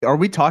Are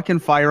we talking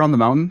Fire on the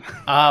Mountain?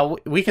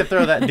 We could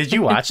throw that. Did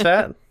you watch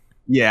that?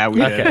 Yeah,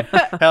 we Okay. did.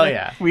 Hell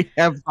yeah. We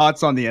have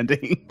thoughts on the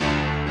ending.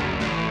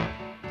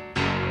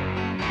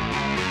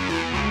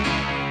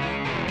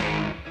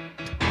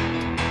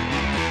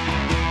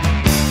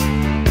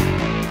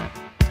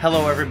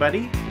 Hello,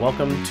 everybody.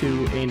 Welcome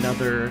to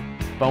another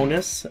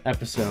bonus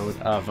episode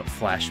of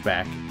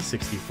Flashback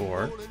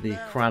 64, the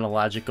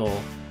chronological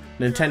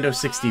Nintendo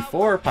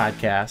 64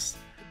 podcast.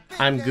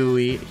 I'm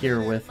Gooey,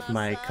 here with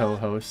my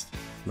co-host,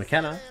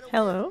 McKenna.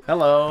 Hello.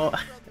 Hello.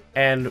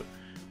 And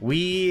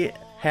we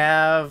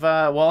have,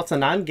 it's a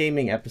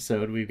non-gaming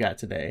episode we've got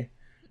today.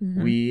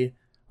 Mm-hmm. We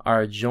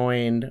are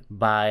joined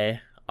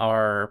by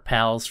our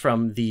pals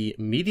from the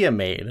Media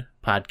Made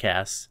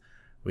podcast.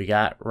 We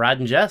got Rod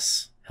and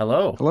Jess.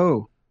 Hello.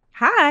 Hello.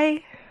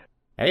 Hi.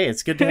 Hey,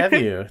 it's good to have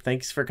you.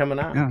 Thanks for coming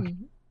on. Yeah.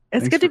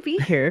 It's good to be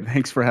here.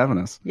 Thanks for having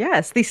us.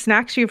 Yes, the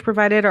snacks you've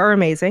provided are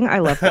amazing. I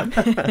love them.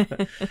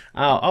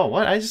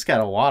 What? I just got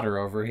a water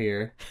over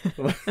here.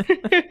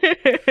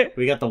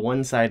 We got the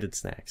one-sided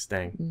snacks.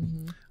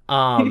 Dang.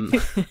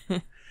 Mm-hmm.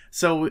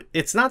 So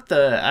it's not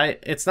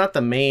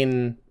the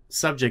main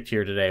subject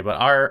here today, but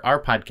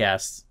our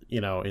podcast,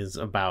 is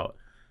about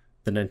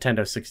the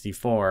Nintendo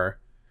 64.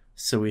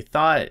 So we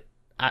thought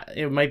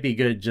it might be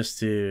good just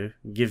to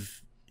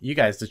give you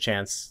guys the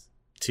chance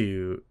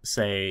to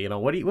say,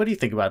 what do you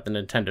think about the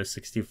Nintendo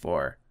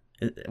 64?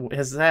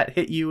 Has that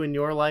hit you in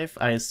your life?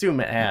 I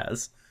assume it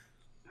has.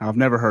 I've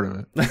never heard of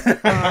it.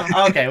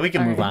 Okay, we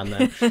can move on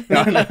then.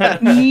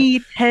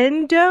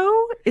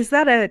 Nintendo? Is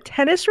that a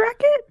tennis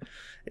racket?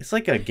 It's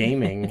like a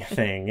gaming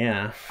thing,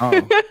 yeah.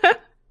 Oh.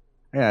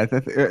 Yeah.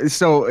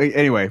 So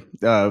anyway,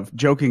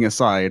 joking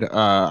aside,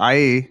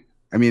 I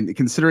mean,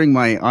 considering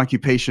my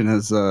occupation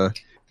as the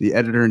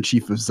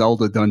editor-in-chief of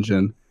Zelda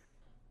Dungeon,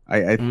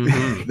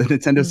 Mm-hmm. the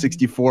Nintendo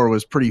 64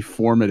 was pretty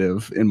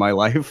formative in my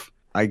life.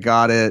 I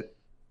got it.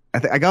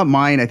 I got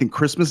mine, I think,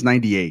 Christmas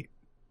 98.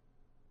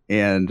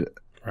 And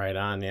right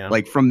on, yeah.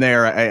 Like from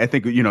there, I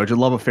think, your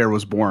love affair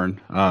was born.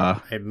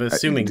 I'm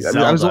assuming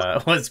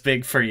Zelda was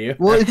big for you.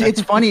 Well,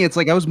 it's funny. It's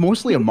like I was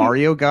mostly a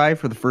Mario guy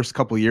for the first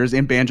couple of years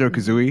and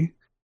Banjo-Kazooie.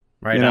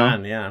 Right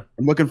on, yeah.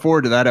 I'm looking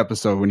forward to that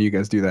episode when you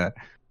guys do that.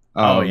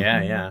 Yeah. We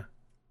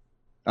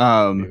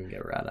can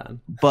get right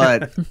on.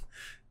 But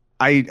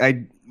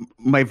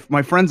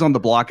my friends on the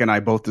block and I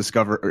both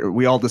discovered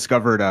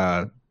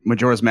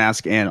Majora's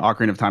Mask and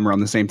Ocarina of Time around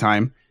the same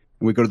time.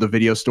 And we go to the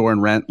video store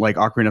and rent like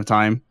Ocarina of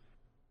Time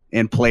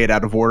and play it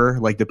out of order,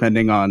 like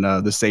depending on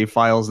the save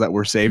files that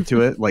were saved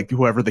to it. Like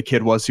whoever the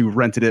kid was who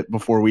rented it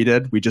before we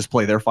did, we just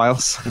play their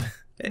files.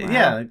 Wow.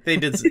 Yeah, they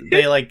did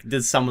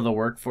some of the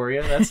work for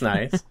you. That's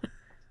nice.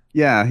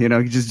 Yeah, you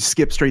just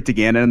skip straight to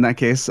Ganon in that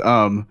case.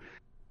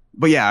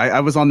 But yeah, I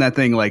was on that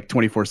thing like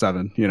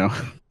 24/7,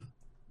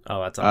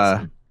 Oh, that's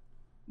awesome.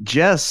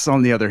 Jess,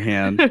 on the other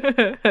hand.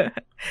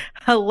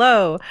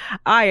 Hello.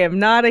 I am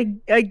not a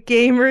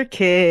gamer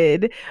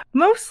kid.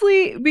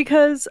 Mostly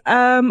because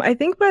I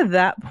think by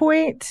that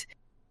point,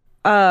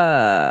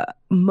 I'm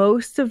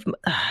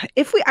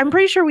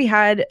pretty sure we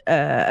had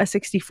a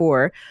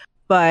 64,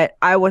 but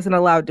I wasn't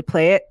allowed to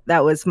play it.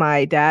 That was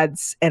my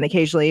dad's and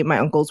occasionally my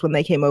uncles when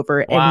they came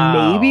over. Wow.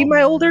 And maybe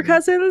my older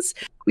cousins.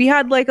 We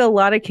had like a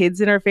lot of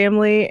kids in our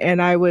family,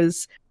 and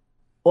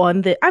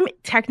I'm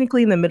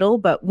technically in the middle,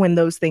 but when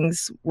those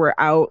things were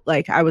out,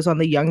 like I was on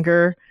the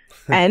younger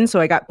end, so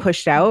I got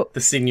pushed out.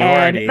 The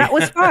seniority. And that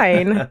was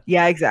fine.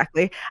 Yeah,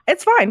 exactly.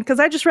 It's fine because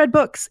I just read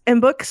books, and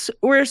books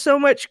were so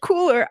much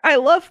cooler. I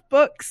love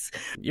books.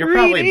 You're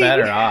probably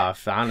better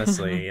off,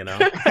 honestly,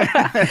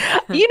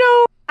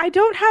 I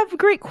don't have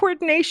great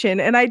coordination,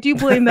 and I do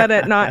blame that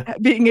at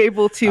not being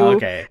able to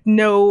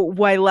know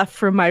my left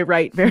from my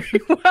right very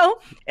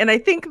well. And I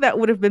think that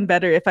would have been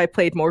better if I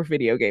played more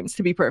video games,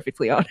 to be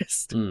perfectly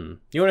honest. You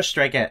want to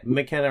strike at...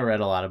 McKenna read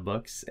a lot of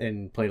books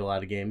and played a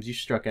lot of games. You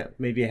struck at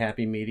maybe a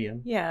happy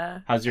medium. Yeah.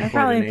 How's your I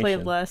coordination? probably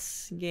played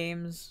less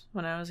games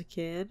when I was a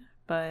kid,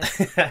 but...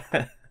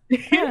 I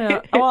don't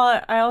know.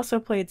 Well, I also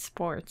played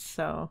sports,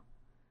 so...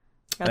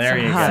 There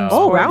you go.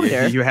 Oh,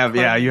 rounder. You have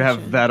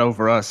that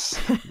over us.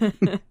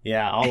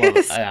 Yeah, all of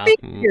us. Speak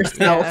for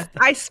yourself. Yeah.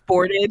 I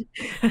sported.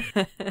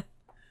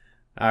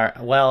 All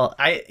right. Well,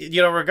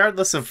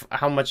 regardless of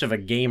how much of a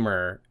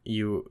gamer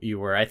you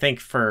were, I think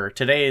for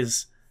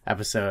today's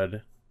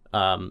episode,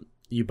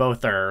 you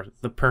both are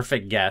the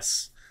perfect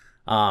guests.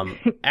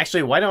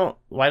 Actually, why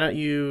don't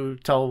you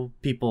tell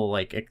people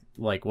like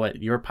what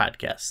your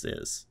podcast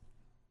is?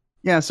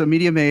 Yeah, so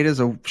Media Made is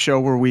a show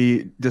where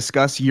we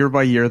discuss year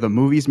by year the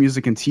movies,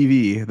 music, and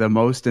TV that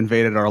most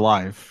invaded our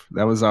life.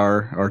 That was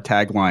our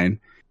tagline.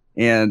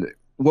 And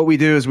what we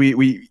do is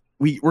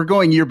we're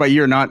going year by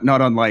year, not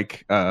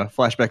unlike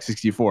Flashback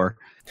 64.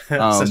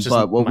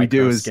 But what we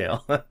do is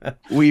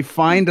we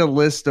find a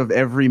list of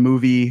every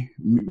movie,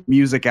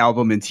 music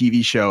album, and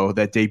TV show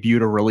that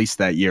debuted or released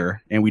that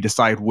year, and we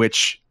decide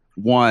which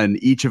one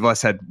each of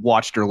us had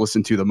watched or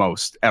listened to the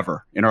most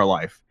ever in our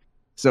life.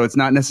 So it's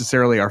not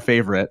necessarily our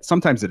favorite.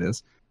 Sometimes it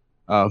is.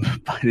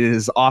 But it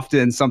is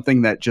often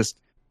something that just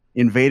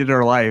invaded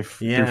our life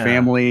through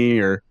family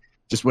or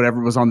just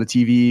whatever was on the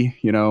TV,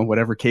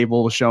 whatever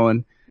cable was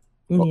showing,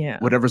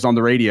 whatever's on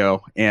the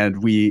radio,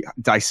 and we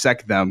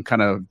dissect them,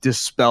 kind of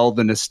dispel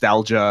the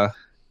nostalgia.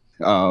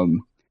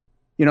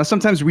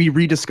 Sometimes we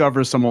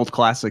rediscover some old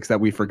classics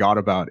that we forgot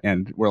about,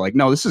 and we're like,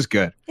 no, this is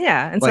good.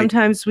 Yeah, and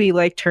sometimes we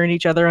turn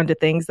each other onto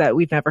things that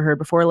we've never heard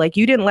before. Like,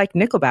 you didn't like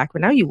Nickelback,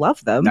 but now you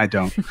love them. I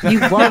don't. You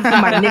love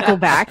my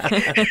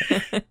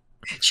Nickelback.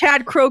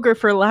 Chad Kroeger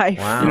for life.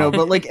 Wow.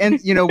 But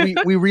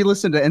we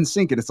re-listen to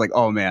NSYNC, and it's like,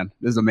 oh man,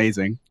 this is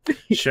amazing.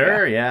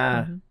 Sure,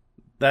 yeah.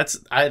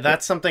 Mm-hmm.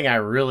 That's something I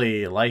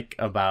really like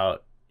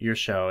about your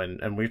show,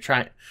 and we're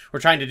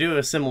trying to do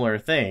a similar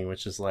thing,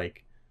 which is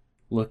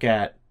look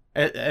at.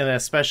 And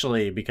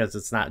especially because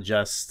it's not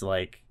just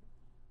like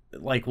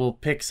we'll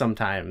pick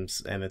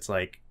sometimes, and it's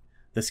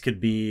this could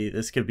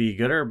be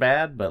good or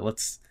bad, but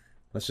let's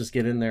just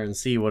get in there and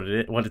see what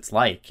it's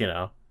like,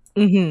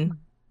 Mm-hmm.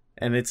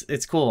 And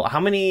it's cool. How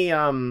many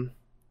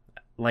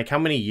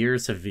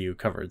years have you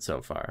covered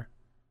so far?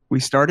 We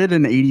started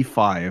in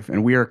 1985,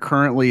 and we are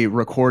currently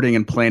recording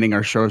and planning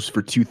our shows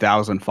for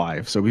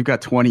 2005. So we've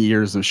got 20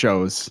 years of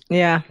shows.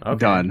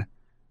 Done.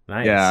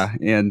 Nice. Yeah,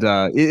 and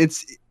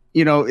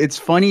it's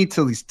funny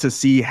to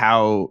see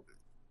how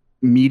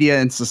media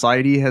and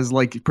society has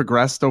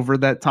progressed over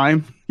that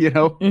time,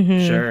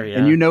 Mm-hmm. Sure, yeah.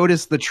 And you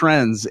notice the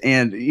trends,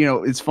 and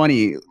it's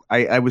funny.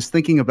 I was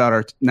thinking about our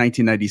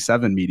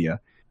 1997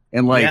 media,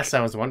 and yes,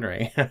 I was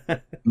wondering.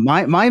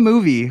 my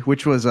movie,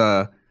 which was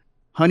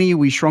Honey,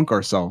 We Shrunk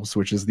Ourselves,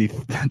 which is the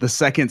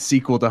second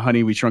sequel to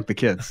Honey, We Shrunk the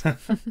Kids.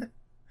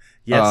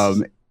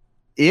 Yes.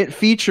 It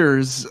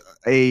features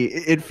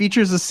a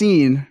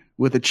scene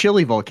with a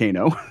chili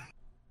volcano.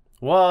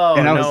 Whoa,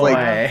 and I was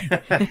way.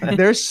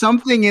 There's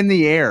something in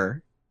the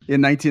air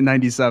in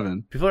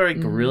 1997. People are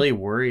really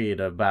worried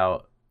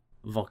about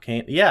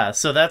volcano. Yeah,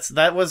 so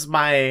that was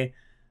my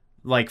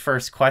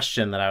first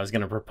question that I was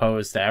going to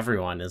propose to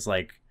everyone is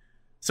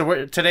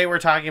today we're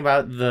talking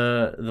about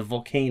the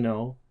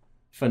volcano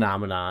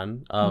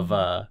phenomenon of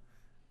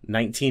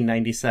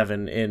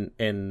 1997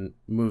 in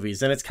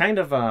movies, and it's kind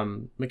of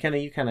McKenna,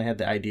 you kind of had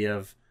the idea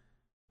of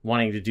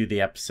wanting to do the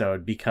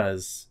episode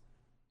because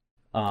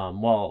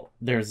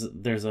there's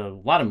a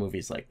lot of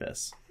movies like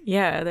this.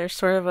 Yeah, there's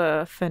sort of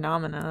a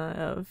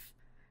phenomena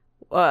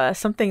of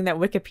something that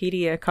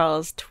Wikipedia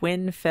calls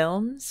twin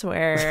films,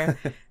 where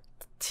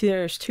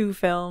there's two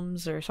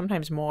films or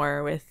sometimes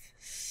more with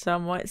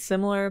somewhat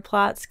similar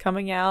plots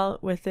coming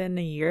out within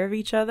a year of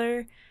each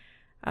other.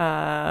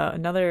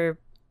 Another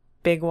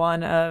big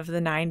one of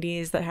the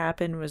 90s that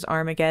happened was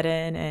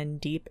Armageddon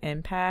and Deep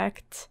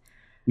Impact.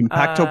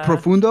 Impacto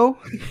Profundo?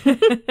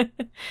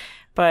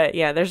 But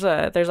yeah, there's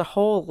a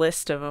whole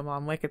list of them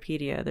on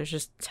Wikipedia. There's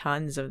just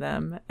tons of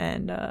them,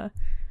 and I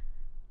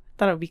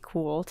thought it would be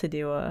cool to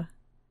do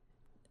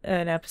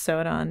an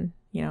episode on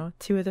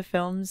two of the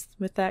films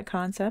with that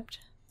concept.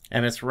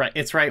 And it's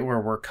right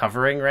where we're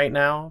covering right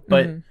now.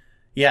 But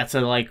yeah,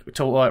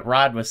 to what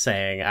Rod was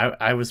saying,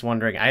 I was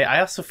wondering.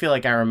 I also feel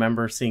like I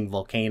remember seeing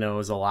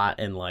volcanoes a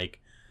lot in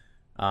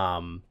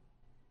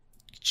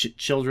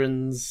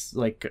children's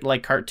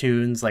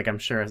cartoons, I'm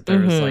sure there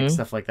was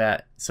stuff like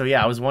that. So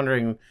yeah, I was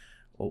wondering,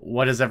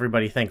 what does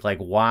everybody think?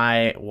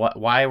 Why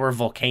were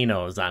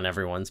volcanoes on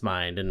everyone's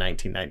mind in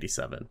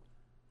 1997?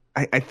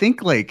 I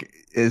think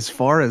as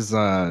far as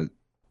the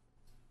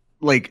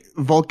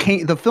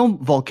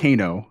film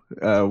Volcano,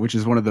 which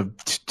is one of the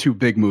two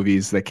big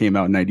movies that came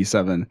out in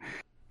 97,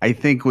 I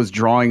think was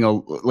drawing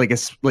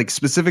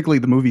specifically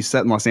the movie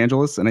set in Los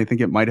Angeles, and I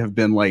think it might have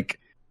been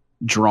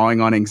drawing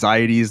on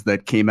anxieties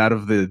that came out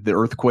of the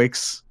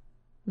earthquakes.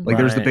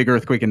 There was the big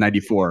earthquake in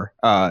 94.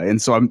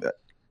 And so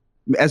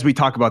as we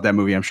talk about that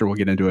movie, I'm sure we'll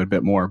get into it a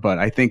bit more, but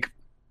I think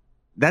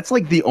that's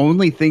the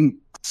only thing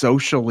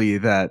socially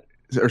that,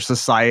 or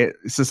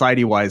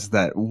society wise,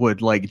 that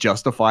would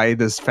justify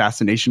this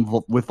fascination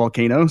with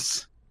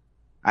volcanoes.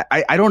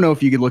 I don't know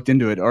if you looked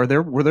into it. Were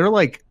there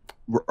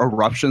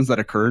eruptions that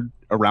occurred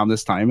around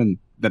this time in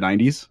the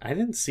 90s? I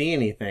didn't see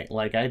anything.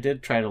 I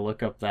did try to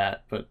look up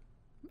that, but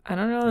I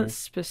don't know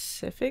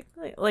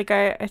specifically.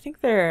 I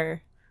think there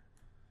are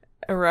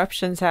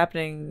eruptions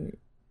happening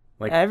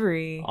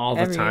all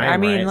the time. I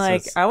mean,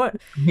 right?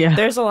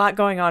 There's a lot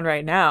going on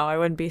right now. I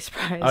wouldn't be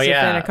surprised if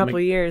in a couple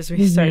of years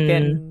we start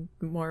getting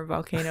more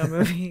volcano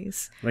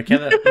movies.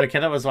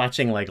 McKenna was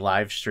watching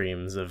live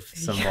streams of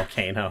some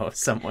volcano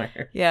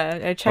somewhere. Yeah,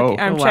 I'm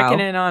checking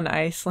in on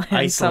Iceland.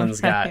 Iceland's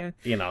sometime.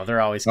 got they're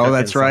always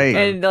that's right.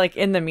 something. And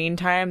in the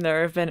meantime,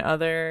 there have been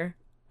other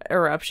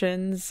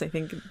eruptions. I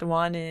think the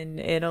one in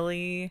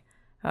Italy,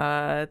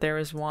 there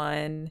was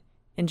one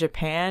in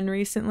Japan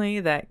recently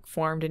that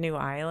formed a new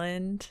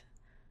island.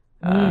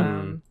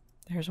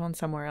 There's one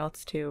somewhere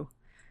else too.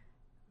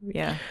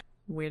 Yeah,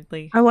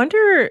 weirdly. I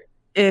wonder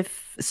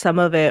if some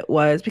of it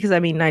was because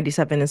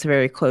 97 is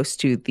very close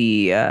to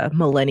the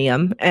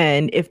millennium,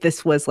 and if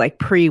this was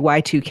pre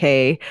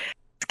Y2K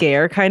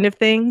scare kind of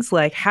things,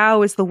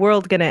 how is the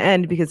world going to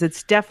end? Because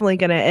it's definitely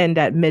going to end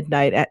at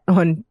midnight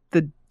on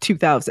the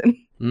 2000.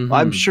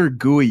 I'm sure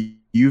GUI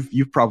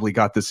you've probably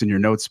got this in your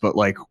notes, but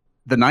like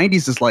the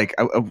 90s is like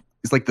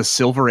the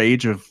silver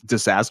age of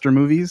disaster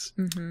movies.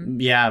 Mm-hmm.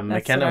 Yeah,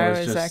 McKenna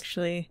was just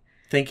actually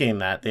thinking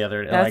that the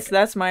other day.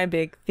 That's my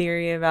big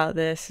theory about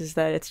this, is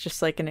that it's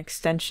just like an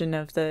extension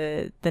of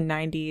the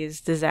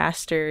 90s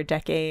disaster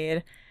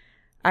decade.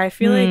 I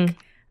feel like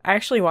I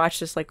actually watched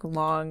this like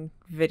long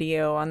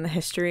video on the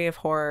history of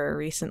horror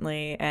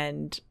recently,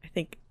 and I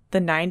think the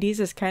 90s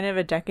is kind of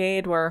a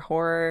decade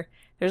where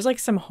there's like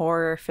some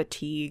horror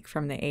fatigue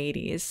from the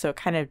 80s, so it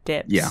kind of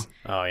dips. Yeah.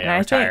 Oh yeah,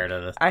 I'm tired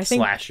of the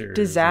slashers.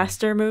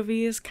 Disaster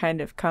movies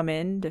kind of come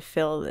in to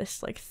fill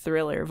this like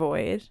thriller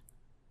void.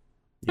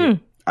 Yeah.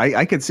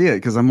 I could see it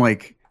because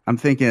I'm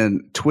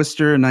thinking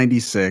Twister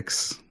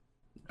 96.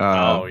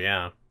 Oh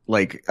yeah.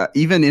 Like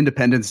even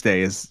Independence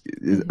Day is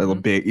a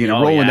big,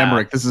 Roland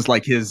Emmerich. This is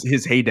like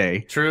his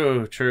heyday.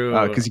 True.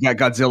 Because you got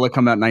Godzilla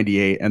come out in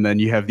 98, and then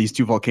you have these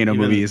two Volcano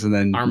movies, and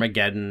then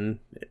Armageddon.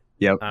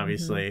 Yep.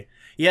 Obviously.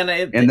 Yeah,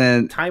 and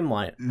then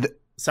timeline.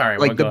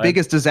 The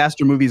biggest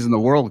disaster movies in the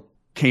world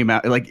came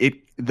out.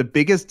 The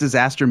biggest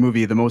disaster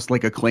movie, the most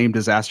like acclaimed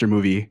disaster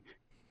movie.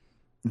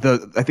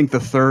 I think the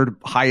third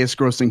highest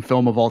grossing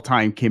film of all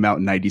time came out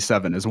in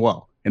 97 as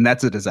well. And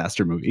that's a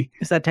disaster movie.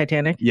 Is that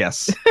Titanic?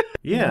 Yes.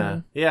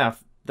 Yeah,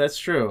 that's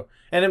true.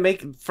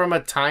 And from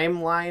a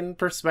timeline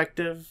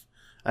perspective,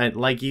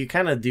 like you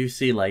kind of do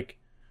see like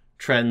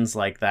trends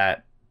like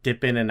that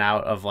dip in and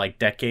out of like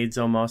decades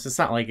almost. It's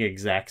not like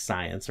exact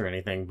science or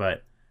anything,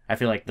 but I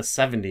feel like the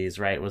 70s,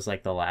 right, was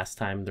like the last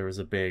time there was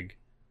a big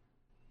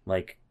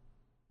like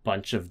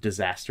bunch of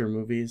disaster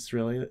movies,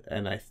 really.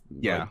 And like,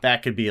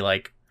 that could be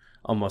like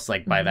almost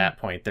like by that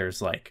point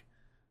there's like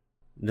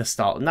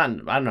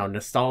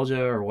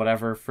nostalgia or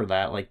whatever for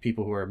that, like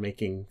people who are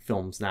making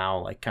films now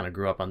like kind of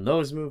grew up on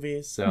those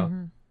movies, so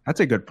that's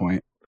a good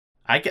point.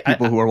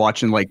 People who are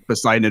watching like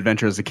Poseidon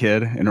Adventure as a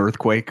kid and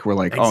Earthquake were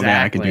like, oh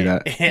man, I could do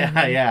that.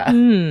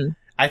 Yeah.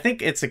 I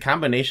think it's a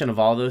combination of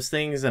all those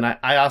things, and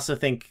I also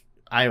think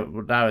I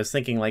was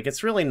thinking like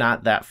it's really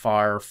not that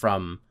far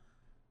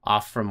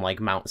off from like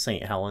Mount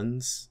St.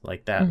 Helens,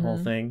 like that whole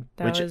thing,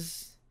 which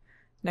was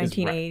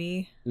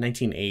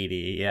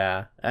 1980,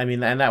 yeah. I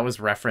mean, and that was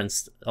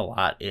referenced a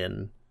lot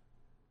in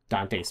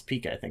Dante's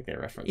Peak. I think they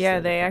referenced. Yeah,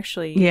 it. they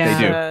actually.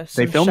 Yeah,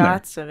 they filmed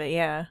shots of it.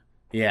 Yeah.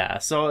 Yeah.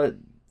 So,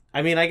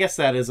 I mean, I guess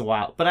that is a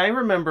while, but I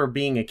remember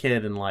being a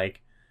kid and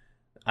like,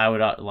 I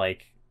would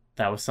like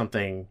that was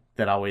something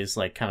that always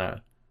like kind of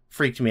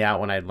freaked me out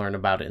when I'd learn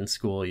about it in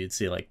school. You'd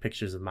see like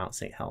pictures of Mount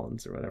St.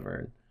 Helens or whatever,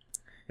 and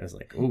I was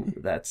like, ooh,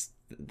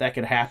 that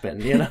could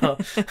happen,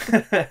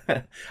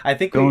 I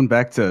think going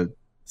back to.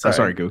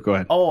 Sorry, go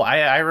ahead. Oh,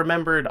 I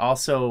remembered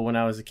also when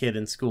I was a kid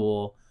in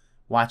school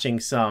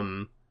watching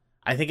some,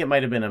 I think it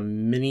might have been a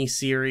mini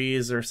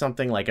series or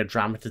something, like a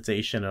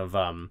dramatization of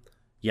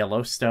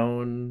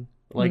Yellowstone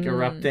like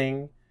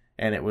erupting,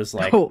 and it was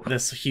like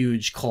this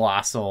huge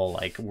colossal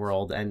like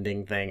world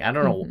ending thing. I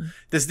don't know.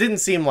 This didn't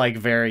seem like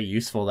very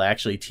useful to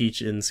actually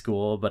teach in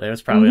school, but it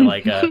was probably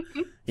like a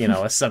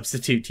a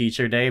substitute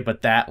teacher day,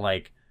 but that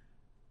like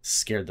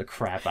scared the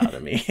crap out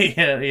of me.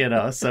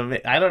 So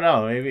I don't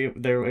know, maybe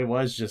it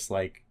was just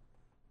like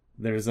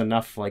there's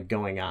enough like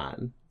going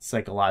on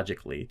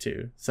psychologically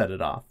to set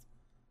it off.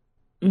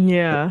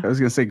 Yeah, I was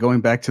gonna say, going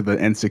back to the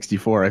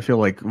N64, I feel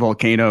like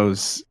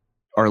volcanoes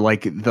are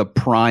like the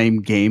prime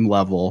game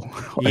level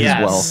as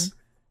well.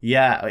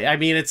 Yeah, I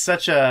mean, it's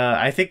such a,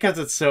 I think because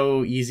it's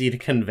so easy to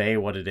convey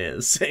what it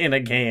is in a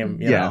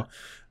game, you know.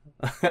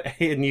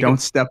 And you don't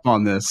step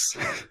on this.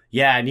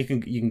 Yeah, and you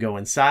can go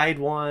inside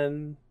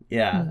one.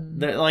 Yeah,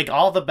 like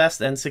all the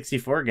best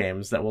N64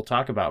 games that we'll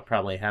talk about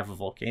probably have a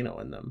volcano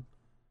in them.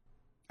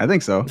 I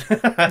think so.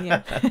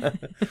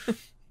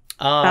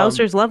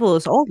 Bowser's level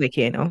is all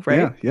volcano,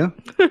 right?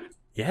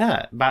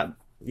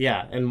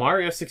 Yeah, and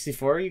Mario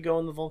 64, you go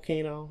in the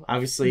volcano.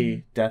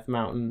 Obviously, Death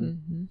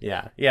Mountain.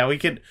 Yeah, we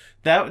could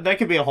that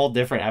could be a whole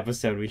different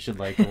episode. We should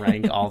like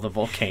rank all the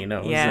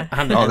volcanoes. Yeah.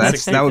 On the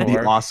N64. That would be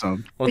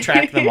awesome. We'll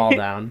track them all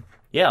down.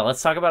 Yeah,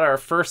 let's talk about our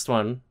first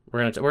one.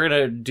 We're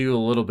gonna do a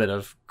little bit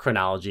of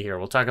chronology here.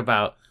 We'll talk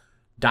about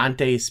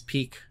Dante's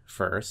Peak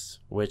first,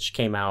 which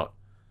came out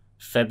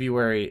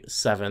February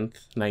 7th,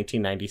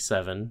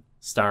 1997,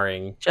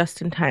 starring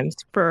just in time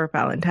for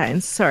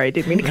Valentine's. Sorry,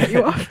 didn't mean to cut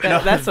you off.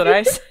 That's what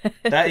I said.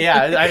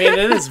 I mean,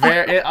 it is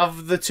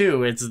of the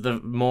two, it's the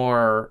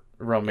more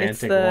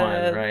romantic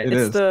one, right?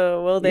 It's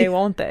the will they,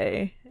 won't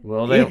they?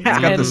 Will they? It's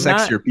got the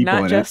sexier people in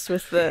it. Not just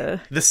with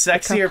the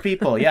sexier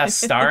people, yes.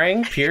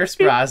 Starring Pierce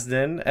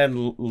Brosnan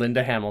and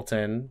Linda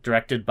Hamilton,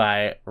 directed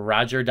by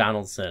Roger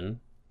Donaldson.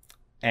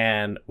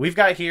 And we've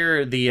got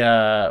here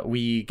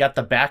we got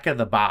the back of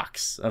the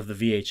box of the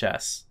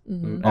VHS.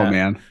 Oh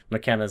man,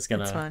 McKenna's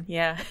gonna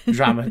get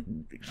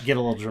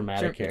a little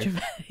dramatic here.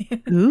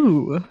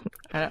 Ooh,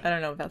 I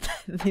don't know about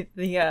that.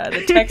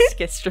 The text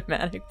gets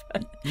dramatic,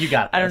 but you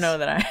got this. I don't know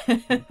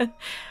that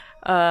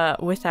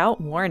Without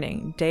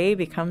warning, day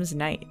becomes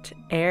night,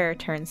 air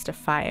turns to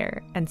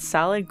fire, and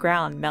solid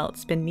ground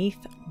melts beneath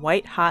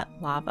white-hot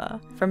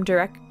lava. From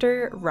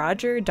director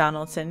Roger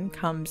Donaldson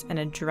comes an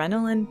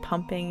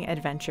adrenaline-pumping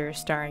adventure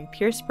starring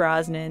Pierce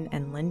Brosnan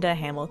and Linda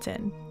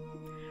Hamilton.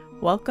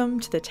 Welcome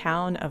to the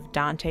town of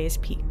Dante's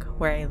Peak,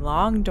 where a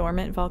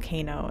long-dormant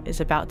volcano is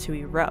about to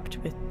erupt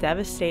with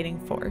devastating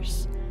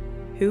force.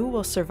 Who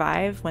will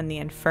survive when the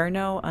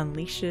inferno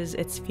unleashes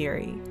its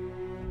fury?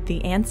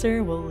 The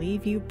answer will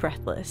leave you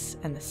breathless,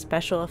 and the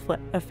special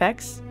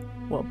effects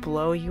will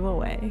blow you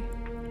away.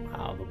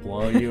 Wow, they'll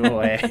blow you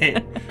away.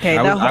 Okay,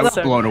 I was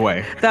blown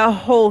away. The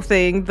whole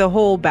thing, the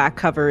whole back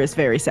cover is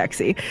very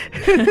sexy.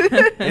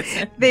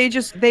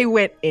 They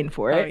went in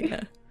for it. Oh,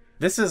 yeah.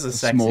 This is a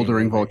sexy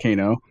smoldering movie.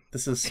 volcano.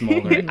 This is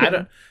smoldering.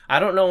 I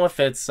don't know if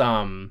it's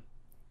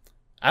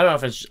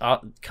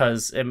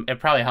because it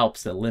probably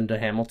helps that Linda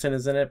Hamilton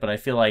is in it, but I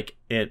feel like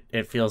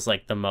it feels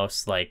like the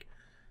most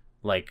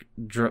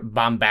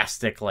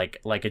bombastic, like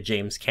a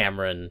James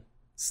Cameron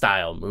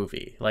style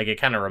movie. Like it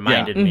kind of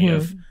reminded me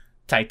of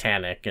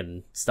Titanic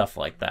and stuff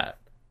like that.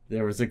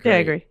 There was a great, I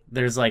agree.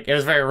 There's it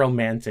was very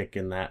romantic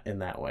in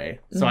that way.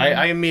 So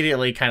I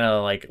immediately kind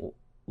of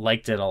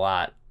liked it a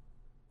lot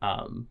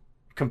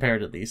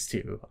compared to these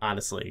two,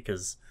 honestly,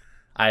 because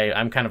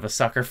I'm kind of a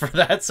sucker for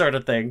that sort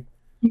of thing.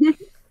 It's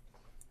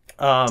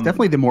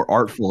definitely the more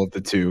artful of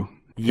the two.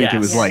 I think it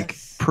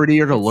was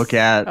prettier to look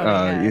at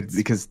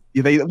because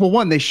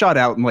they shot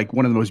out in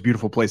one of the most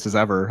beautiful places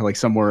ever,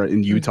 somewhere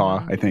in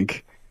Utah. I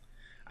think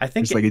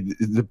it's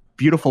the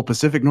beautiful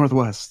Pacific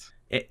Northwest.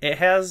 It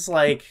has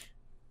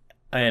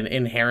an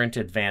inherent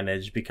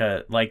advantage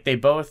because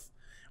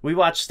we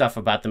watched stuff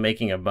about the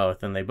making of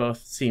both, and they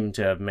both seem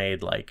to have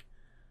made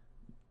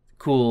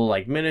cool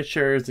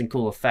miniatures and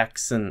cool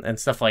effects and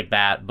stuff like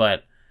that.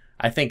 But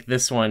I think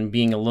this one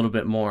being a little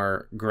bit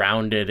more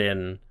grounded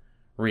in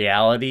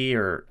reality,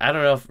 or I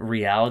don't know if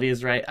reality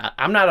is right.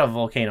 I'm not a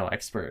volcano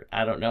expert.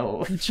 I don't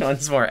know which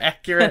one's more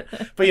accurate,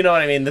 but you know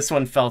what I mean? This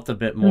one felt a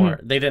bit more,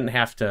 they didn't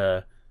have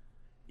to,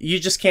 you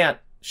just can't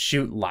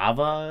shoot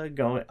lava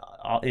going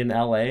in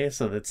LA.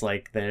 So it's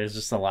there's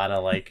just a lot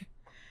of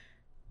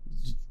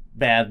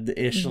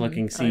bad-ish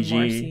looking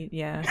CG.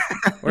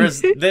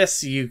 Whereas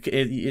this,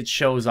 it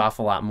shows off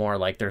a lot more.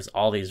 There's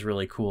all these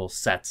really cool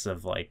sets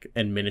of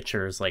and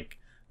miniatures.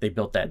 They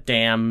built that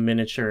dam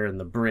miniature and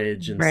the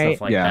bridge and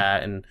stuff like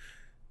that, and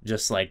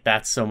just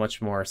that's so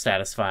much more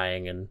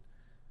satisfying. And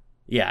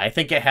I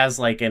think it has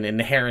an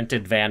inherent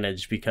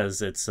advantage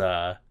because it's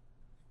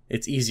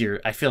easier.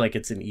 I feel like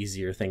it's an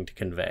easier thing to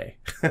convey.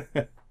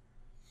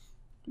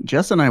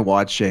 Jess and I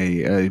watch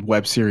a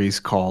web series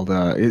called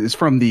it's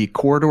from the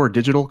Corridor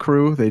Digital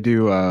crew. They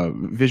do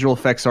visual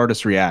effects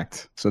artists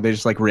react, so they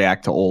just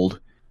react to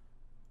old.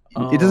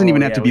 It doesn't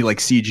even have to be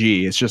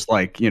CG. It's just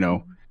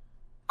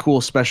cool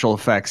special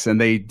effects,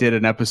 and they did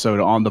an episode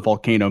on the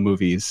volcano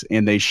movies,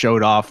 and they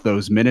showed off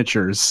those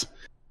miniatures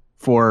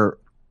for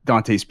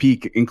Dante's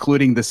Peak,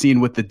 including the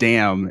scene with the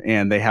dam,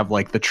 and they have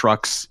the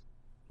trucks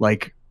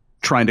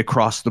trying to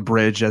cross the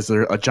bridge as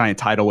a giant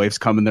tidal wave's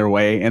coming their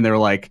way, and they're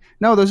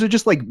no, those are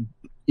just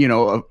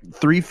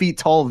 3 feet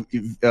tall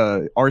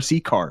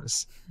RC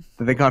cars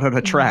that they got on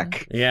a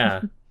track.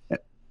 Yeah.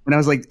 And I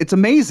was it's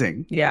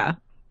amazing. Yeah.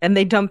 And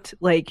they dumped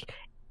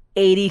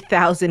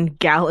 80,000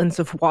 gallons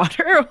of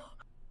water.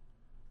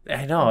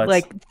 I know,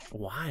 it's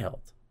wild.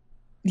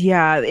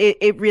 Yeah,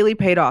 it really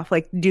paid off.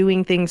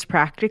 Doing things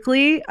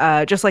practically,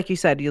 just like you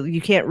said,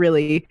 you can't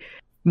really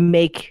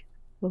make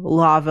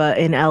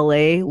lava in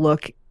LA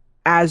look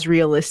as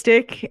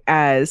realistic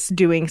as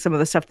doing some of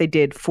the stuff they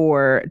did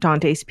for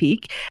Dante's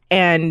Peak.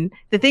 And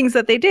the things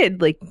that they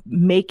did,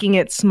 making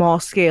it small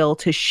scale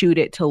to shoot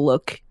it to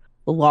look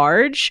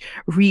large,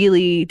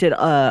 really did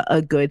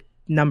a good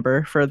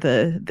number for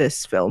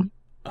this film.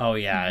 Oh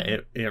yeah,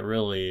 it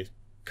really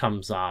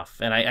comes off.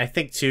 And I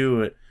think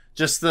too,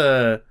 just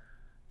the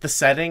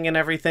setting and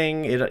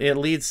everything, it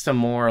leads to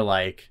more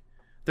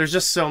there's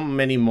just so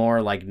many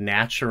more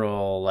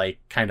natural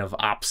kind of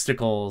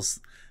obstacles.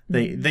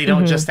 They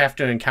don't just have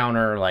to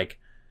encounter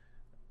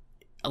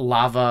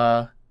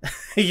lava.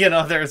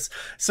 There's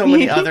so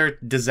many other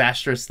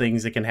disastrous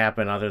things that can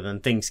happen other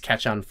than things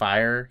catch on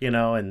fire,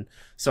 and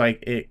so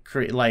it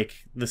create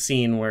the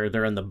scene where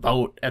they're in the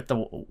boat at the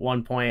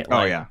one point.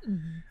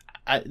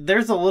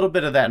 There's a little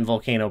bit of that in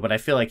Volcano, but I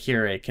feel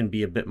here it can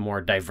be a bit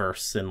more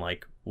diverse in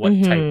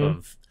what type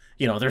of,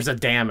 there's a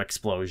dam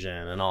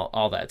explosion and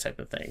all that type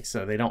of thing.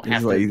 So they don't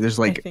have to. There's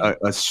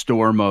a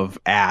storm of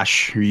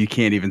ash you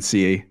can't even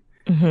see.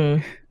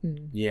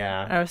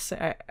 Yeah.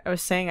 I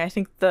was saying, I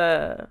think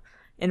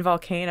in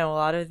Volcano, a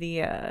lot of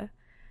the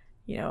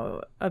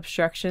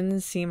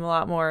obstructions seem a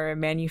lot more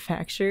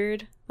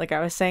manufactured. I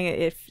was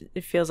saying,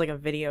 it feels like a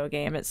video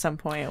game at some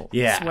point.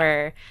 Yeah.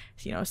 Where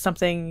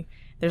something,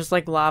 there's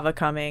like lava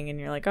coming and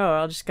you're like, oh,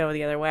 I'll just go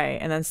the other way.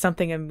 And then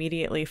something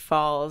immediately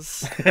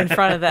falls in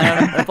front of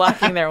them,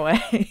 blocking their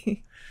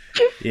way.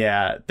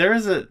 Yeah, there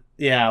is a,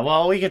 yeah,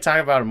 well, we could talk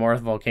about it more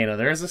with Volcano.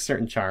 There is a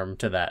certain charm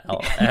to that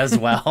as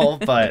well.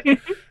 But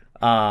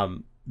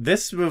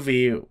this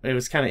movie, it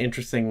was kind of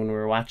interesting when we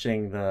were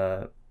watching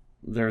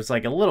there's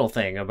like a little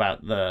thing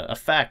about the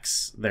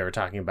effects they were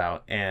talking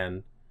about,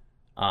 and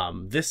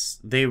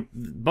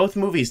both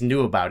movies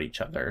knew about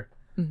each other,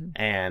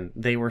 and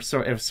it was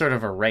sort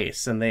of a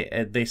race, and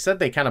they said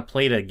they kind of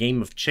played a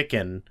game of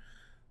chicken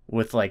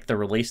with like the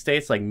release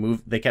dates, like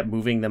they kept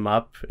moving them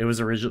up. They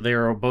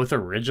were both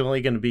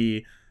originally going to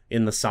be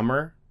in the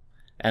summer,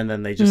 and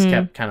then they just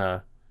kept kind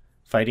of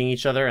fighting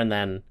each other, and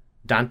then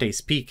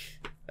Dante's Peak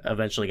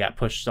eventually got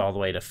pushed all the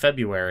way to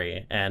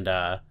February, and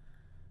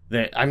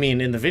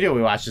in the video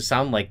we watched, it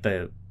sounded like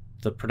the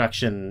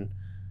production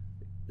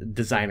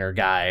designer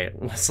guy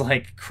was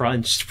like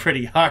crunched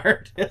pretty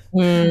hard.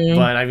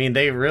 But I mean,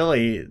 they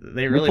really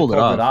pulled it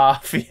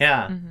off.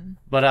 Yeah.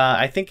 But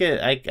I think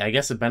I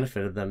guess it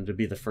benefited them to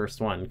be the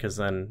first one, because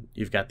then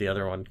you've got the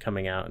other one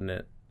coming out, and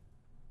it,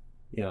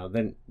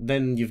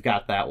 then you've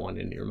got that one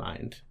in your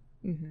mind.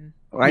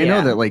 I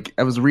know that, like,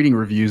 I was reading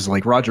reviews,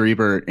 like Roger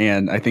Ebert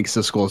and I think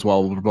Siskel as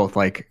well were both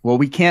like, well,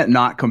 we can't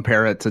not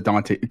compare it to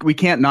Dante. We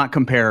can't not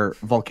compare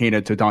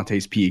Volcano to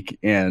Dante's Peak.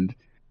 And,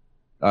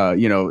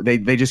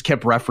 they just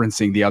kept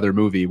referencing the other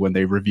movie when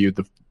they reviewed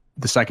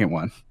the second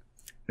one.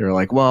 They were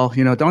like, well,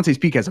 Dante's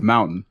Peak has a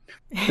mountain,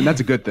 and that's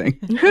a good thing.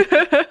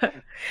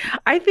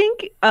 I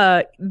think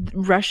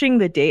rushing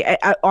the date,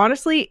 I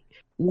honestly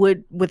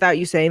would, without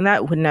you saying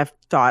that, wouldn't have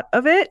thought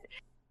of it.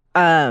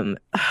 I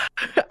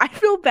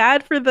feel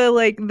bad for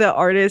the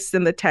artists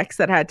and the techs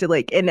that had to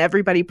and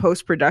everybody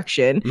post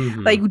production.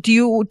 Like,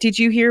 did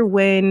you hear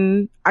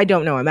when, I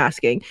don't know, I'm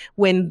asking,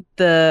 when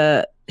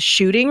the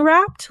shooting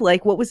wrapped?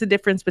 Like, what was the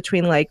difference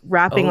between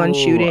wrapping on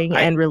shooting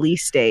and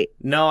release date?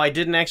 No, I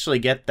didn't actually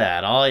get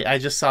that. I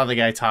just saw the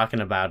guy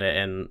talking about it,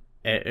 and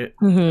I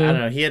don't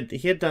know, he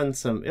had done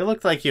some, it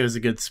looked like he was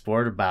a good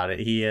sport about it.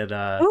 He had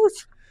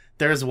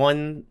there's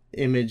one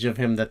image of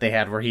him that they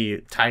had where he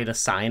tied a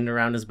sign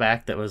around his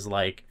back that was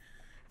like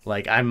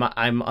I'm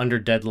under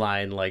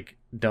deadline, like,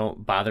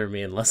 don't bother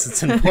me unless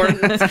it's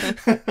important.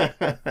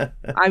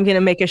 I'm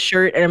gonna make a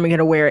shirt and I'm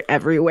gonna wear it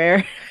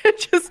everywhere.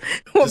 just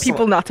want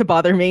people not to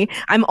bother me.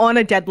 I'm on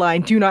a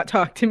deadline. Do not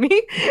talk to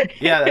me.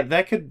 Yeah,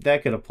 that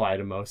could apply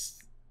to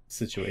most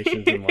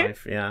situations in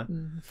life. Yeah.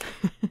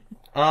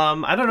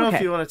 I don't know if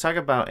you want to talk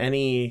about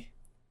any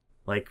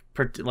I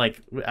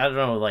don't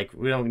know,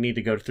 we don't need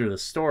to go through the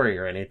story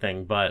or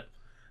anything, but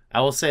I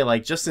will say,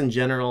 just in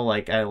general,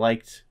 I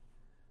liked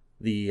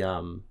the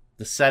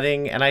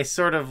setting, and I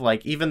sort of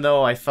even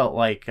though I felt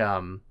like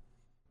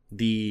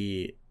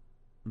the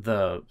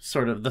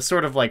sort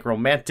of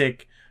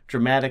romantic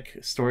dramatic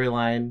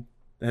storyline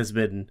has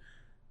been,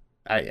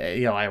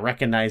 I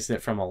recognized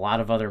it from a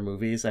lot of other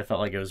movies. I felt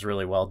like it was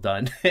really well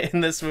done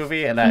in this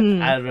movie, and I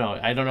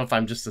don't know if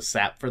I'm just a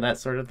sap for that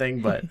sort of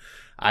thing, but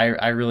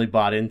I really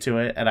bought into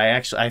it, and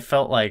I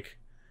felt like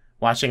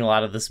watching a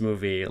lot of this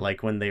movie,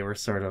 when they were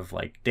sort of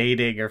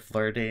dating or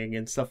flirting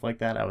and stuff like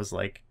that, I was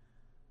like,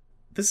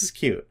 this is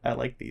cute. I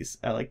like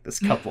this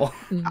couple.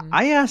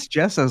 I asked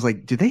Jess, I was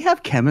like, do they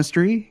have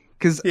chemistry?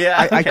 Because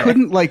I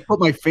couldn't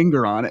put my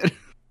finger on it.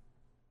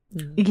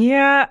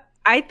 Yeah,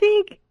 I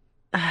think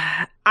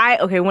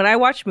when I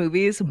watch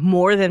movies,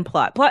 more than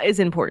plot is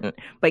important,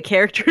 but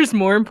character is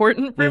more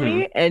important for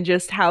me, and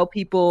just how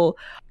people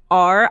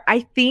are.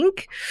 I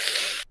think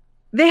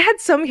they had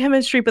some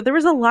chemistry, but there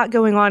was a lot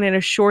going on in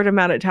a short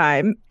amount of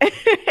time.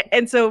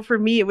 And so for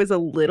me, it was a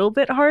little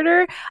bit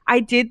harder.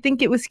 I did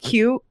think it was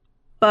cute,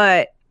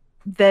 but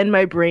then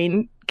my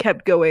brain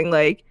kept going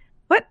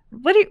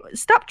what do you,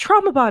 stop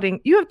trauma bonding.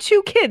 You have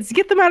 2 kids,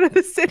 get them out of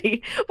the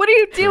city. What are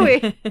you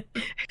doing?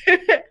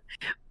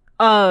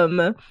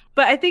 But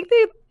I think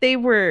they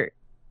were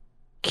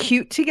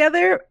cute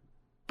together.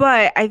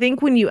 But I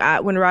think when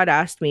Rod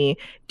asked me,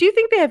 do you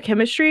think they have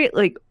chemistry?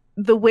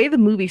 The way the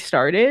movie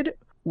started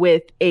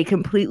with a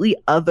completely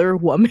other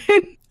woman,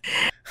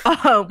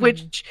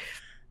 which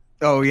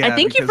I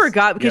think you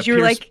forgot because you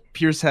were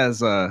Pierce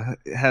had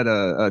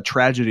a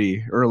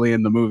tragedy early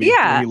in the movie.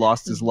 Yeah, where he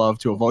lost his love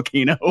to a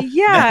volcano.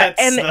 Yeah,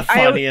 that's the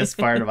funniest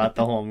part about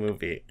the whole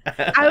movie.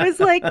 I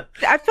was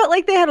I felt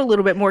like they had a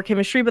little bit more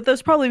chemistry, but that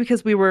was probably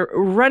because we were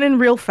running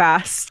real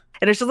fast,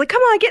 and it's just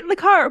come on, get in the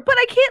car. But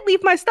I can't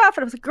leave my stuff,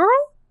 and I was like, girl,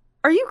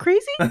 are you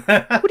crazy?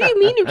 What do you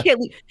mean you can't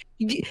leave?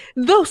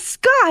 The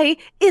sky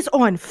is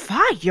on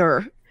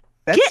fire.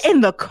 Get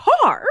in the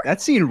car.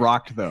 That scene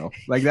rocked, though.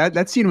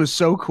 That scene was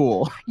so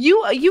cool.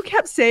 You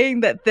kept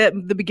saying that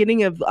the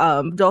beginning of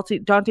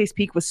Dante's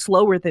Peak was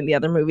slower than the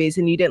other movies,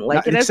 and you didn't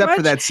like it as much. Except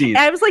for that scene.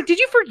 And I was like, did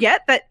you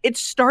forget that it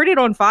started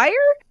on fire?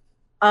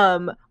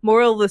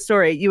 Moral of the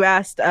story, you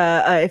asked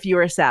if you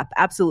were a sap.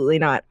 Absolutely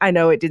not. I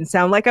know it didn't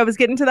sound like I was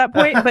getting to that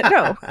point, but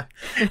no.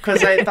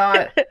 Because I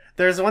thought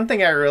there's one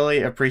thing I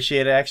really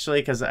appreciate,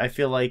 actually, because I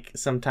feel like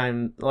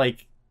sometimes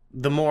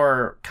the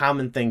more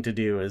common thing to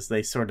do is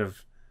they sort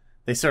of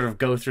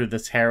go through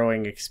this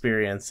harrowing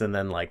experience, and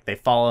then they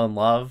fall in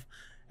love.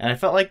 And I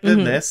felt like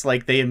in this,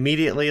 they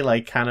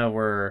immediately kind of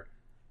were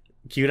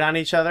cute on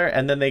each other,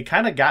 and then they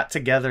kind of got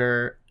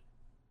together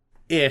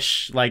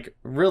ish, like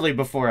really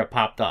before it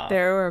popped off. They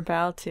were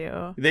about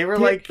to. They were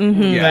like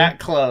that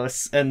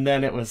close, and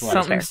then it was like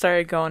something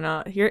started going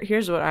on.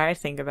 Here's what I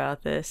think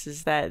about this: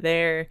 is that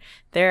their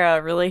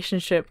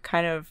relationship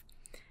kind of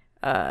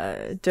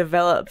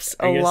develops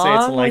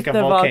along with the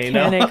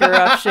volcanic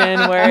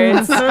eruption, where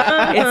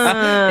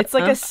it's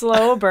like a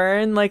slow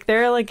burn. Like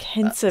there are like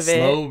hints of it.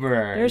 Slow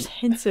burn. There's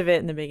hints of it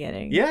in the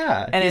beginning.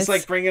 Yeah, and he's it's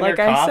like bringing like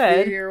her coffee I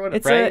said, or whatever.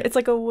 It's right? it's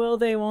like a will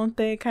they won't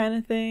they kind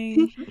of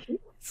thing.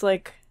 It's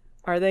like,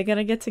 are they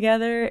gonna get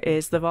together?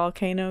 Is the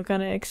volcano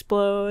gonna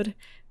explode?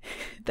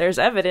 There's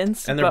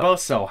evidence, and they're both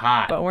so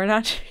hot, but we're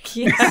not.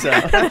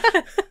 So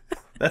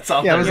that's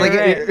all. Yeah, I was like.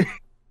 Right.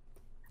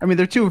 I mean,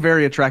 they're two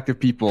very attractive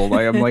people.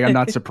 I'm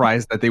not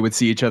surprised that they would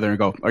see each other and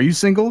go, "Are you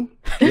single?"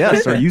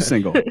 Yes. Are you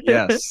single?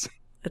 Yes.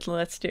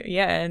 Let's do.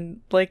 Yeah, and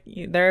like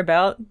they're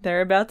about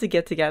to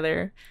get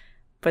together,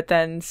 but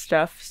then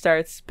stuff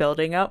starts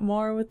building up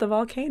more with the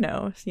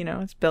volcano. You know,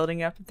 it's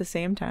building up at the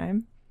same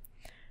time.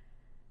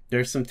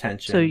 There's some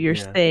tension. So you're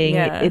saying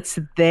it's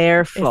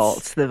their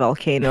fault the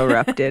volcano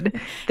erupted.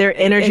 Their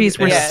energies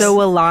were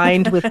so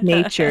aligned with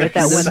nature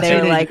that when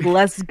they're like,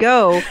 let's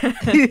go,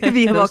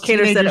 the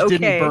volcano said, okay.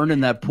 Didn't burn in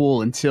that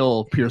pool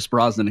until Pierce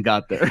Brosnan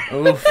got there.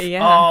 Oof.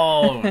 Yeah.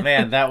 Oh,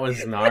 man, that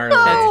was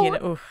gnarly.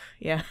 Oof.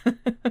 Yeah.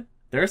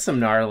 There's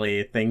some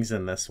gnarly things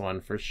in this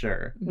one for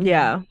sure.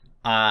 Yeah.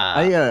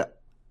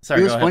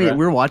 Sorry, it was funny.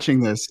 We were watching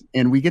this,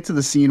 and we get to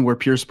the scene where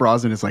Pierce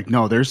Brosnan is like,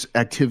 "No, there's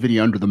activity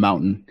under the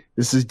mountain.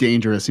 This is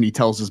dangerous." And he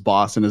tells his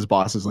boss, and his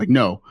boss is like,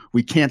 "No,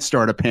 we can't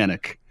start a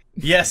panic."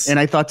 Yes. And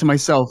I thought to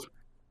myself,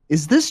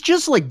 is this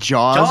just like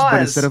Jaws? But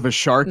instead of a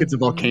shark, it's a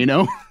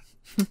volcano?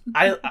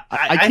 I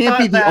can't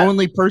be the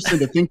only person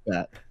to think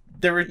that.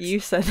 You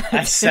said that.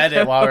 I said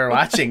it while we were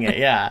watching it,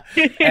 yeah.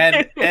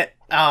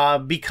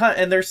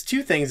 And there's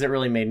two things that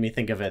really made me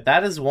think of it.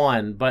 That is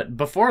one, but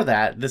before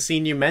that, the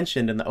scene you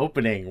mentioned in the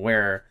opening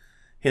where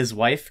his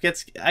wife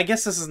gets, I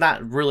guess this is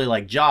not really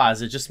like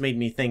Jaws, it just made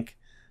me think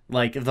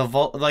like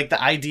the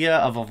idea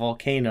of a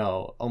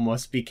volcano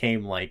almost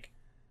became like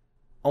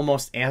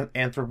almost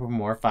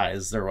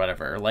anthropomorphized or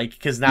whatever. Like,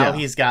 because now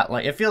he's got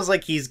like, it feels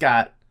like he's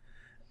got,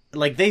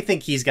 like they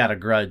think he's got a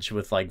grudge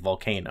with like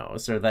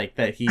volcanoes, or like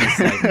that he's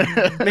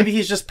like maybe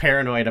he's just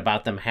paranoid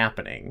about them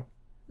happening.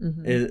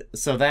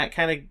 So that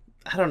kind of,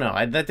 I don't know,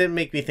 that didn't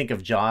make me think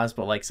of Jaws,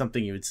 but like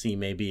something you would see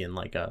maybe in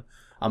like a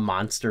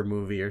monster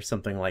movie or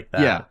something like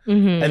that. Yeah.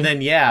 And then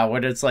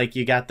when it's like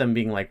you got them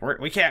being like,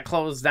 we can't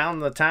close down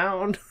the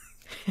town.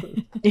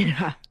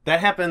 Yeah,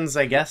 that happens,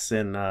 I guess,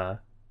 in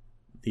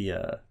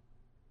the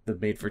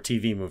made for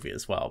TV movie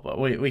as well, but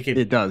we could,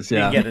 it does, we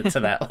can get into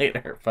that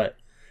later. But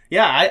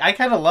yeah, I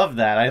kind of love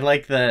that. I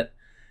like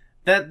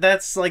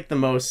that's like the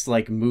most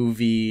like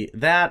movie,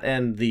 that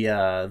and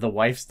the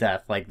wife's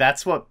death, like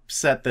that's what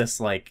set this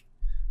like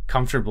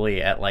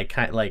comfortably at like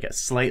kind of like a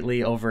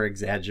slightly over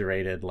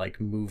exaggerated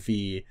like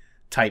movie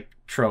type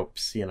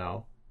tropes, you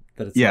know,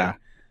 that it's like,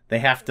 they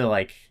have to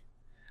like,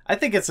 I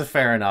think it's a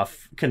fair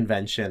enough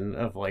convention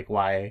of like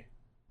why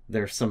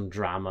there's some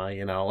drama,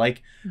 you know,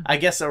 like I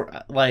guess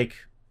like,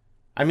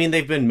 I mean,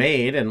 they've been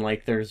made, and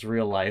like there's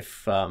real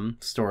life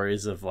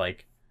stories of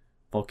like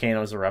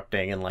volcanoes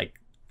erupting and like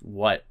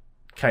what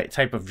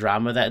type of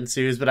drama that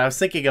ensues. But I was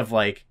thinking of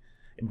like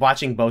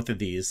watching both of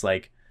these,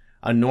 like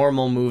a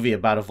normal movie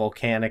about a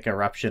volcanic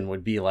eruption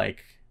would be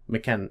like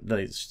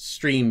the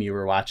stream you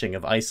were watching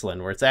of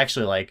Iceland, where it's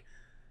actually like,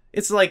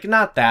 it's like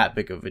not that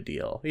big of a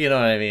deal, you know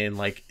what I mean?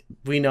 Like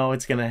we know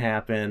it's gonna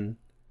happen.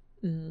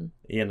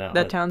 You know,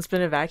 the town's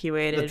been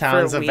evacuated. The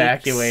town's for weeks.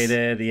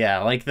 Evacuated. Yeah,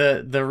 like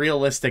the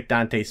realistic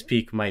Dante's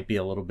Peak might be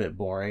a little bit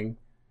boring,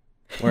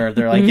 where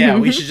they're like, yeah,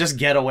 we should just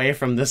get away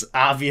from this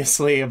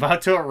obviously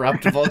about to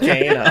erupt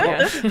volcano.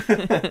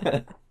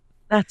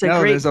 That's a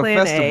great there's plan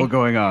a festival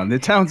going on. The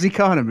town's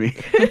economy.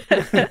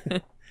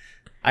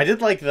 I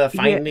did like the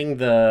finding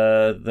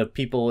the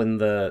people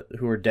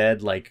who were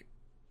dead, like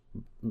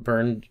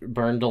burned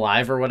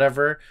alive or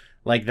whatever.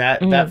 Like that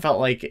felt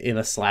like in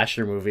a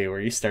slasher movie where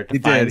you start to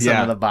find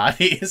some of the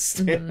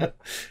bodies.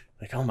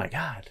 Like, oh my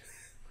God.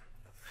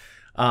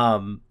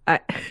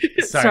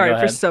 Sorry,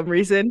 for some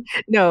reason.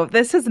 No,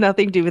 this has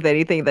nothing to do with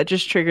anything. That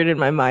just triggered in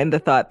my mind the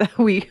thought that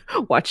we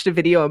watched a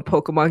video on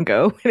Pokemon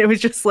Go, and it was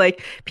just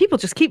like, people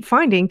just keep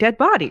finding dead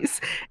bodies.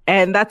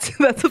 And that's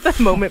what that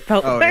moment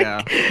felt like.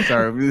 Yeah.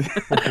 Sorry.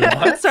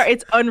 Sorry,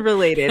 it's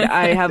unrelated.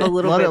 I have a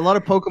lot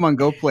of Pokemon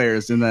Go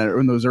players in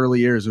those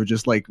early years would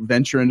just like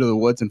venture into the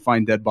woods and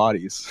find dead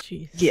bodies.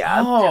 Jeez.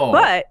 Yeah. Oh,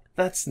 but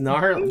that's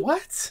gnarly.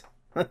 What?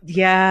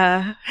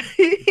 Yeah.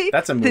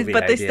 That's a movie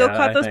but they idea, still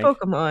caught those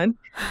Pokemon.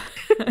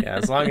 Yeah,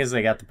 as long as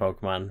they got the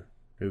Pokemon,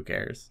 who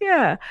cares?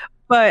 Yeah.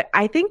 But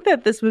I think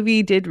that this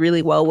movie did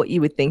really well what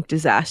you would think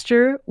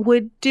Disaster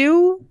would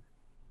do.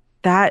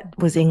 That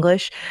was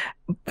English.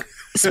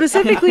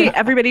 Specifically,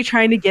 everybody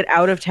trying to get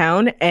out of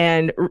town,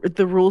 and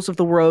the rules of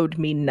the road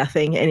mean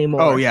nothing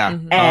anymore. Oh, yeah.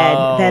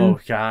 And then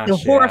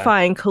the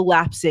horrifying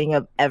collapsing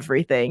of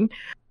everything.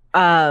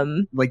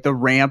 Like the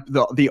ramp,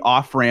 the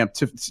off ramp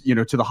to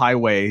the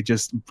highway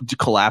just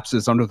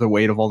collapses under the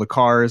weight of all the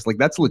cars. Like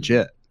that's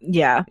legit.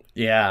 Yeah.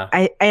 Yeah.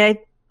 I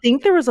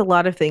think there was a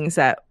lot of things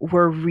that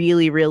were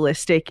really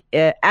realistic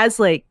as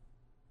like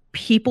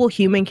people,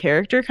 human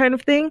character kind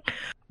of thing,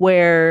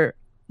 where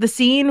the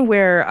scene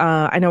where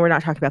I know we're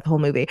not talking about the whole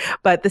movie,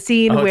 but the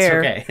scene where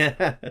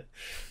okay.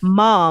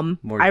 Mom,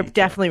 I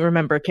definitely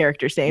remember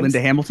characters' names. Linda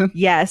Hamilton?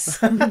 Yes.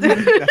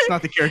 That's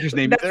not the character's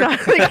name That's either. not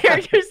the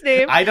character's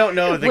name. I don't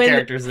know the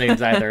characters'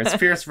 names either. It's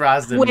Pierce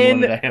Brosnan and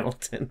Linda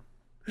Hamilton.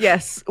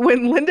 Yes.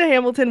 When Linda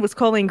Hamilton was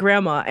calling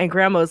Grandma, and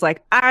Grandma was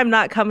like, I'm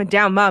not coming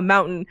down my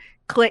mountain,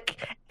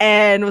 click,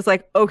 and was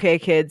like, okay,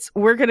 kids,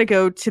 we're going to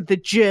go to the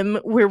gym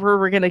where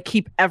we're going to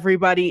keep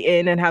everybody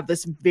in and have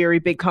this very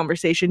big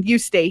conversation. You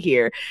stay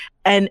here.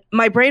 And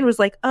my brain was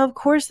like, of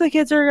course the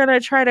kids are going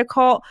to try to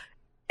call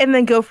and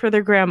then go for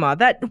their grandma.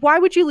 Why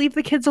would you leave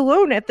the kids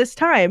alone at this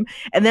time?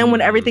 And then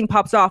when everything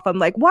pops off, I'm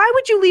like, why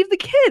would you leave the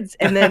kids?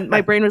 And then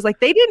my brain was like,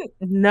 they didn't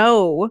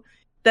know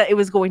that it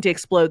was going to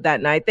explode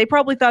that night. They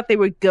probably thought they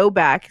would go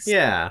back.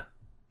 Yeah.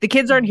 The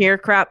kids aren't here.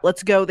 Crap.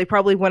 Let's go. They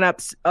probably went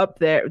up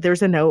there.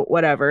 There's a note,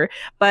 whatever.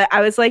 But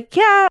I was like,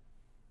 yeah.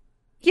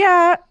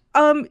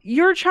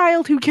 Your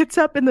child who gets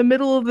up in the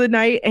middle of the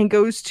night and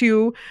goes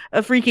to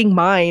a freaking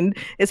mine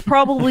is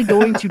probably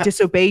going to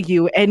disobey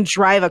you and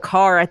drive a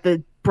car at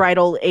the bright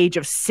old age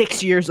of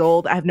 6 years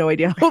old. I have no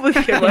idea how old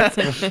this kid was.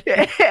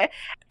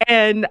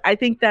 And I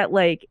think that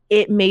like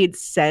it made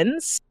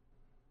sense.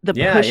 The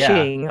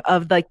pushing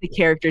of like the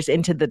characters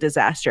into the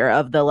disaster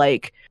of the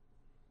like,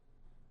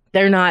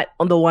 they're not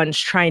the ones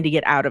trying to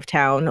get out of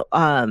town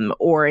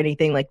or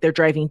anything. Like they're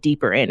driving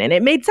deeper in, and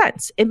it made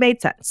sense.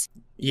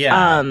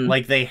 Yeah,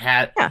 like they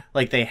had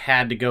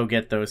to go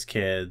get those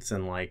kids,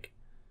 and like,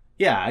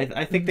 yeah,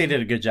 I think they did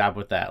a good job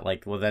with that.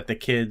 Like, well, that the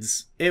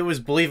kids, it was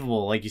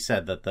believable, like you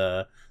said, that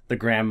the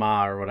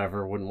grandma or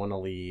whatever wouldn't want to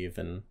leave,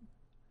 and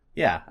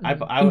yeah,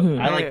 I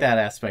like that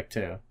aspect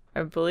too.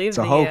 I believe it's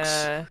a hoax.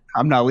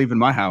 I'm not leaving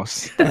my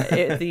house.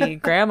 The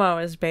grandma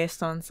was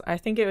based on, I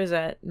think it was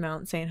at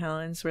Mount St.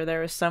 Helens, where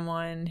there was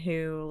someone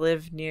who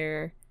lived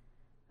near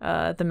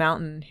the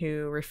mountain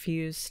who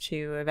refused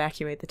to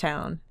evacuate the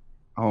town.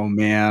 Oh,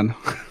 man.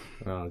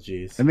 Oh,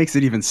 jeez. That makes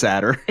it even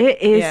sadder.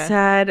 It is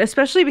sad,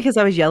 especially because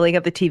I was yelling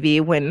at the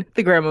TV when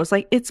the grandma was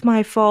like, it's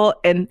my fault.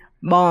 And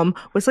Mom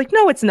was like,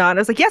 no, it's not.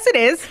 I was like, yes, it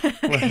is.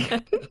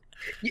 100%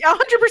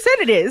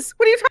 it is.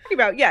 What are you talking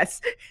about? Yes.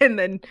 And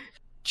then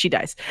she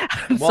dies.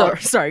 Well,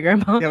 sorry,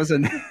 Grandma. That was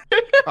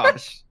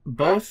gosh.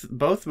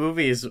 Both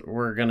movies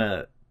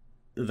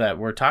that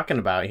we're talking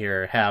about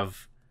here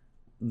have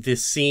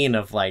this scene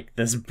of like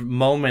this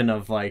moment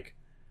of like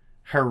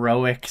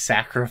heroic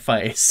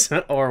sacrifice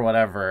or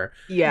whatever.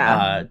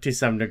 Yeah. To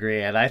some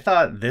degree, and I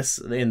thought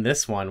in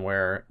this one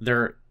where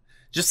they're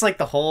just like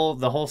the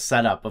whole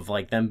setup of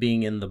like them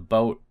being in the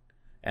boat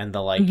and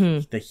the like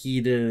the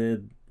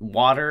heated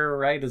water,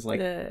 right, is like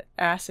the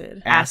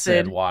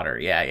acid water.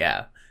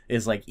 Yeah.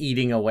 Is like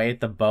eating away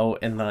at the boat,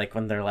 and like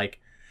when they're like,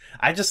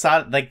 I just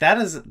thought like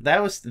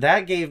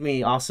that gave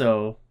me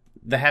also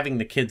the having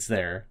the kids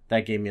there,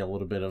 that gave me a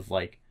little bit of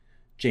like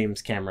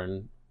James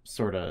Cameron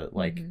sort of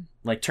like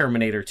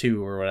Terminator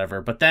 2 or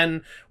whatever. But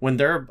then when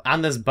they're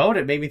on this boat,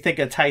 it made me think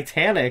of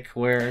Titanic,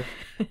 where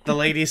the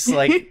lady's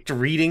like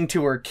reading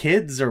to her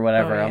kids or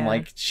whatever. I'm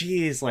like,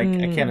 geez, like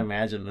I can't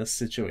imagine this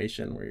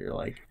situation where you're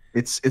like,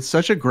 it's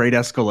such a great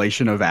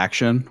escalation of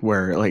action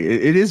where like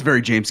it is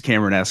very James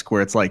Cameron-esque,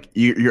 where it's like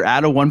you're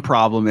out of one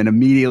problem and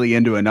immediately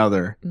into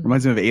another.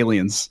 Reminds me of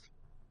Aliens.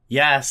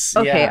 Yes.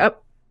 Okay. Yeah.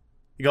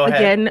 Go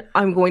ahead. Again,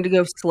 I'm going to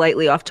go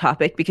slightly off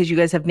topic because you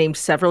guys have named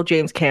several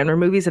James Cameron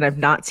movies and I've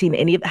not seen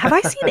any of them. Have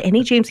I seen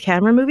any James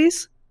Cameron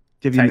movies?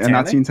 Have you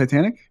not seen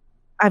Titanic?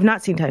 I've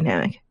not seen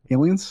Titanic.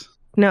 Aliens?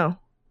 No.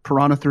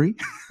 Piranha 3?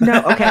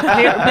 No. Okay.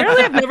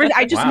 Apparently I've never,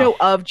 I just know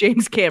of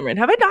James Cameron.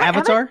 Have I not?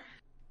 Avatar?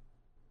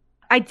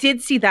 I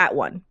did see that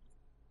one.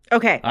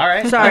 Okay. All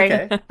right. Sorry.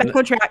 Okay. Back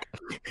on track.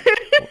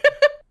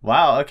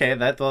 Wow. Okay.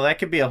 That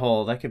could be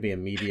a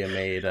media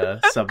made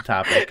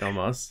subtopic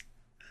almost.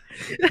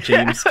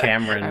 James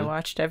Cameron. I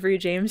watched every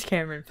James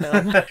Cameron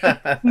film.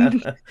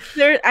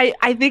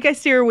 I think I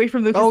steer away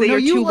from them because they are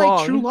too long.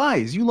 Like True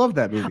Lies. You love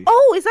that movie.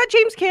 Oh, is that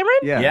James Cameron?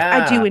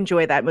 Yeah. I do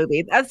enjoy that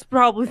movie. That's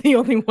probably the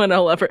only one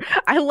I'll ever.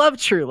 I love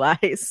True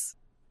Lies.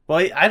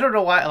 Well, I don't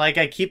know why. Like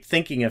I keep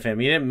thinking of him.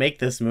 He didn't make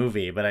this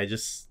movie, but I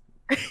just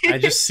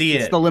see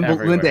it. It's the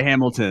Linda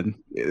Hamilton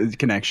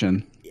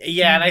connection.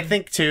 Yeah, and I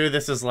think too,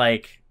 this is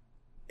like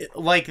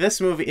this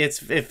movie.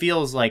 It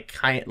feels like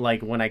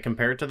like when I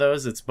compare it to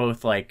those, it's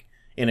both like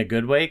in a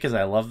good way because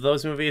I love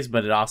those movies,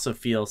 but it also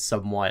feels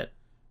somewhat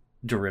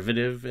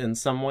derivative in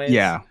some ways.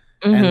 Yeah,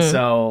 and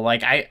so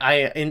like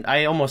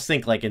I almost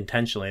think like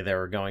intentionally they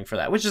were going for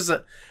that, which is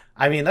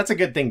that's a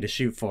good thing to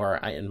shoot for,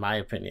 in my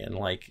opinion.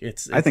 Like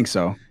it's I think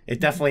so.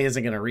 It definitely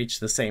isn't going to reach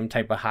the same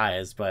type of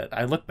highs, but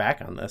I look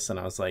back on this and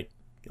I was like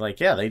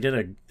yeah, they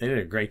did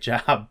a great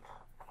job.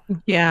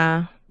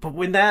 Yeah. But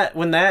when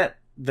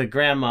the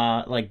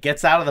grandma like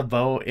gets out of the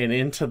boat and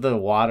into the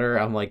water,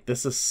 I'm like,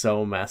 this is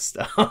so messed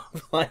up.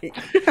 Like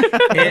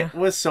it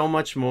was so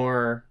much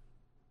more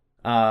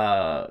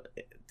kind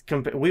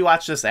we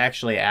watched this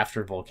actually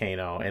after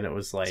Volcano, and it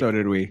was like, so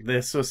did we.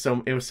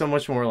 It was so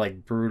much more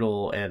like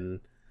brutal and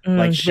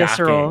like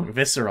shocking,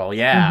 visceral.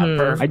 Yeah,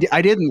 perfect.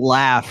 I didn't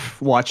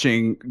laugh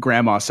watching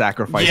Grandma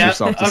sacrifice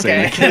herself to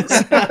save the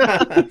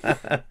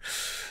kids.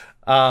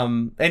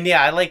 And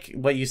yeah, I like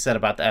what you said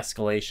about the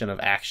escalation of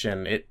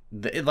action. It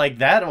like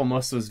that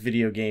almost was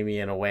video gamey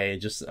in a way,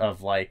 just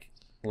of like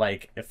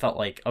it felt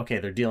like, okay,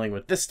 they're dealing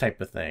with this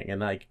type of thing,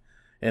 and like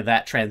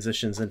that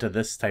transitions into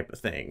this type of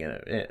thing, and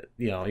it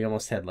you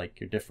almost had like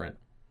your different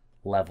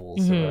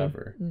levels or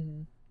whatever.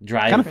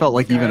 Drive kind of felt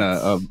like even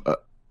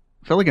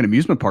felt like an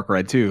amusement park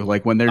ride too.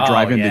 Like when they're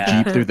driving the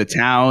Jeep through the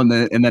town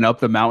and then up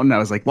the mountain, I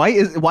was like, why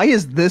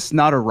is this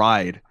not a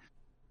ride?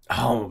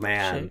 Oh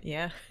man, shit,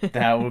 yeah.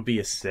 That would be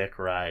a sick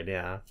ride,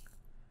 yeah.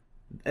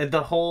 And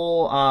the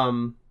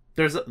whole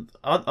there's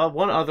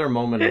one other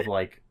moment of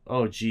like,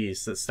 oh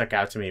geez, that stuck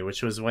out to me,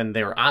 which was when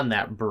they were on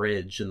that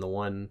bridge, and the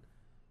one,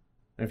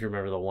 if you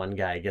remember, the one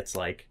guy gets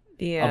like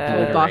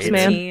obliterated. Boss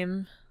man.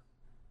 Team.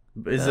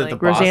 Is it like, the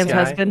boss Roseanne's guy?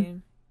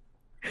 husband?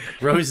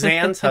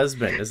 Roseanne's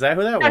husband. Is that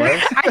who that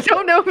was? I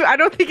don't know. I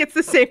don't think it's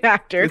the same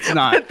actor. It's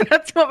not.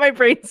 That's what my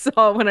brain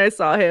saw when I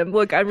saw him.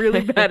 Look, I'm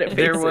really bad at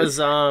faces.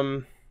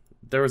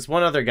 There was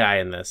one other guy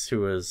in this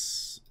who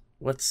was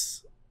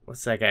what's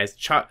that guy's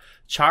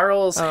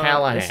Charles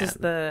Hallahan. This is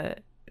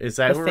is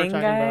that who we're talking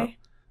about?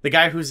 The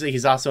guy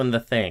he's also in The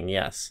Thing.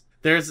 Yes.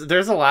 There's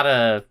a lot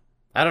of,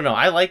 I don't know.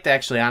 I liked,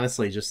 actually,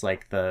 honestly, just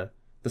like the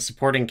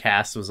supporting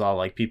cast was all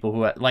like people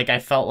who, like, I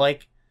felt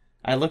like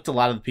I looked a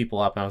lot of the people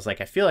up and I was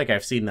like, I feel like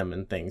I've seen them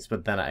in things,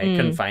 but then I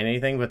couldn't find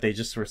anything. But they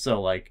just were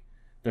so like,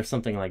 there's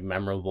something like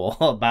memorable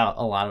about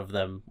a lot of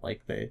them.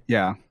 Like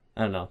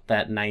I don't know,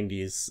 the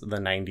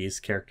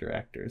 90s character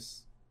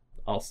actors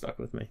all stuck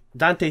with me.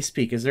 Dante,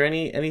 speak. Is there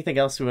anything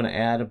else you want to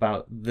add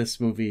about this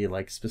movie,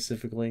 like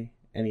specifically?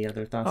 Any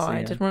other thoughts?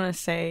 I did want to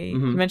say, you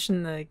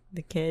mentioned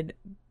the kid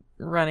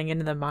running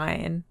into the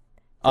mine.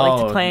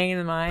 Playing in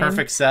the mine.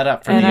 Perfect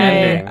setup for the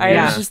ending.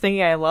 I was just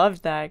thinking I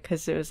loved that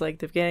because it was like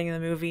the beginning of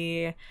the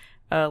movie.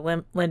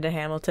 Linda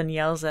Hamilton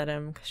yells at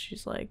him because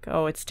she's like,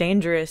 "Oh, it's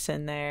dangerous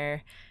in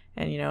there."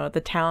 And,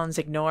 the town's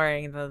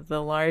ignoring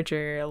the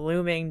larger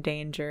looming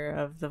danger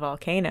of the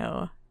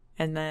volcano.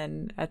 And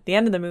then at the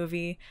end of the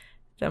movie,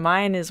 the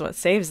mine is what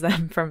saves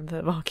them from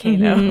the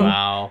volcano.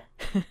 Wow.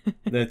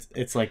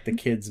 It's like the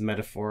kid's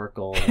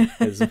metaphorical.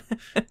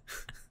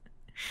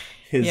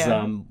 His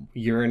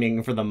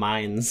yearning for the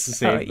mines to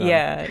save them.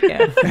 Yeah.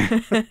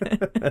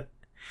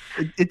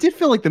 It did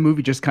feel like the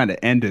movie just kind of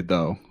ended,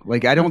 though.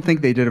 Like, I don't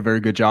think they did a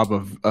very good job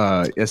of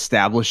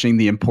establishing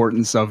the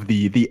importance of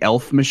the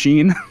elf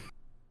machine.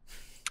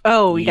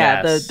 Oh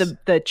yeah, yes.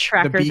 the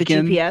tracker, the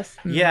GPS.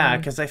 Yeah,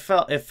 because it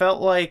felt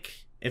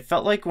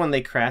like when they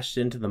crashed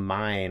into the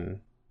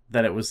mine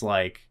that it was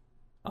like,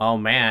 oh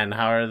man,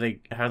 how are they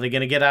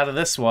gonna get out of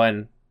this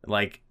one?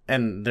 Like,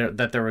 and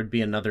that there would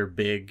be another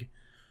big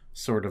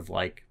sort of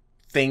like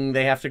thing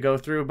they have to go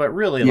through, but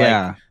really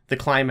like the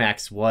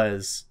climax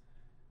was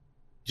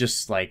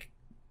just like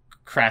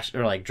crash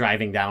or like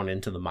driving down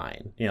into the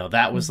mine.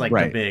 That was like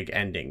the big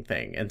ending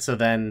thing, and so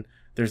then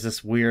there's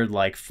this weird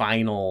like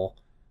final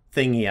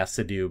thing he has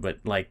to do, but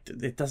like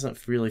it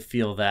doesn't really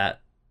feel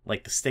that,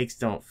 like, the stakes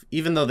don't,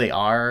 even though they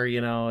are,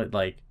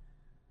 like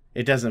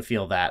it doesn't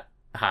feel that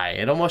high.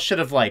 It almost should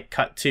have like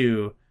cut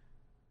to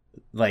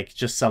like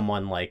just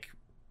someone like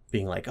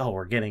being like, oh,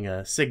 we're getting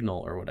a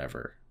signal or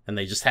whatever, and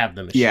they just have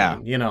the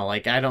machine.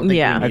 Like I don't think we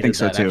needed I think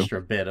so that too. Extra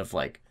bit of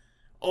like,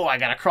 oh, I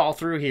gotta crawl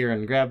through here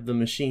and grab the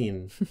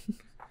machine.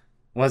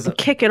 Wasn't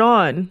kick it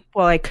on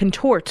while I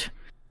contort.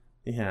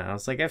 Yeah, I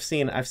was like, I've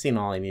seen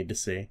all I need to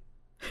see.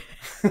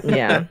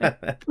 Yeah.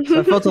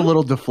 So I felt a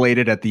little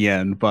deflated at the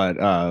end, but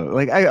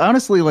like I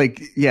honestly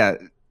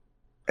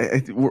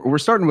we're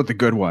starting with the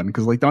good one,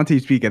 because like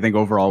Dante's Peak, I think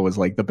overall was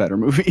like the better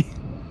movie.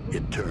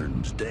 It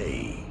turns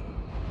day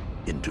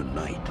into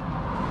night,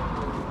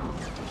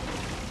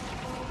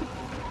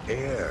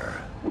 air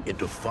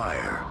into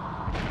fire.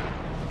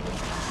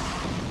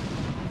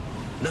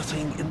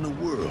 Nothing in the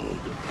world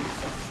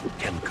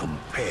can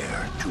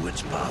compare to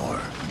its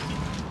power.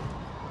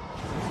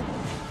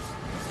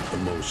 The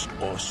most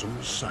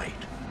awesome sight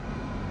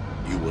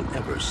you will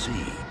ever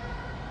see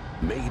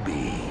may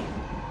be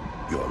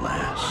your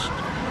last.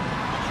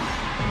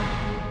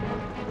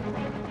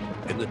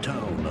 In the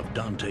town of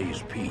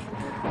Dante's Peak,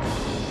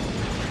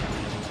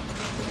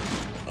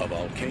 a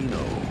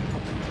volcano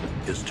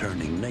is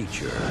turning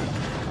nature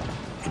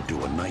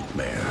into a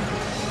nightmare.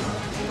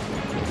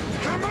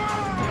 Come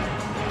on!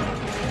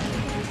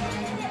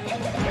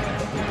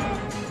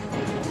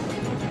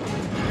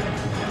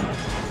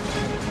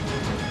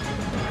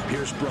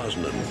 Pierce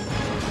Brosnan,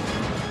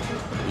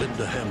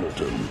 Linda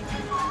Hamilton.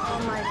 Oh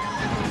my God.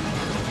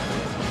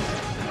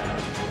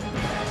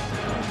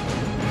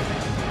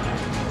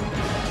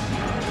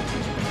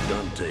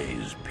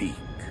 Dante's Peak.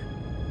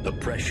 The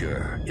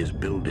pressure is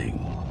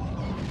building.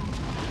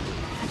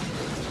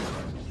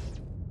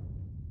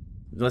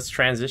 Let's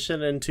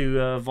transition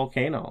into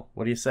Volcano.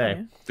 What do you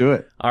say? Do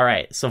it. All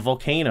right. So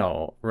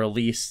Volcano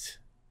released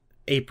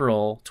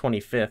April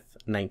 25th,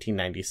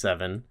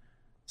 1997,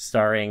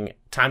 starring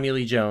Tommy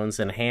Lee Jones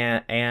and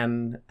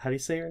Anne. How do you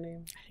say her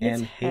name?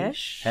 Anne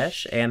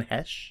Hesh. Anne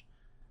Hesh.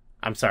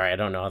 I'm sorry, I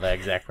don't know the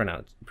exact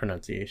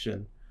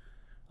pronunciation.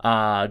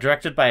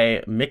 Directed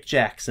by Mick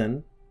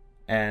Jackson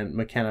and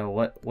McKenna.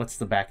 What's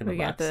the back of the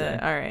box say?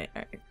 All right.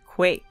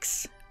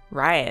 Quakes,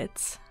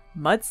 riots,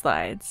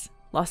 mudslides.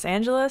 Los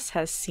Angeles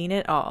has seen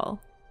it all.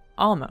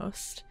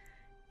 Almost.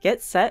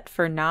 Get set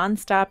for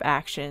non-stop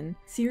action,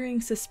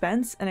 searing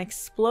suspense, and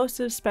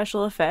explosive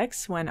special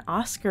effects when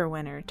Oscar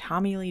winner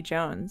Tommy Lee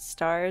Jones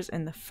stars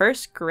in the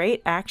first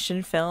great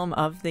action film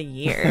of the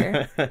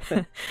year.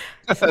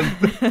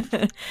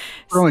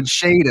 Throwing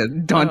shade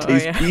at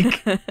Dante's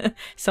Peak.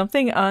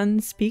 Something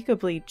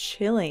unspeakably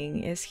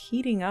chilling is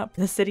heating up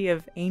the city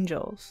of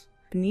angels.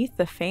 Beneath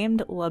the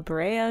famed La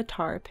Brea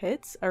tar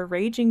pits, a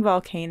raging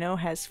volcano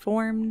has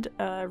formed,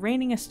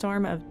 raining a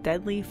storm of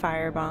deadly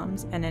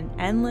firebombs and an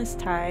endless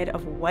tide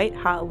of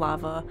white-hot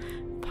lava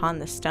upon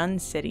the stunned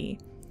city.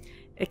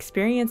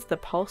 Experience the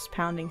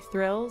pulse-pounding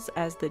thrills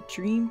as the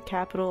dream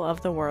capital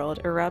of the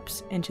world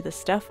erupts into the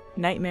stuff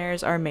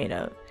nightmares are made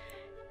of.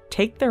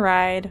 Take the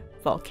ride.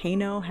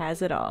 Volcano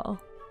has it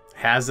all.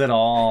 Has it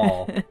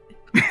all.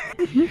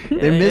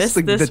 They missed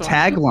the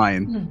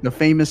tagline, the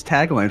famous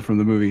tagline from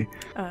the movie.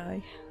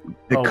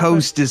 The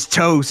coast is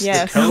toast.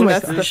 Yes,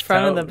 that's the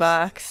front of the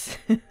box.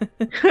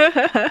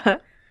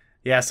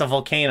 Yeah, so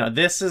Volcano.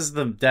 This is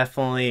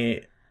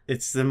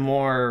it's the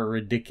more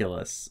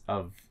ridiculous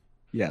of.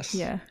 Yes.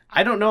 Yeah.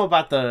 I don't know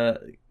about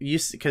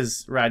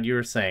because Rod, you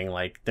were saying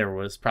like there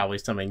was probably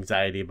some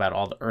anxiety about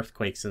all the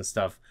earthquakes and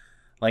stuff.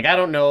 Like I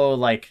don't know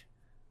like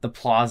the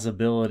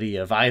plausibility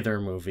of either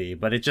movie,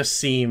 but it just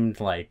seemed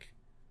like.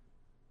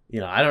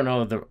 I don't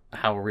know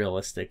how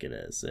realistic it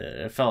is.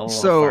 It felt a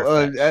little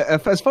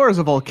far-fetched. As far as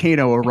a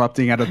volcano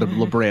erupting out of the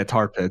La Brea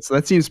tar pits,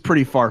 that seems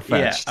pretty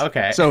far-fetched. Yeah,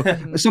 okay. So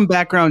some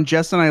background,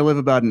 Jess and I live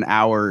about an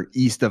hour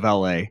east of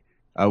LA.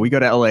 We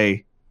go to LA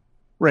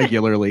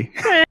regularly.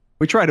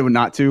 We try to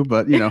not to,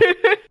 but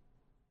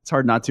it's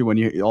hard not to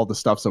when all the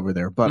stuff's over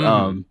there. But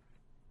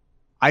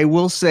I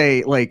will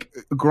say, like,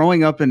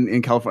 growing up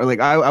in California, like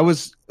I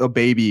was a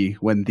baby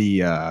when the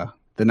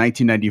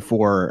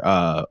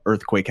 1994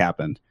 earthquake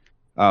happened.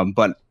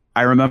 But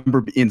I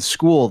remember in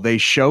school, they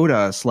showed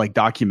us like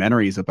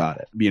documentaries about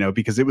it,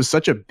 because it was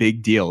such a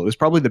big deal. It was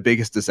probably the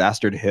biggest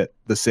disaster to hit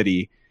the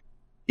city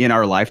in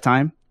our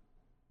lifetime.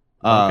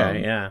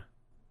 Okay. Yeah.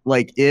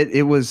 Like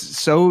it was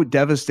so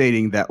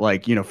devastating that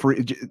like,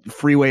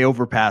 freeway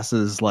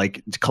overpasses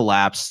like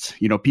collapsed,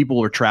 people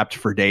were trapped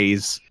for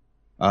days,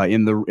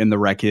 in the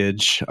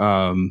wreckage.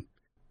 I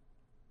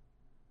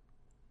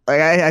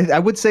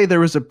would say there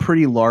was a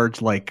pretty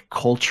large like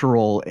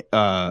cultural,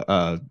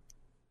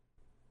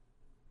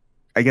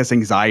 I guess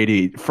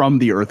anxiety from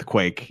the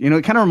earthquake.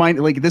 It kind of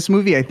reminded like this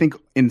movie, I think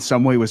in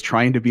some way was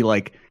trying to be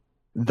like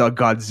the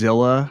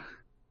Godzilla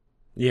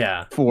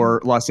for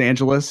Los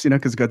Angeles,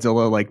 because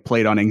Godzilla like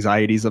played on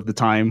anxieties of the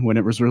time when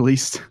it was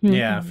released.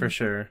 Yeah, for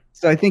sure.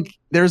 So I think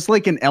there's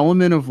like an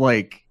element of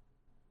like,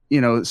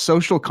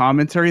 social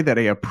commentary that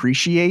I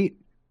appreciate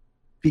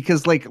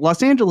because like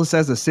Los Angeles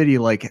as a city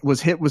like was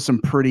hit with some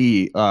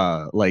pretty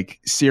like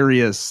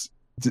serious,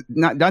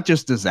 not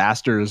just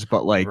disasters,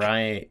 but like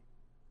right.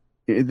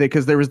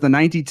 Because there was the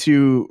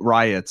 92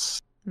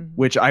 riots,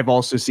 which I've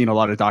also seen a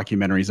lot of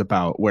documentaries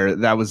about, where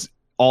that was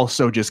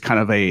also just kind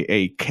of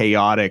a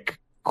chaotic,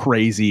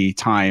 crazy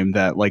time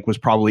that like was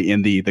probably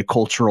in the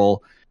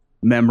cultural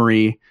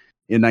memory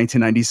in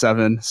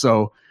 1997.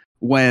 So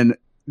when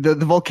the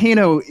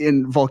volcano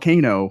in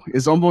Volcano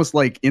is almost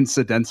like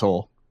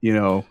incidental,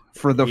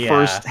 for the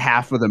first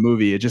half of the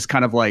movie, it just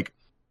kind of like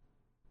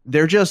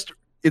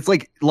it's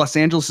like Los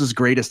Angeles's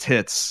greatest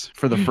hits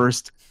for the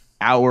first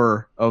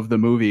hour of the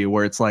movie,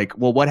 where it's like,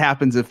 well, what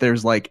happens if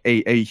there's like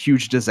a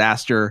huge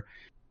disaster,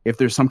 if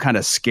there's some kind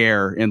of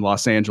scare in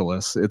Los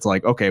Angeles? It's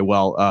like, okay,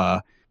 well,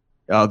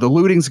 the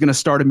looting's going to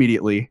start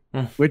immediately,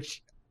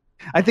 which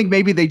I think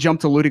maybe they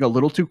jumped to looting a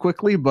little too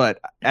quickly, but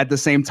at the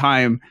same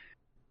time,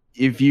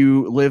 if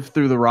you live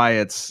through the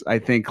riots, I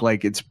think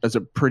like it's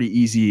a pretty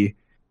easy,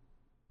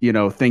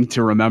 thing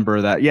to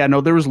remember that,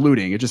 there was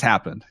looting. It just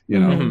happened,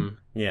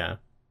 Yeah.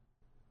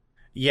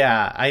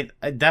 Yeah,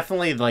 I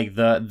definitely like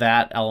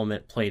that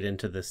element played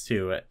into this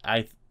too.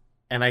 I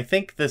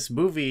think this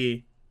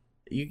movie,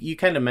 you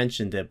kind of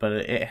mentioned it, but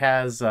it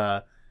has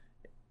the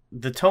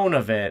tone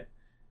of it.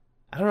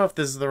 I don't know if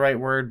this is the right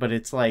word, but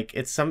it's like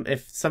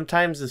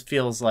sometimes it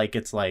feels like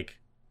it's like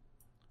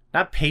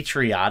not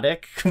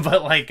patriotic,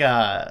 but like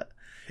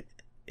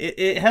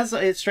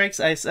it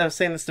strikes. I was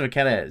saying this to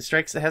McKenna. It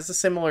has a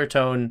similar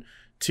tone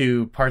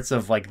to parts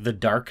of like The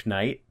Dark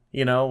Knight.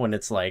 When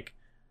it's like.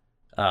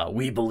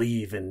 We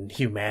believe in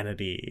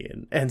humanity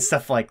and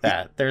stuff like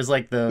that. There's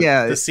like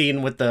the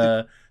scene with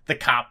the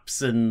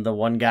cops and the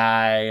one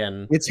guy,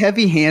 and it's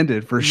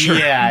heavy-handed for sure.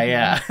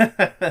 Yeah.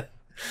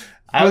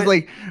 I was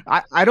like,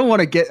 I don't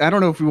want to get. I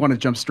don't know if we want to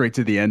jump straight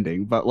to the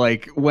ending, but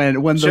like when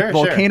the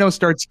volcano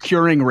starts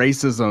curing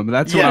racism,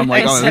 that's when I'm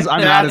like,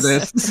 I'm out of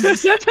this.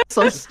 This is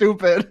so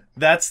stupid.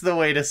 That's the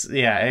way to.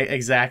 Yeah,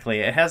 exactly.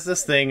 It has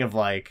this thing of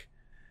like,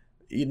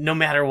 no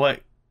matter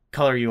what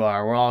color you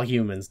are, we're all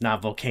humans,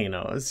 not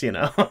volcanoes. You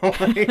know.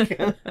 Like,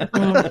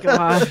 oh my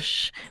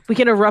gosh, we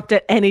can erupt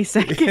at any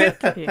second.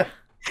 Yeah.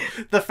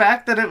 The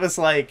fact that it was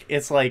like,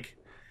 it's like,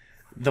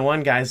 the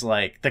one guy's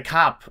like the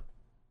cop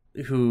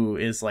who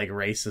is like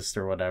racist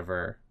or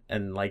whatever,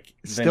 and like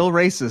still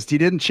racist. He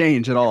didn't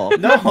change at all.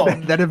 No,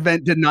 that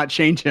event did not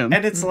change him.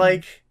 And it's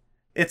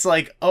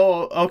like,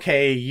 oh,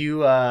 okay,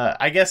 you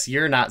I guess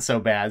you're not so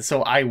bad,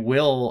 so I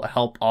will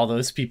help all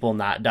those people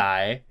not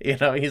die. You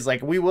know, he's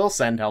like, we will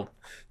send help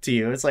to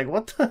you. It's like,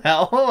 what the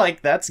hell?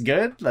 Like, that's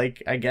good.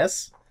 Like, I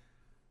guess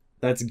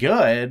that's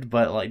good,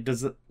 but like,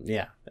 does it?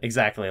 Yeah,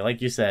 exactly.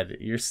 Like you said,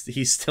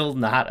 he's still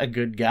not a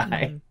good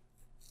guy.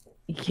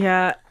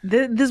 Yeah,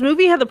 this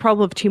movie had the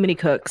problem of too many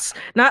cooks.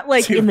 Not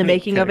like in the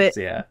making of it,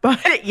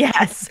 but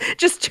yes,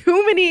 just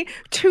too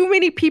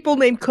many people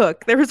named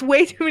Cook. There was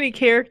way too many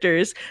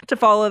characters to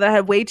follow that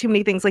had way too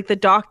many things, like the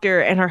doctor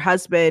and her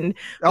husband.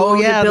 Oh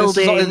yeah,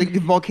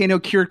 the volcano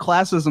cured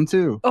classism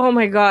too. Oh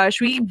my gosh,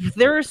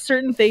 there are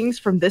certain things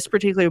from this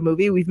particular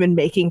movie we've been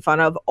making fun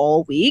of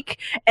all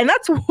week, and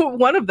that's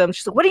one of them.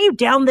 She's like, "What are you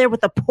down there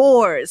with the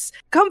pores?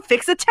 Come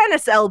fix a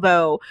tennis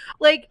elbow."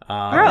 Like, bro,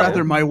 I'd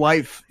rather my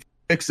wife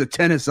fix a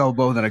tennis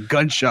elbow than a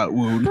gunshot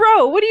wound.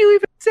 Bro, what are you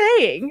even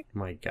saying? Oh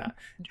my God.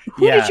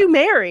 Who did you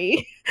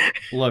marry?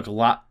 Look,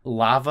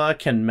 lava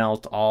can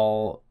melt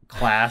all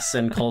class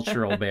and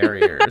cultural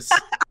barriers.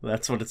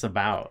 That's what it's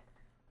about.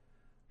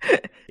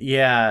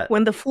 Yeah.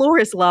 When the floor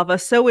is lava,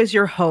 so is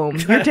your home.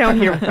 You're down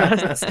here with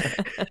us.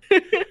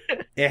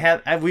 It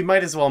had. We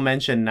might as well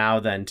mention now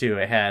then too.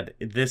 It had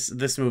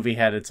this movie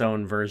had its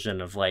own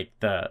version of like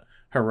the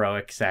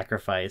heroic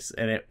sacrifice,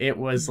 and it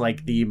was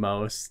like the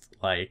most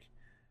like.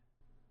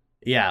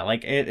 Yeah,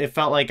 like it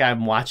felt like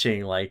I'm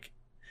watching like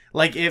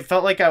it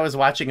felt like I was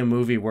watching a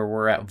movie where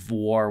we're at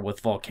war with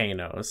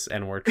volcanoes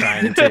and we're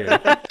trying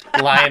to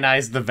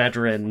lionize the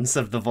veterans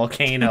of the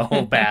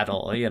volcano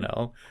battle, you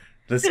know.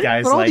 This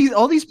guy's but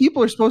all these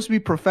people are supposed to be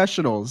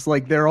professionals.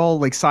 Like they're all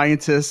like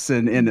scientists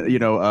and you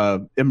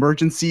know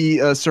emergency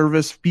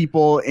service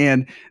people,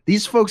 and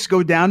these folks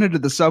go down into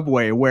the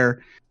subway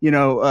where you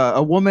know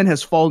a woman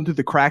has fallen through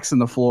the cracks in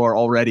the floor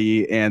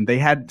already, and they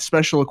had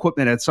special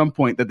equipment at some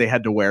point that they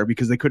had to wear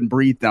because they couldn't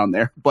breathe down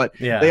there. But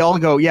they all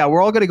go, yeah,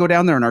 we're all going to go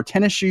down there in our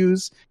tennis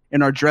shoes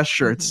and our dress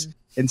shirts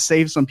and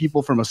save some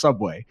people from a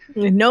subway.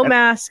 No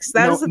masks.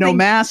 No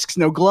masks,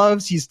 no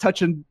gloves. He's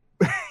touching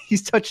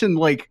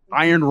like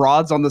iron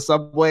rods on the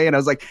subway, and I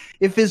was like,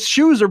 if his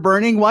shoes are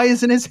burning, why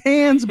isn't his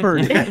hands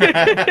burning?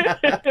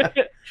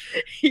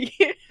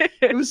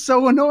 It was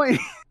so annoying.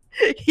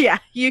 Yeah,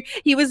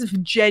 he was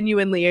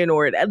genuinely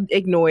annoyed.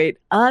 He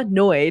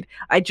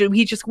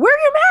just,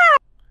 wear your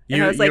mask.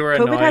 And I was like,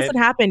 COVID hasn't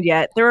happened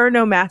yet. There are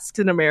no masks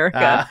in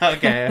America.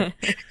 Okay.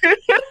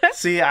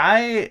 See,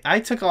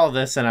 I took all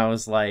this and I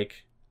was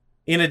like,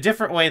 in a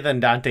different way than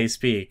Dante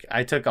Speak,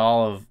 I took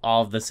all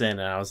of this in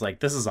and I was like,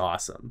 this is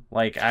awesome.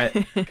 Like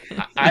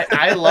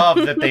I love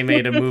that they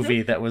made a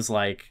movie that was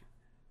like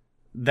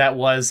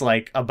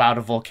about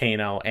a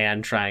volcano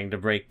and trying to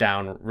break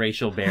down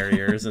racial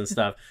barriers and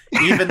stuff.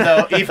 Even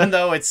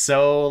though it's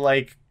so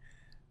like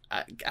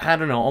I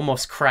don't know,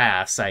 almost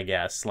crass, I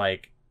guess.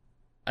 Like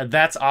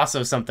that's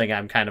also something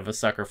I'm kind of a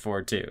sucker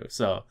for too.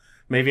 So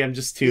maybe I'm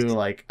just too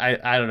like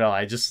I don't know,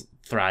 I just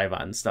thrive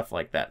on stuff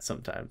like that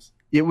sometimes.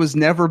 It was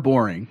never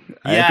boring.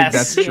 Yes, I think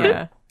that's true.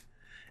 Yeah.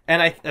 And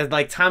I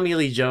like Tommy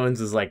Lee Jones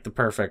is like the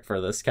perfect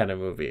for this kind of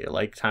movie.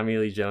 Like Tommy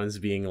Lee Jones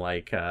being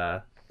like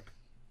not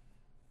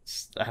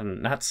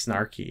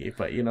snarky,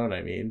 but you know what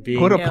I mean. Being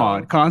put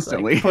upon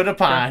constantly. Like, put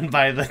upon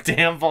by the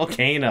damn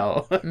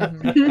volcano.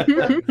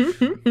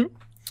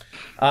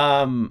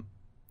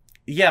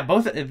 Yeah,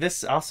 both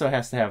this also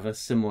has to have a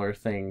similar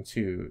thing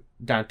to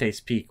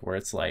Dante's Peak where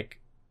it's like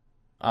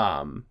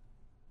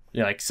you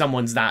know, like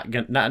someone's not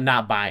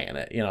buying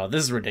it. You know,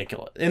 this is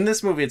ridiculous. In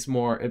this movie, it's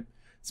more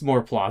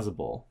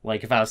plausible.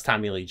 Like if I was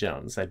Tommy Lee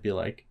Jones, I'd be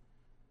like,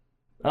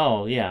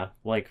 "Oh yeah,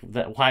 like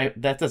that. Why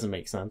that doesn't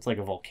make sense? Like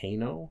a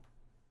volcano?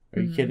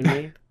 Are you kidding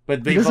me?"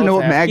 But they he doesn't know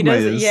what magma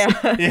is. Yeah.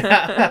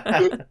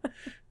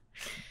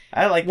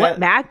 I like what that.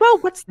 Magma?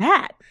 What's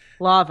that?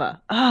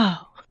 Lava.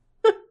 Oh.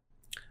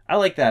 I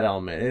like that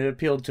element. It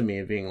appealed to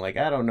me, being like,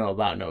 I don't know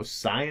about no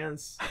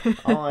science.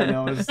 All I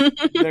know is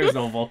there's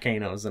no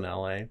volcanoes in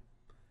LA.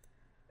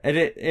 And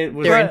it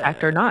was there in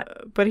fact or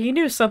not. But he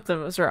knew something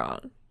was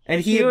wrong.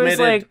 And he was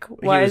like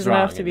wise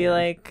enough to be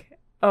like,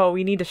 oh,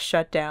 we need to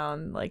shut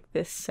down like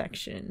this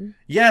section.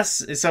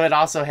 Yes, so it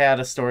also had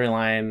a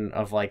storyline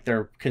of like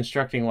they're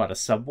constructing a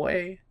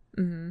subway.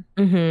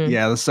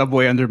 Yeah, the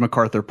subway under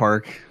MacArthur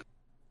Park.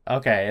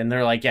 Okay, and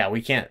they're like, yeah,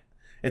 we can't.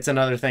 It's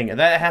another thing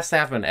that has to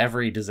happen in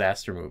every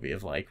disaster movie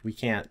of like we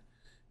can't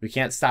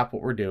stop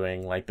what we're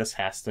doing. Like this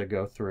has to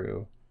go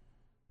through.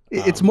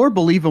 It's more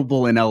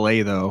believable in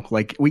LA though.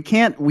 Like we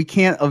can't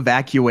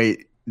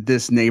evacuate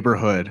this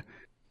neighborhood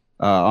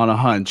on a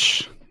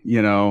hunch,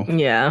 you know.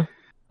 Yeah.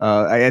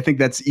 I think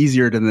that's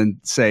easier than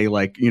say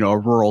like, you know, a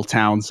rural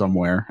town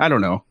somewhere. I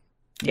don't know.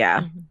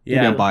 Yeah. Maybe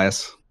I'm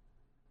biased.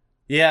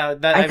 Yeah,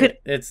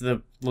 it's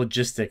the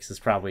logistics is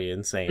probably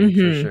insane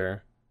for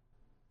sure.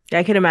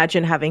 I could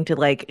imagine having to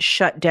like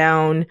shut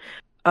down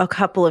a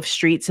couple of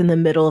streets in the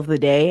middle of the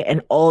day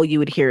and all you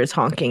would hear is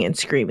honking and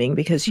screaming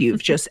because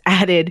you've just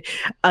added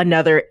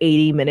another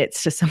 80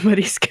 minutes to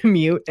somebody's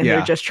commute and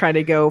they're just trying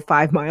to go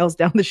 5 miles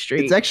down the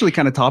street. It's actually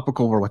kind of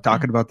topical we're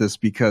talking about this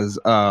because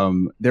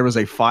there was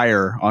a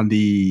fire on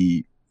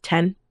the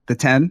 10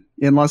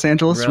 in Los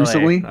Angeles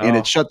recently, and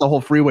it shut the whole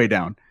freeway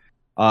down.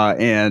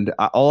 And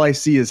all I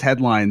see is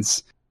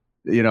headlines,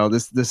 you know,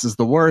 this is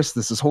the worst,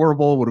 this is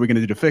horrible, what are we going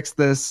to do to fix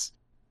this?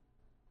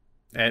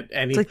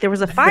 It's like there was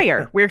a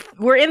fire.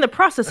 We're in the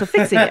process of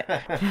fixing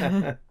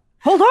it.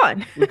 Hold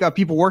on. We've got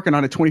people working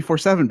on it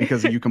 24/7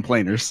 because of you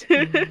complainers.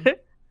 You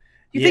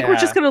think we're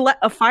just going to let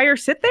a fire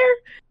sit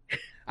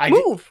there?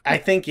 Move. I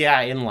think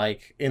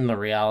in the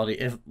reality,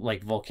 if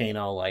like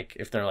Volcano, like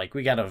if they're like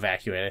we got to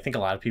evacuate, I think a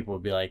lot of people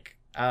would be like,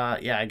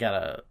 I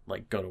gotta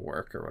like go to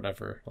work or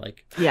whatever.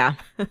 Like, yeah,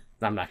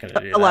 I'm not gonna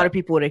do that. A lot of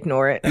people would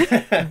ignore it,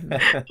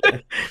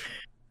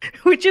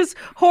 which is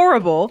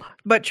horrible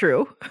but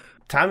true.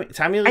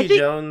 Tommy Lee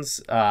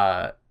Jones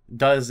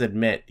does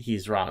admit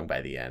he's wrong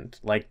by the end.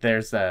 Like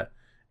there's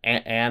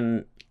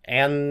Anne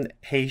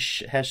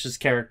Heche's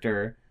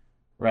character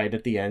right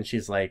at the end.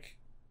 She's like,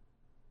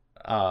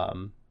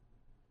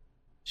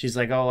 she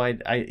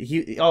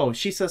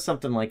says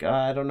something like,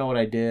 I don't know what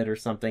I did or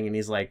something, and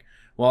he's like,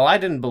 well, I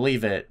didn't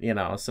believe it, you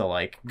know, so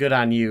like good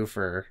on you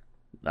for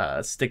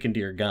sticking to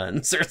your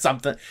guns or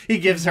something. He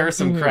gives her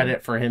some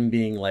credit for him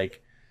being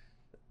like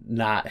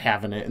not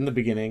having it in the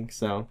beginning,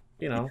 so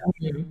you know,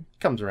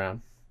 comes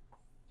around.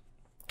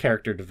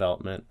 Character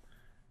development.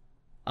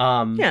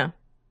 The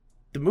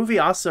movie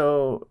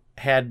also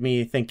had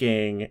me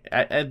thinking,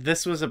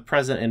 this was a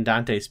present in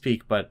Dante's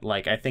Peak, but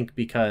like I think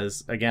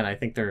because again, I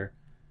think they're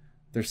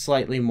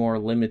slightly more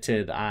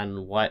limited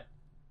on what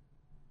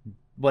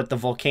the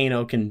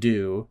volcano can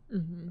do.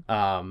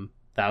 I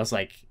was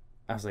like,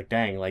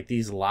 dang, like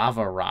these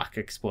lava rock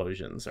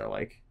explosions are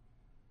like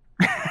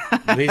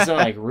these are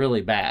like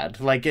really bad.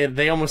 Like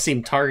they almost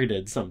seem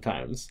targeted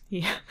sometimes.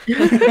 Yeah.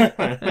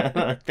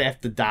 They have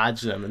to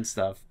dodge them and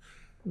stuff.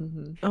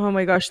 Oh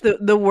my gosh,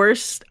 the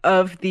worst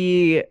of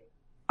the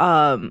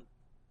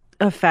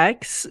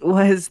effects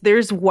was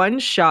there's one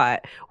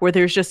shot where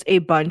there's just a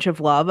bunch of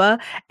lava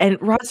and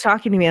Rod's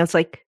talking to me and it's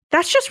like,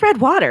 that's just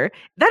red water.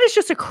 That is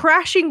just a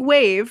crashing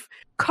wave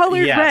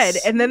colored red.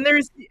 And then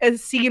there's a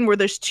scene where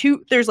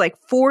there's like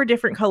 4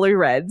 different colored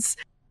reds.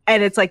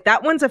 And it's like,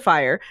 that one's a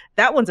fire,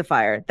 that one's a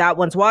fire, that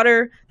one's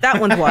water, that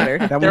one's water.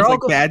 That one's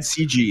like bad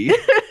CG.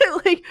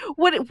 Like,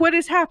 what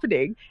is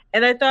happening?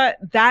 And I thought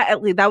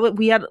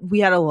we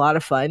had a lot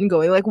of fun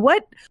going like,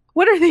 what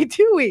are they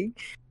doing?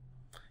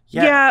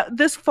 Yeah,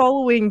 this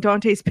following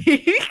Dante's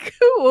Peak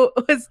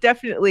was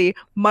definitely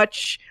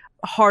much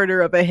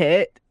harder of a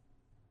hit.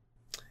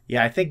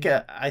 Yeah, I think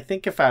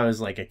if I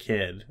was like a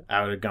kid,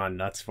 I would have gone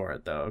nuts for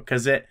it though,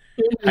 because I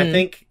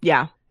think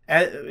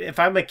if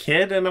I'm a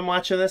kid and I'm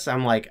watching this,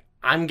 I'm like,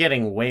 I'm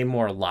getting way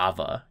more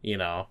lava, you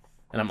know,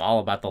 and I'm all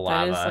about the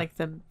lava. That is like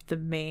the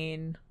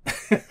main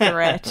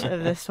threat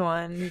of this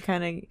one. You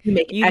kind of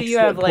you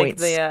have like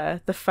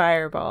the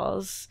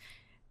fireballs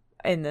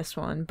in this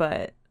one,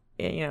 but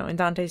you know, in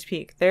Dante's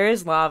Peak there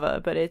is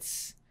lava, but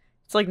it's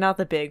like not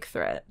the big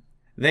threat.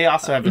 They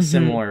also have a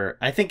similar.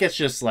 I think it's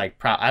just like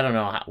I don't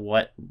know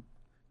what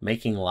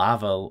making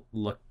lava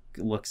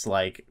looks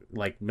like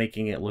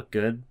making it look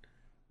good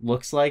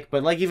looks like,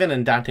 but like even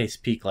in Dante's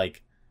Peak,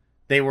 like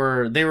they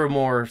were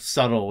more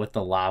subtle with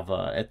the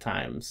lava at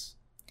times,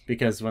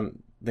 because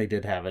when they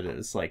did have it,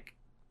 it's like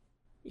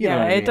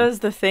it does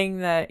the thing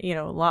that, you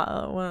know,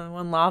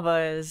 when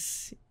lava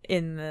is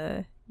in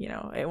the, you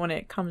know, when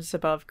it comes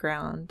above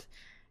ground,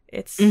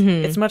 it's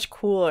much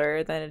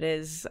cooler than it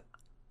is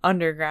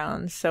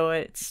underground, so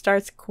it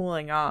starts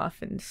cooling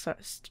off and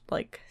starts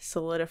like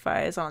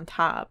solidifies on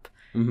top.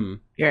 So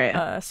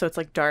it's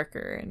like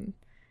darker. And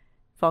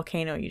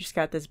Volcano, you just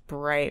got this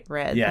bright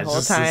red the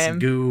whole time.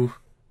 This goo.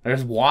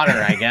 There's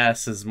water, I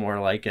guess, is more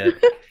like it.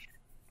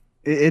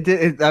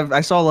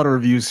 I saw a lot of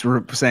reviews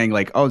saying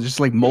like, oh,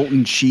 just like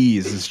molten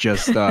cheese is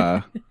just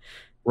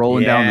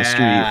rolling down the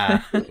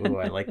street. Ooh,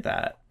 I like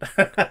that.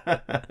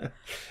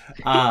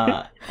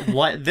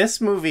 What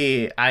this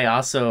movie, I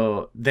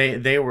also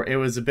it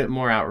was a bit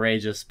more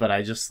outrageous, but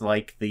I just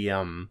like the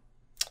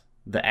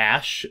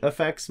ash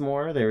effects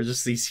more. They were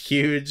just these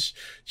huge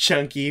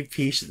chunky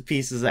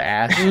pieces of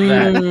ash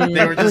that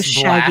they were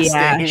just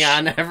blasting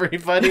on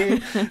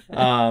everybody.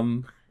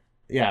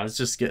 It was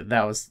just good.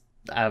 That was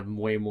a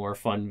way more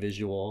fun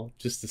visual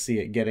just to see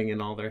it getting in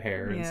all their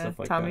hair and stuff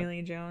like that. Tommy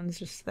Lee Jones,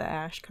 just the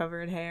ash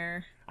covered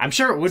hair. I'm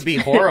sure it would be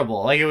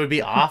horrible. Like it would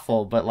be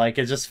awful, but like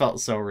it just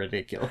felt so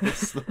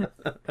ridiculous.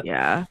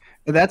 Yeah.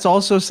 That's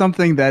also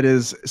something that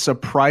is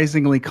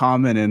surprisingly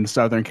common in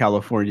Southern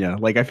California.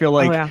 Like, I feel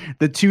like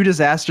the two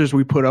disasters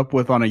we put up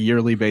with on a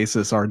yearly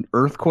basis are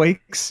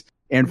earthquakes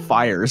and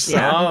fires.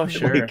 Yeah. Oh,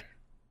 sure.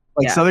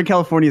 Like Southern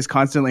California is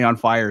constantly on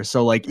fire.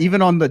 So like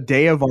even on the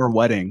day of our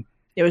wedding,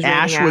 it was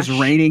ash was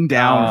raining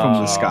down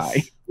from the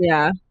sky.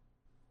 Yeah.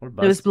 It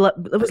was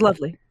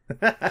lovely.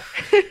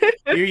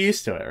 You're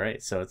used to it,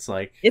 right? So it's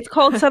like it's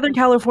called Southern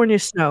California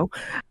snow.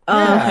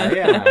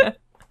 Yeah.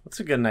 That's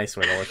a good, nice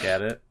way to look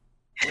at it.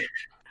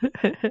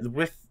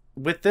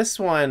 With this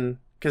one,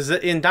 because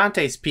in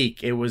Dante's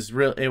Peak, it was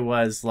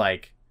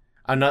like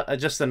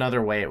just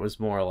another way. It was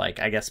more like,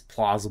 I guess,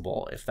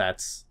 plausible. If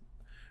that's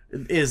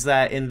in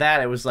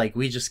that it was like,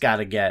 we just got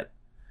to get.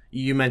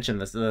 You mentioned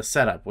the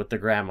setup with the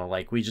grandma.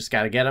 Like, we just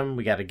got to get him.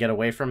 We got to get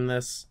away from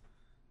this.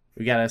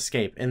 We got to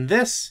escape. In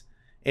this,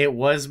 it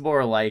was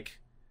more like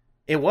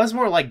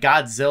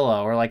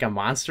Godzilla or like a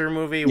monster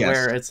movie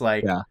where it's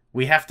like,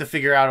 we have to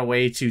figure out a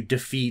way to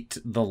defeat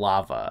the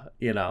lava,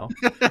 you know?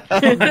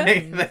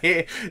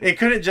 It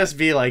couldn't just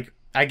be like,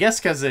 I guess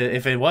because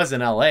if it was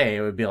in LA,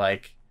 it would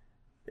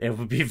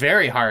be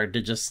very hard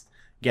to just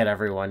get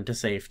everyone to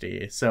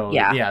safety. So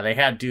they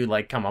had to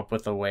like come up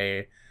with a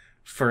way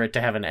for it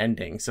to have an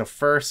ending. So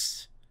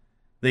first,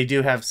 they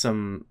do have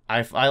some,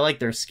 I like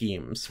their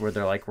schemes where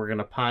they're like, we're going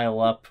to pile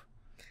up.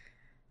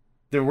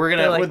 We're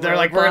gonna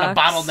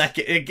bottleneck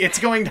it. It's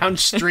going down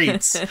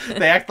streets.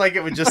 They act like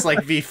it would just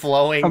like be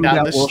flowing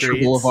down the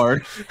streets,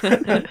 Boulevard,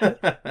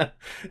 and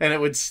it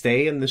would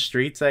stay in the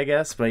streets, I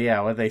guess. But yeah,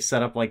 when they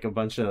set up like a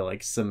bunch of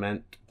like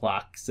cement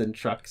blocks and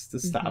trucks to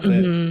stop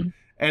it, and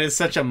it's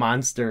such a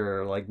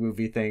monster like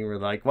movie thing. We're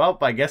like, well,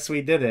 I guess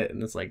we did it,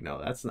 and it's like, no,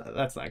 that's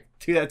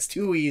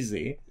too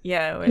easy.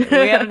 Yeah, we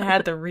haven't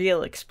had the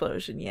real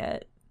explosion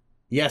yet.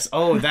 Yes,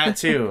 that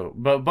too.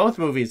 But both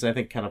movies, I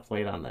think, kind of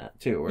played on that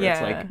too, where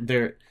it's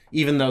like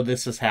even though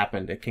this has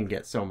happened, it can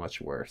get so much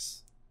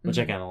worse, which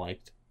I kind of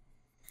liked.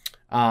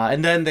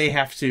 And then they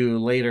have to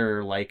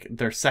later, like,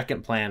 their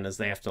second plan is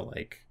they have to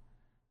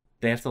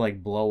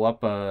blow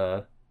up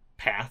a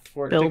path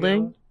for it building,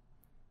 to go,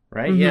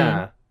 right?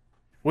 Yeah,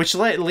 which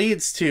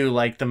leads to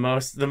like the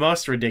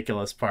most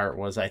ridiculous part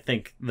was, I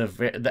think,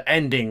 the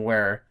ending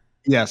where.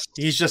 Yes.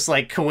 He's just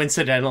like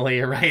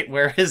coincidentally right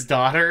where his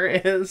daughter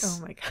is.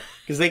 Oh my god.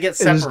 Because they get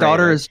separated. And his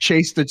daughter has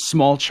chased a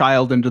small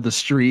child into the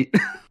street.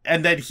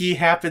 And then he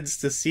happens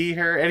to see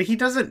her, and he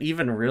doesn't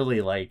even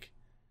really like.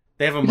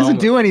 They have a moment. He doesn't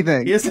do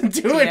anything. He doesn't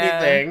do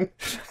anything.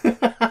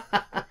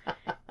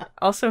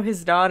 Also,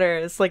 his daughter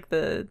is like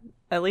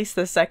at least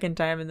the second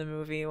time in the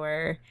movie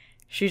where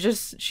she's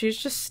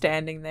just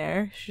standing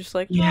there. She's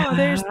like, oh,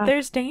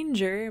 there's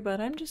danger,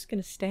 but I'm just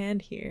gonna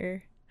stand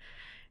here.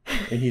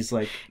 And he's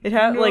like, it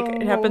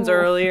happens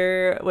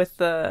earlier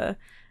with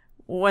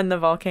when the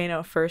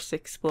volcano first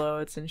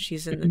explodes, and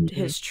she's in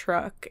his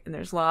truck, and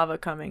there's lava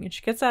coming, and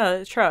she gets out of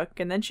the truck,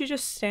 and then she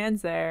just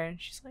stands there, and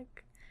she's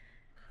like,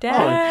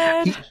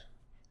 Dad.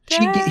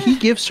 He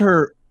gives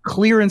her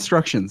clear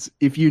instructions.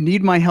 If you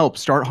need my help,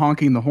 start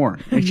honking the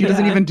horn. And she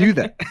doesn't even do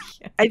that.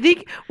 I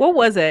think, what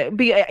was it?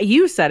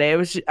 You said it. It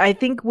was, I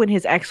think when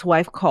his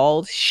ex-wife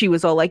called, she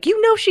was all like,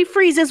 she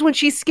freezes when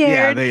she's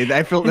scared. Yeah,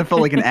 that felt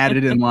like an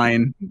added in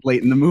line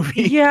late in the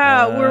movie.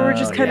 Yeah, where we're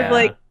just kind of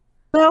like,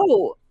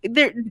 no,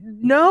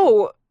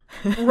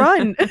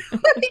 run.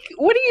 Like,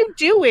 what are you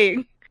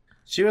doing?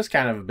 She was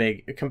kind of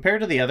big compared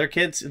to the other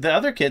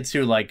kids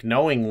who like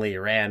knowingly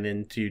ran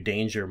into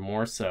danger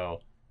more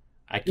so.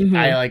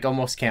 I like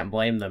almost can't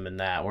blame them in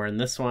that. Where in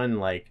this one,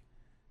 like,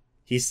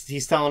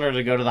 he's telling her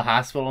to go to the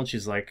hospital, and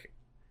she's like,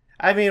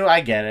 I mean,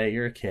 I get it,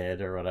 you're a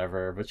kid or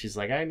whatever, but she's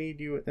like, I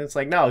need you. And it's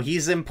like, no,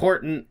 he's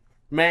important,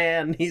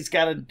 man. He's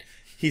got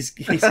this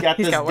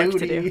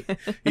duty.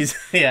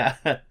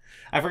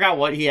 I forgot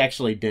what he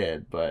actually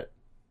did, but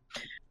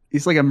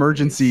he's like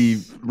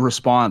emergency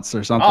response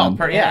or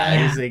something. Oh,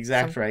 he's the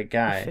exact right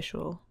guy.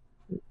 Official.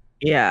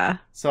 Yeah.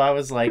 So I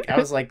was like,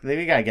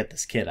 we gotta get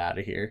this kid out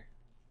of here.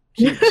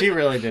 She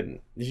really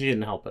didn't. She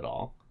didn't help at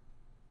all.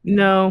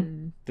 No.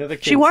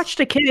 She watched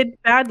a kid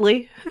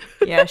badly.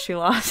 Yeah, she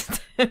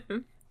lost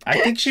him. I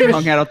think she was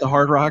hung out at the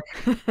Hard Rock.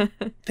 I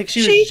think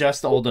she was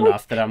just old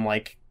enough that I'm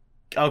like,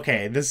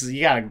 okay,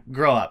 you gotta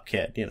grow up,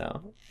 kid, you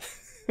know?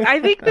 I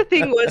think the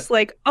thing was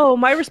like, oh,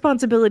 my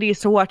responsibility is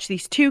to watch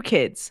these two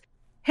kids.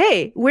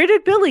 Hey, where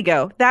did Billy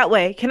go? That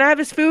way. Can I have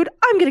his food?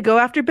 I'm going to go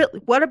after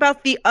Billy. What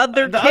about the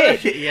other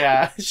kid?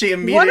 Yeah, she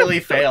immediately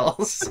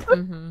fails.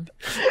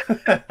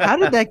 How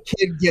did that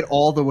kid get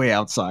all the way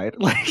outside?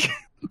 Like,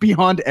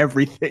 beyond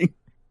everything.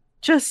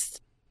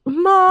 Just,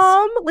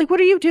 Mom, like, what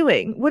are you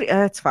doing?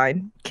 It's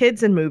fine.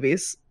 Kids and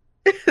movies.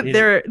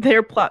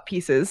 They're plot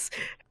pieces.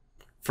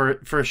 For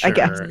sure, I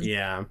guess.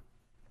 Yeah.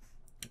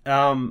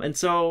 And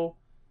so,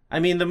 I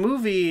mean, the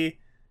movie,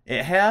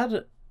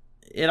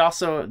 it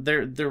also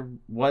there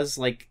was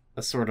like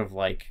a sort of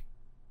like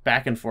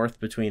back and forth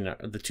between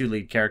the two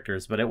lead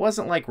characters, but it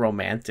wasn't like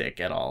romantic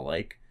at all.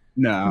 Like,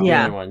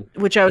 no,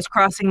 which I was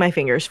crossing my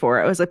fingers for.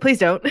 I was like, please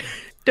don't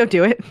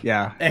do it.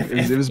 Yeah,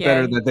 it was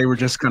better that they were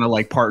just kind of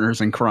like partners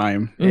in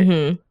crime.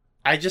 Mm-hmm.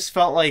 I just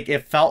felt like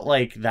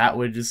that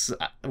would just,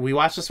 we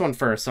watched this one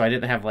first, so I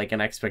didn't have like an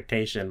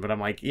expectation, but I'm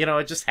like,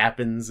 it just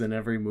happens in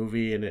every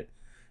movie, and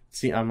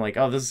I'm like,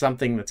 oh, this is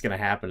something that's gonna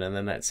happen, and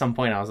then at some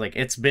point I was like,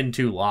 it's been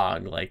too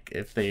long, like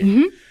if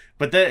they,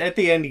 but then at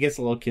the end he gets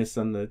a little kiss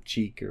on the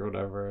cheek or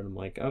whatever, and I'm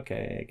like,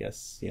 okay, I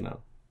guess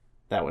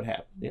that would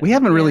happen. Yeah. We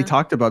haven't really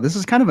talked about this.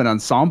 Is kind of an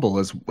ensemble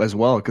as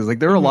well, because like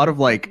there are a lot of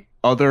like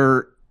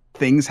other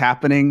things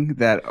happening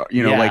that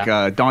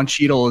like Don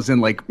Cheadle is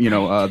in like the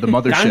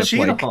mothership. Don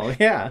Cheadle, like,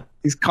 yeah,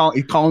 he's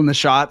calling the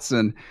shots,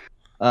 and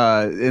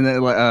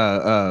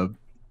then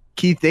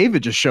Keith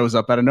David just shows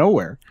up out of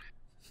nowhere.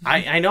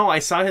 I know, I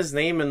saw his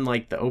name in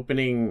like the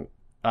opening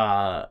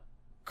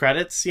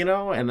credits,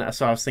 and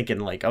so I was thinking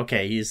like,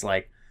 okay,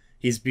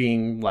 he's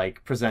being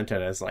like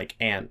presented as like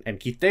Ant, and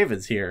Keith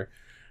David's here.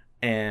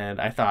 And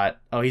I thought,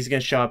 oh, he's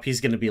going to show up.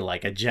 He's going to be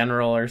like a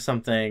general or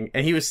something.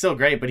 And he was still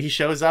great, but he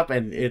shows up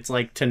and it's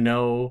like to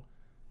no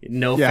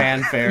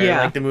fanfare.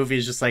 Yeah. Like the movie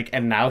is just like,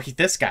 and now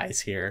this guy's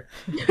here.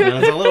 And I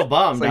was a little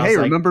bummed. Like, hey,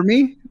 remember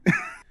me?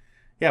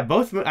 Yeah,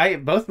 both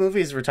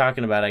movies we're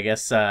talking about, I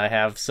guess,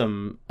 have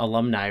some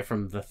alumni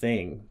from The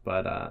Thing.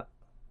 But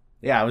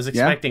yeah, I was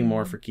expecting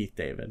more for Keith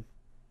David.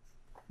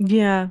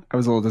 Yeah, I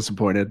was a little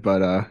disappointed,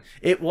 but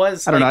it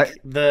was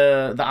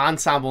the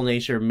ensemble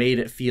nature made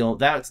it feel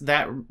that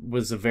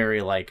was a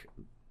very like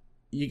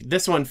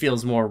this one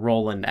feels more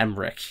Roland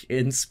Emmerich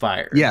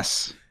inspired.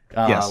 Yes.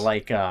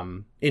 Like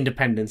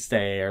Independence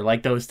Day or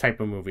like those type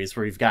of movies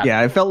where you've got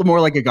it felt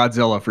more like a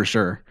Godzilla for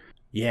sure.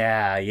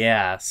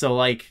 Yeah. So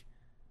like,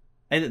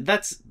 and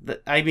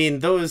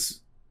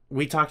those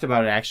we talked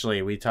about it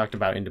actually. We talked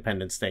about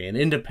Independence Day, and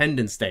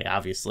Independence Day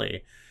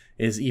obviously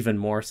is even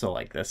more so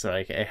like this. So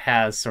like it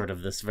has sort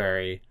of this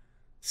very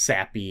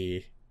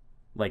sappy,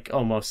 like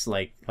almost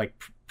like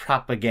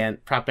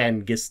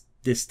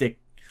propagandistic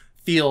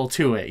feel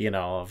to it,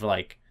 of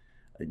like,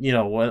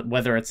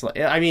 whether it's like,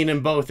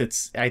 in both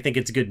I think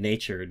it's good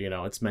natured,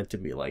 it's meant to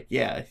be like,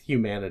 yeah,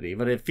 humanity,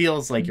 but it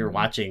feels like you're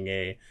watching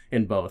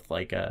in both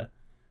like a,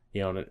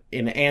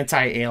 an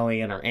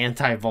anti-alien or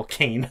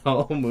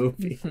anti-volcano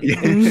movie.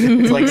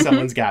 It's like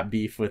someone's got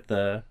beef with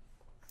the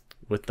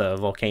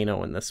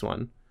volcano in this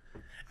one.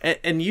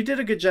 And you did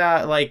a good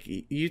job. Like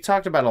you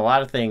talked about a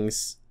lot of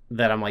things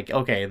that I'm like,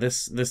 okay,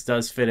 this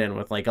does fit in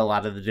with like a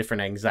lot of the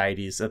different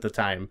anxieties at the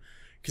time.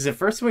 Because at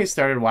first when we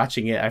started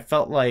watching it, I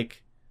felt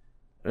like,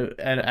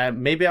 and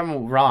maybe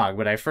I'm wrong,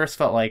 but I first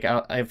felt like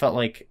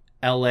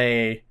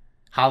L.A.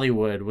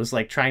 Hollywood was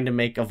like trying to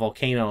make a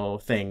volcano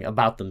thing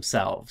about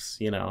themselves.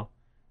 I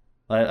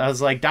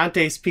was like,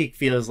 Dante's Peak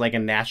feels like a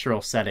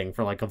natural setting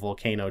for like a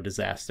volcano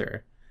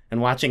disaster.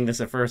 And watching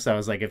this at first, I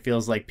was like, it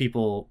feels like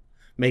people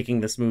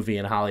making this movie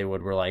in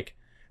Hollywood were like,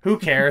 who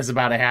cares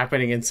about it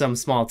happening in some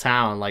small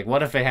town? Like,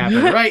 what if it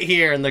happened right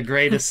here in the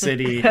greatest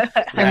city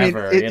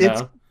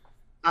ever?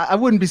 I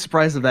wouldn't be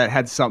surprised if that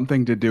had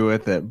something to do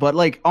with it. But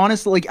like,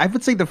 honestly, like I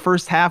would say the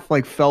first half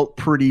like felt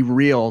pretty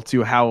real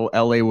to how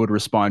LA would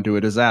respond to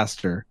a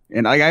disaster.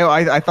 And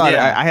I thought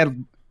I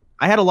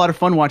had a lot of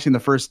fun watching the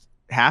first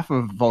half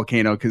of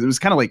Volcano, because it was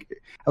kind of like,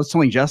 I was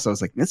telling Jess, I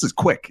was like, this is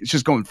quick. It's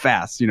just going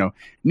fast.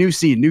 New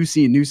scene.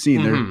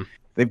 Mm-hmm.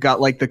 They've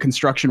got like the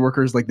construction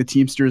workers, like the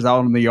Teamsters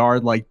out in the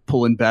yard, like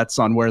pulling bets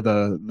on where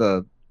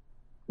the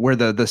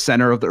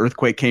center of the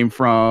earthquake came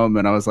from.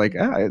 And I was like,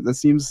 that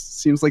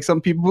seems like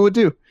some people would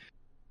do.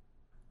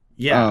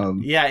 Yeah.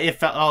 It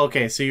felt,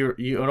 okay. So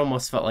it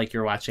almost felt like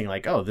you're watching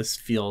like, oh, this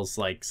feels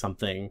like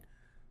something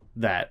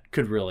that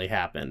could really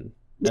happen.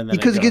 And then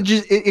because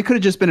it could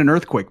have just been an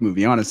earthquake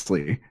movie,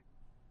 honestly.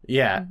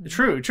 Yeah,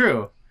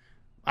 true.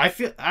 I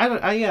feel,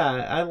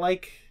 I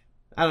like,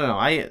 I don't know.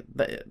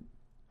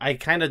 I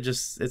kind of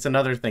just, it's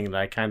another thing that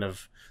I kind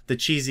of, the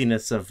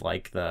cheesiness of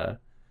like the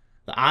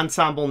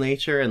ensemble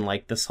nature and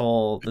like this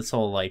whole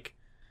like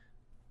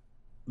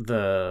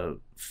the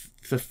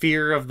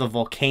fear of the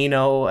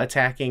volcano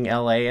attacking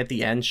LA at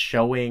the end,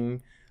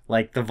 showing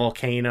like the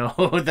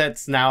volcano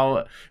that's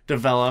now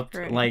developed.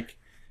 Right. Like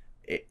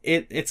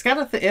it's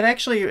got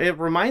it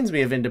reminds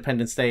me of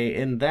Independence Day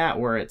in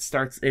that where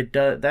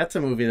that's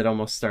a movie that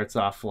almost starts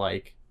off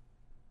like,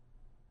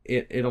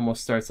 it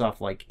almost starts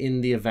off like in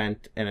the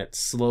event and it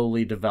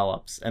slowly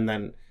develops, and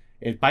then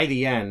by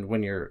the end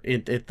when you're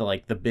at the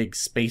like the big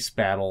space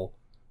battle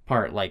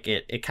part, like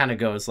it kind of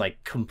goes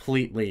like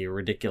completely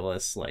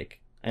ridiculous, like,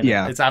 and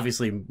it's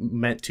obviously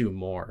meant to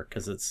more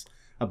because it's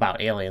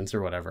about aliens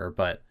or whatever,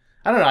 but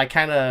I don't know,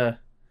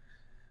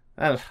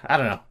 I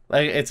don't know,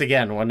 it's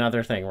again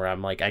another thing where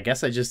I'm like, I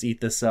guess I just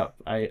eat this up.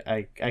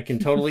 I can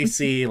totally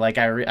see, like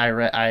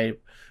I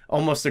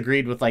almost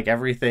agreed with like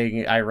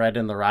everything I read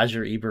in the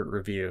Roger Ebert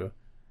review.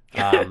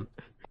 I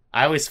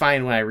always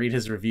find when I read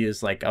his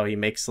reviews, like, oh, he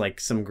makes like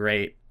some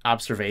great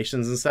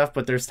observations and stuff,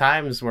 but there's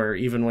times where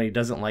even when he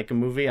doesn't like a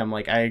movie, I'm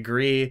like, I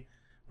agree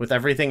with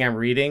everything I'm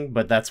reading,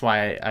 but that's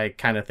why I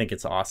kind of think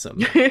it's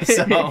awesome.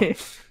 So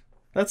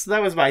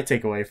that was my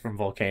takeaway from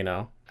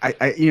Volcano.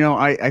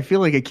 I feel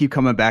like I keep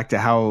coming back to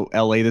how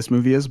LA this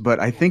movie is, but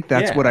I think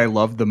that's what I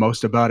love the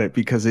most about it,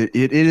 because it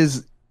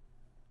is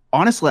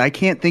honestly, I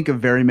can't think of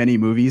very many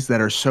movies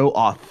that are so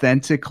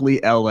authentically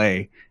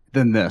LA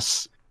than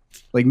this.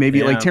 Like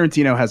maybe like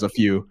Tarantino has a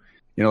few,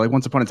 you know, like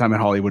Once Upon a Time in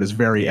Hollywood is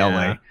very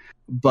LA,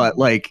 but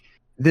like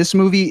this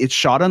movie, it's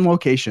shot on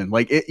location.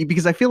 Like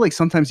because I feel like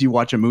sometimes you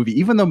watch a movie,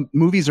 even though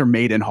movies are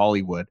made in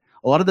Hollywood,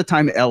 a lot of the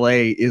time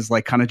LA is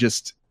like kind of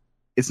just,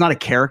 it's not a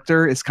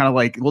character. It's kind of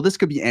like, well, this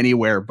could be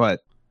anywhere,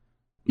 but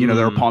you know,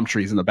 there are palm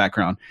trees in the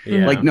background.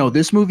 Yeah. Like, no,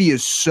 this movie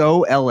is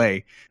so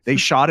LA. They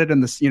shot it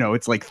in this, you know,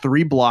 it's like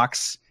 3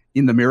 blocks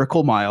in the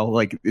Miracle Mile.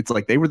 Like, it's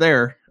like they were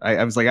there.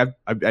 I was like,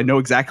 I know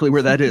exactly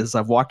where that is.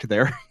 I've walked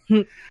there.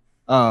 You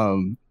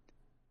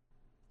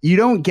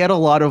don't get a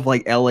lot of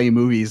like LA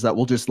movies that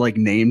will just like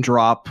name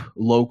drop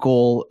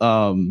local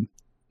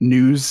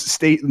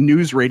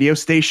news radio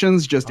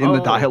stations just in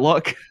the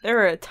dialogue. There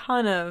are a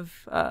ton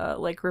of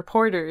like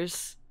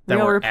reporters. That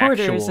real were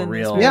reporters in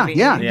real. this movie.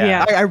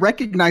 Yeah. I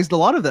recognized a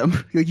lot of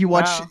them. Like you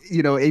watch,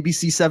 you know,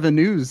 ABC 7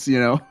 News, you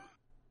know.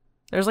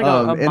 There's like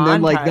a and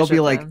then like they'll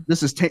be like, them.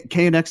 this is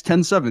KNX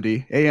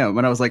 1070 AM,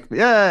 and I was like,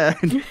 yeah.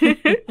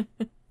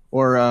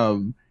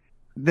 Or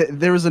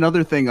there was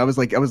another thing. I was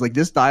like,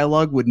 this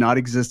dialogue would not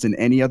exist in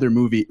any other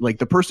movie. Like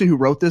the person who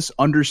wrote this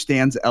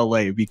understands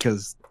LA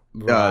because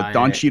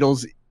Don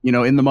Cheadle's, you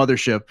know, in the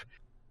mothership,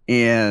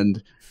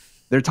 and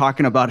they're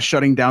talking about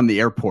shutting down the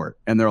airport,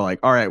 and they're like,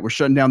 all right, we're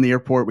shutting down the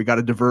airport. We got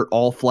to divert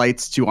all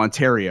flights to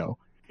Ontario.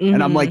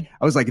 And I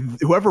was like,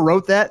 whoever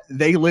wrote that,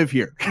 they live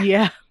here.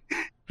 Yeah.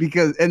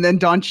 And then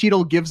Don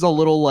Cheadle gives a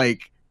little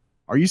like,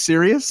 are you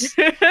serious?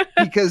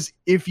 Because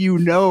if you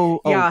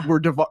know,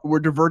 we're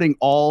diverting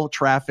all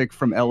traffic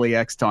from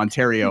LAX to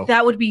Ontario.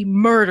 That would be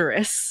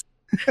murderous.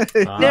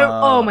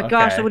 Oh my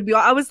gosh, that would be.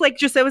 I was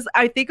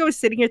I think I was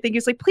sitting here thinking,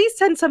 it's like, please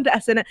send some to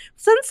SNN,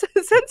 send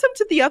some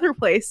to the other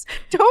place.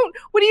 Don't.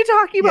 What are you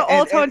talking about?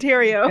 All to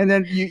Ontario. And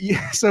then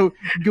so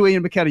Dewey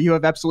and McKenna, you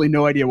have absolutely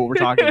no idea what we're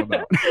talking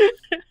about.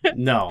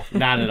 No,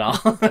 not at all.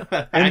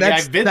 And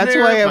I've been that's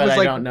there, why I but was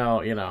like, I don't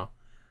know. You know,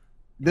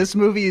 this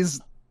movie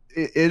is.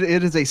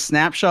 It is a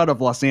snapshot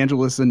of Los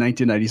Angeles in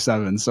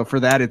 1997. So for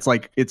that, it's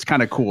like it's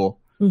kind of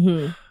cool.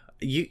 Mm-hmm.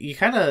 You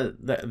kind of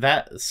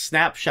that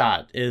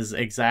snapshot is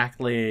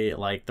exactly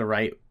like the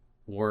right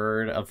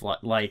word of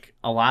like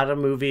a lot of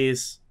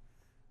movies.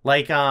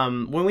 Like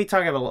when we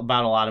talk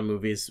about a lot of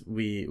movies,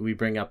 we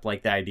bring up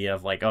like the idea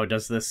of like, oh,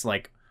 does this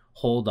like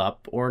hold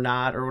up or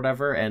not or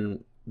whatever,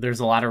 and there's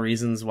a lot of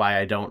reasons why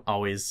I don't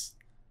always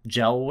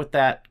gel with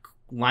that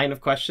line of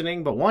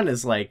questioning, but one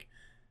is like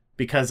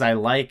because I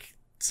like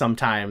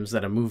sometimes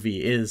that a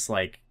movie is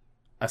like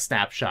a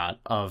snapshot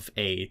of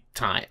a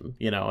time,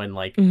 you know, and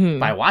like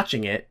by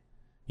watching it,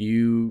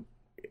 you're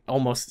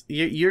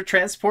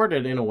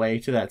transported in a way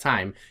to that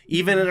time,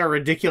 even in a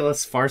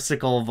ridiculous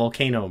farcical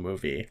Volcano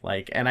movie.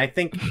 Like, and I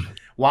think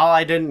while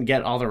I didn't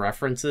get all the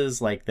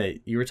references like that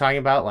you were talking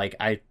about, like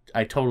I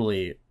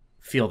totally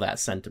feel that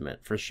sentiment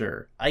for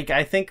sure. Like,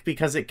 I think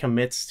because it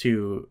commits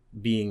to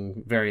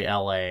being very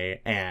LA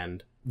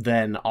and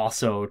then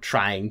also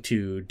trying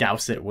to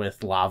douse it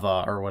with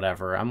lava or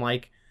whatever, I'm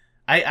like,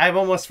 I'm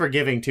almost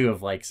forgiving too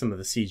of like some of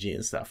the CG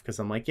and stuff, because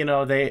I'm like, you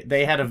know,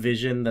 they had a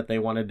vision that they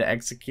wanted to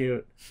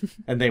execute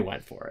and they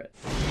went for it.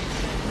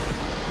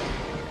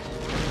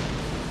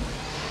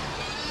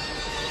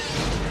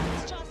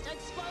 It's just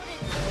exploded.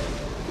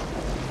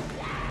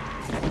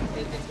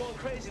 It's going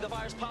crazy. The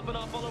fire's popping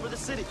off all over the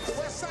city. The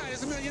west side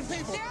is 1 million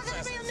people. There are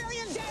going to be 1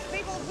 million dead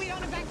people if we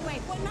don't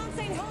evacuate. When Mount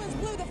St. Helens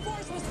blew, the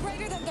force was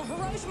greater than the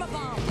Hiroshima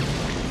bomb.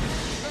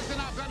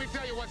 Listen up, let me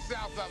tell you what's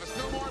south of us.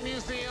 No more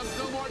museums,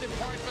 no more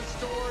department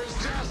stores,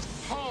 just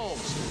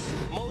homes.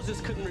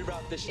 Moses couldn't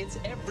reroute this. It's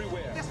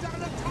everywhere. There's not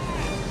enough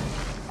time.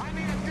 I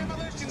need a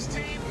demolitions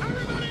team.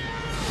 Everybody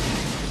out!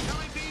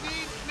 LAPD,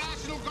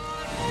 National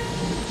Guard.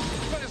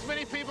 Put as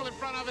many people in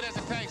front of it as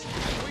it takes.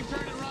 If we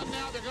turn and run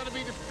now, they're going to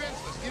be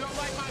defenseless. You don't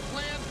like my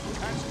plan?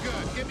 That's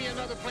good. Give me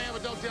another plan,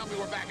 but don't tell me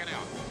we're backing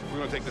out. We're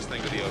going to take this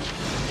thing to the ocean.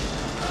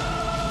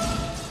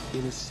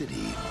 In a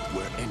city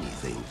where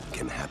anything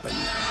can happen.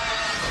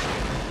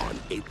 On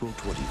April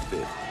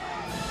 25th,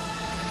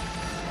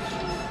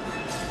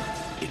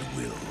 it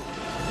will.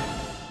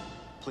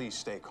 Please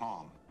stay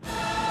calm.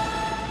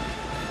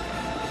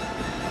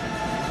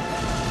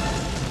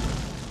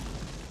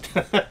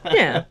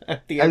 Yeah.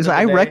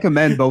 I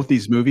recommend both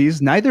these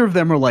movies. Neither of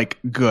them are like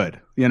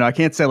good. You know, I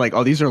can't say like,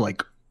 oh, these are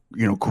like,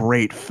 you know,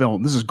 great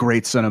film. This is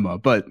great cinema,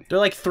 but they're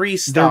like 3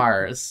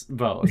 stars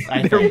both,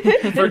 I think,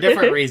 for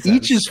different reasons.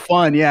 Each is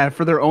fun, yeah,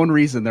 for their own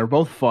reason. They're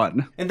both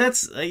fun. And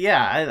that's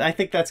I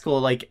think that's cool.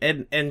 Like,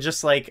 and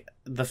just like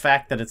the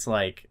fact that it's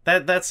like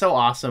that's so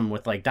awesome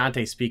with like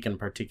Dante Speak in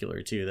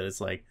particular too, that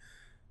it's like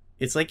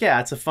yeah,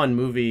 it's a fun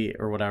movie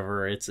or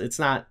whatever. It's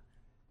not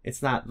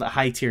the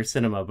high tier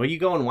cinema, but you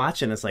go and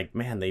watch it and it's like,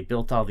 man, they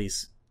built all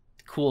these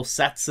cool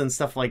sets and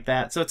stuff like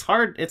that. So it's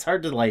hard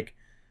to like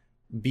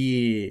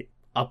be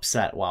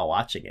upset while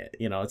watching it,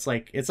 you know. It's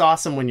like, it's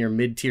awesome when your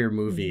mid-tier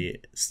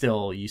movie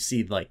still you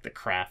see like the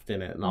craft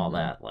in it and all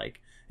that, like,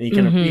 and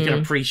you can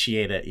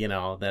appreciate it, you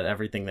know, that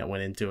everything that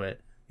went into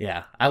it.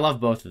 Yeah, I love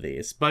both of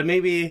these, but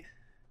maybe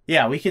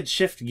Yeah, we could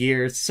shift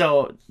gears.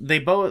 So they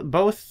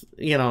both,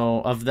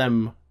 of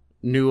them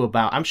knew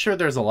about. I'm sure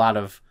there's a lot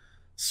of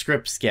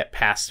scripts get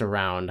passed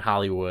around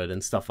Hollywood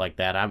and stuff like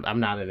that. I'm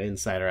not an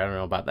insider. I don't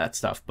know about that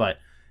stuff, but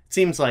it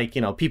seems like,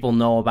 people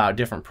know about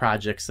different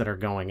projects that are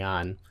going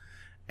on.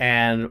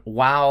 And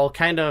while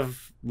kind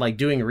of like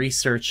doing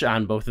research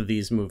on both of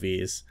these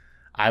movies,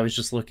 I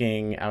was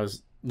looking on,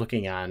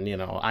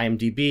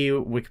 IMDb,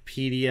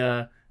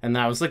 Wikipedia, and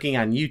then I was looking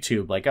on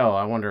YouTube, like, oh,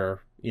 I wonder,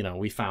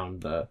 we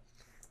found the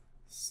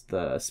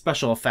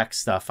special effects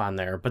stuff on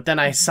there. But then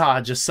I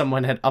saw just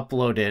someone had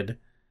uploaded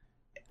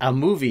a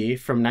movie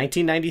from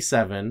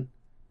 1997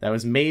 that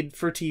was made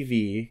for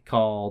TV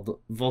called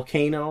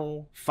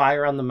Volcano,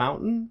 Fire on the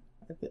Mountain.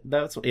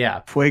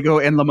 Fuego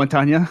en la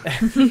Montaña.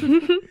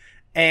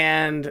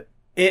 And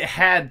it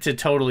had to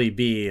totally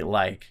be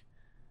like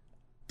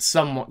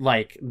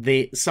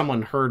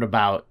someone heard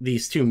about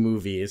these two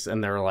movies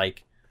and they're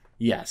like,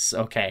 yes,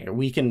 okay,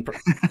 we can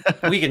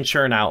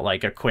churn out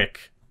like a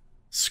quick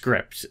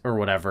script or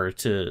whatever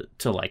to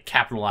like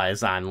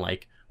capitalize on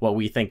like what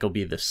we think will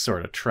be this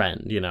sort of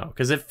trend,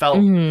 because it felt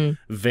it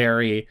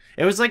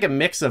was like a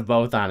mix of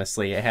both,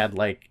 honestly. It had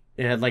like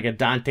a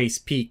Dante's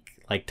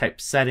Peak like type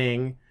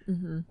setting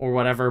or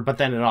whatever, but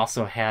then it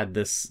also had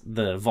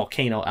the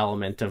volcano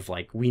element of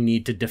like, we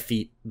need to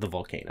defeat the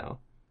volcano.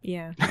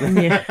 Yeah.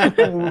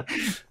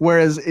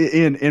 Whereas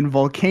in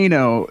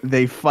Volcano,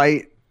 they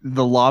fight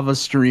the lava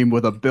stream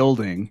with a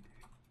building.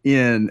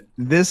 In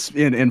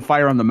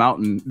Fire on the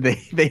Mountain,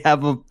 they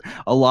have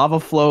a lava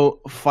flow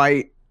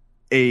fight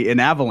an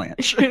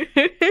avalanche.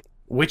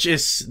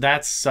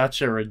 That's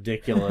such a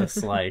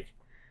ridiculous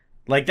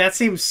like that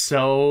seems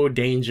so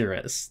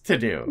dangerous to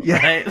do,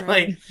 right?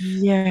 Like,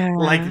 yeah,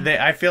 like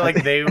I feel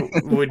like they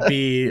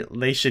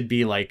should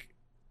be like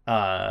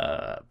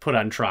put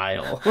on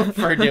trial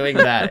for doing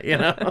that,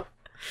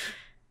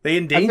 They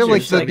endanger. I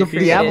feel like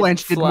the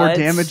avalanche did more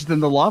damage than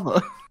the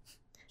lava.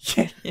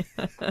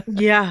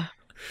 Yeah.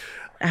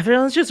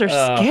 Avalanches are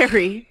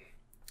scary.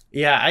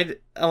 Yeah,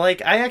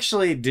 I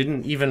actually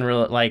didn't even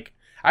really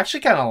I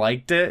actually kind of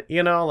liked it,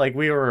 like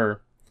we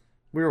were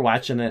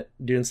watching it,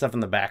 doing stuff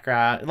in the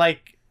background.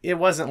 Like, it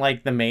wasn't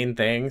like the main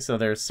thing, so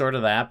there's sort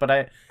of that, but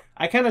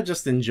I kind of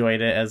just enjoyed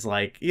it as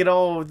like,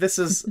 this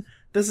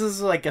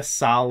is like a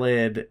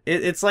solid,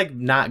 it's like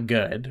not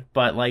good,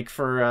 but like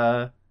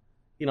for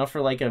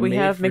for like a we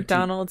have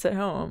McDonald's at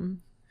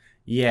home.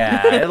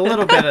 Yeah, a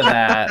little bit of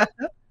that.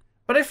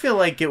 But I feel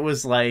like it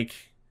was like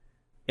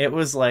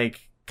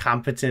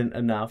competent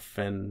enough,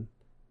 and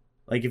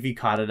like if you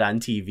caught it on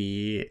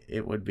TV,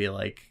 it would be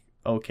like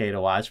okay to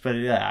watch. But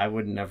yeah, I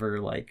would never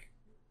like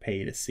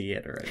pay to see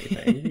it or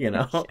anything,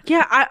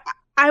 Yeah,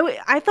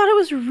 I thought it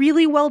was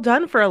really well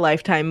done for a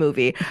Lifetime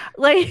movie.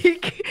 Like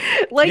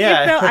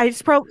yeah.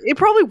 It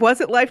probably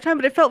wasn't Lifetime,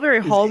 but it felt very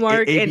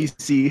Hallmark and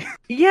ABC.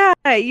 Yeah,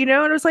 and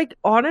it was like,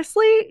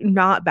 honestly,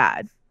 not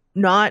bad.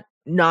 Not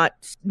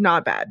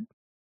bad.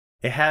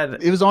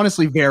 It was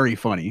honestly very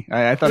funny.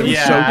 I thought it was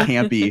so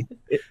campy.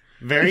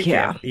 Very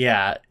camp.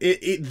 Yeah.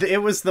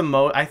 It was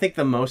I think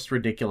the most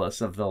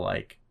ridiculous of the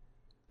like,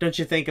 don't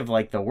you think of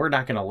like we're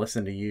not going to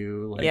listen to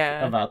you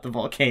about the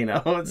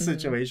volcano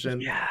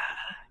situation. Yeah.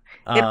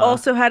 It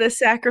also had a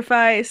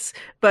sacrifice,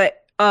 but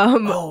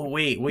oh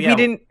wait, we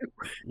didn't.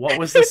 What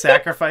was the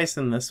sacrifice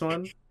in this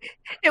one?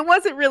 It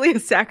wasn't really a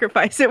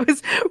sacrifice. It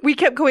was, we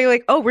kept going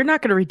like, oh, we're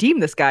not going to redeem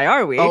this guy,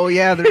 are we? Oh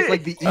yeah, there's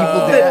like the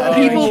evil dad.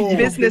 The evil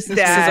business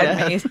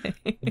dad.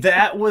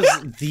 That was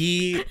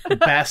the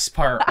best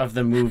part of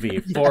the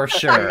movie for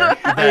sure.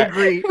 I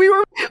agree. We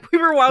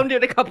were wound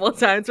in a couple of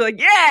times. We're like,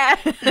 yeah.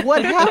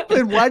 What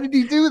happened? Why did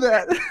he do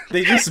that?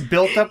 They just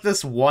built up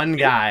this one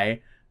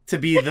guy to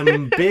be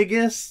the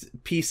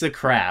biggest piece of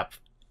crap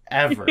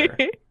ever.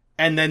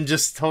 And then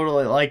just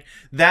totally like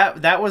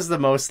that was the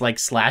most like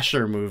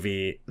slasher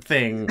movie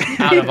thing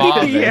out of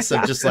all of this.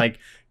 Of just like,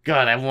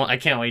 God, I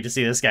can't wait to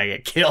see this guy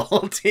get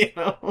killed.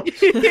 I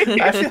feel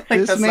like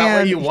that's not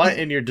what you want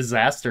in your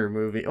disaster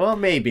movie. Well,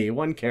 maybe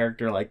one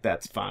character like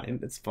that's fine.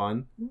 It's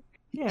fun.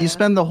 Yeah. You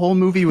spend the whole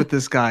movie with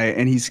this guy,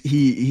 and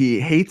he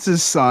hates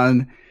his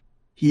son.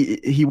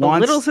 He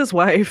belittles his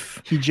wife.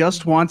 He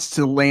just wants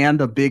to land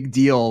a big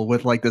deal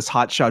with like this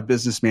hotshot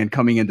businessman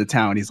coming into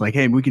town. He's like,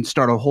 hey, we can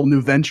start a whole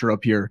new venture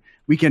up here.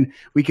 We can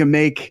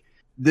make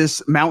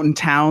this mountain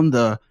town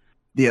the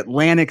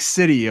Atlantic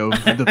City of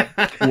the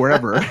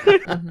wherever.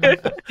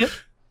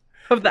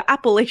 Of the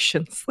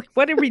Appalachians. Like,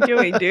 what are we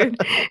doing, dude?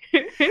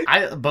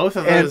 Both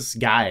of those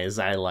guys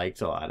I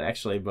liked a lot,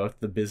 actually. Both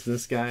the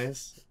business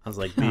guys. I was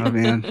like, oh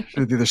man,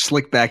 their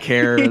slick back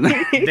hair.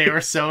 They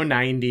were so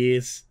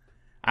 90s.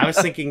 I was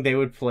thinking they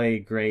would play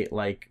great,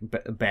 like,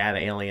 bad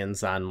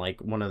aliens on, like,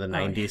 one of the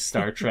 90s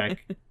Star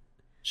Trek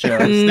shows.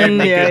 They'd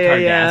make good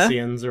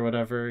Cardassians or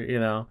whatever,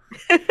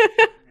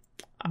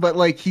 But,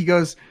 like, he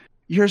goes,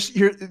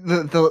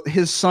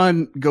 his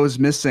son goes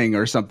missing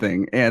or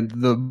something, and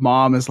the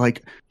mom is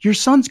like, your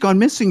son's gone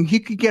missing.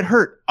 He could get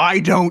hurt. I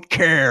don't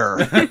care.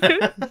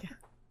 It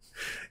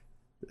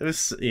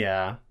was,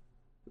 yeah.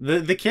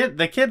 The kid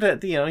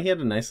that he had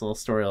a nice little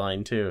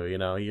storyline too.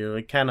 You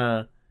like kind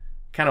of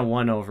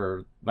won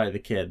over by the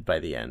kid by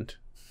the end.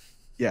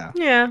 Yeah.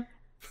 Yeah.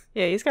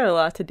 Yeah, he's got a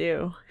lot to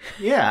do.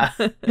 Yeah.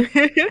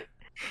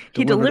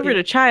 He delivered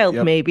a child,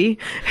 maybe.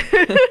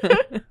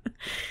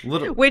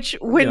 Which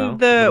when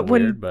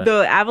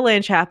the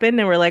avalanche happened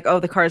and we're like, oh,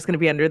 the car's gonna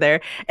be under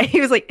there, and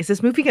he was like, is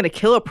this movie gonna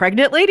kill a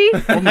pregnant lady?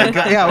 Oh my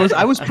god! Yeah,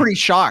 I was pretty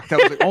shocked. I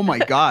was like, oh my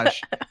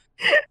gosh,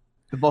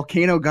 the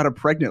volcano got a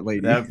pregnant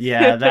lady.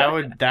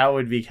 That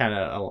would be kind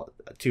of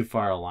too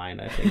far a line,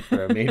 I think,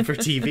 for a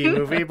made-for-TV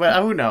movie.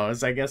 But who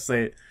knows? I guess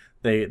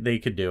they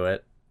could do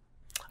it.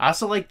 I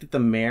also like that the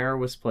mayor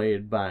was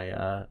played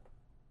by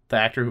the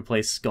actor who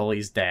plays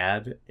Scully's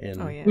dad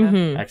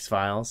in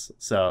X-Files.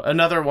 So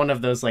another one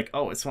of those, like,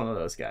 oh, it's one of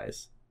those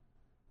guys.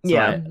 So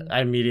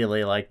I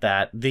immediately like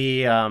that.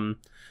 The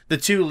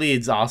two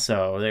leads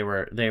also,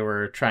 they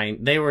were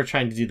trying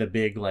to do the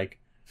big, like,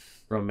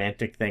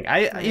 romantic thing.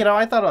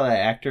 I thought all the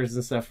actors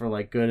and stuff were,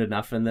 like, good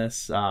enough in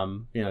this.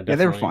 Definitely,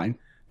 they were fine.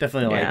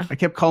 Definitely, like, I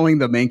kept calling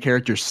the main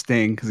character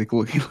Sting because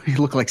he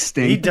looked like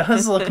Sting. He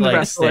does look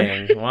like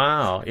Sting.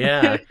 Wow.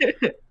 Yeah.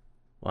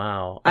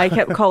 Wow. I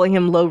kept calling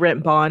him Low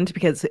Rent Bond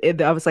because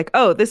I was like,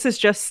 oh, this is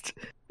just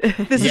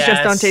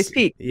Dante's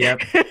Peak. Yep.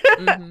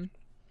 Mm-hmm.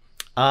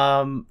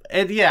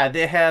 And yeah,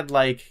 they had,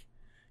 like,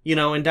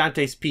 in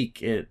Dante's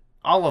Peak,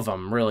 all of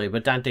them really,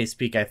 but Dante's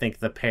Peak, I think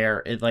the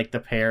pair,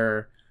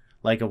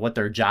 like, of what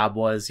their job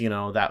was,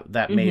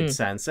 that made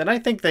sense. And I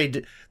think they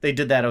did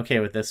that okay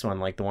with this one.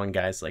 Like, the one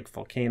guy's like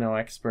volcano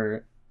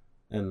expert,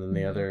 and then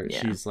the other,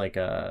 she's like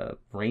a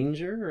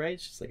ranger,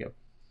 right? She's like a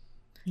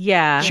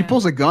She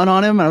pulls a gun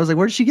on him, and I was like,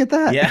 where did she get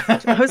that? Yeah.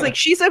 I was like,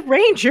 she's a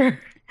ranger.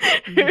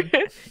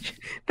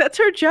 That's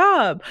her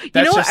job. That's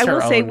you know what I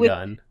will say with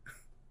gun.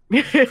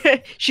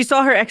 She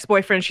saw her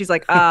ex-boyfriend. She's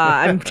like,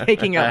 I'm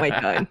taking out my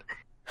gun.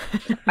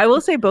 I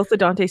will say both the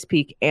Dante's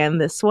Peak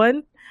and this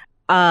one,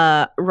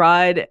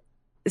 Rod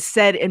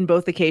said in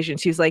both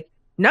occasions, she was like,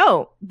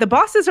 no, the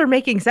bosses are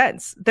making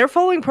sense. They're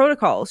following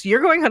protocols.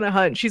 You're going on a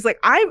hunt. She's like,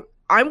 I'm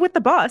with the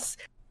boss.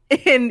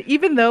 And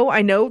even though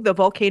I know the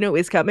volcano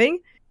is coming,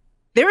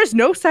 there is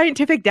no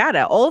scientific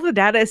data. All the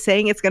data is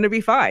saying it's going to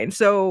be fine.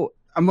 So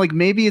I'm like,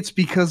 maybe it's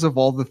because of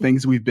all the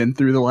things we've been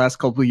through the last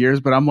couple of years.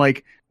 But I'm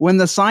like, when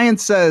the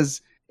science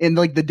says, and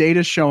like the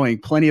data showing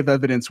plenty of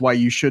evidence why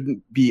you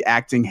shouldn't be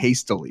acting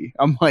hastily,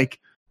 I'm like,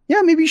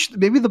 yeah,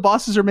 maybe the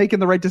bosses are making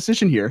the right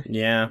decision here.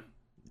 Yeah,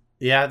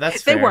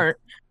 that's fair. They weren't,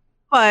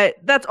 but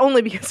that's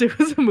only because it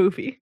was a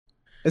movie.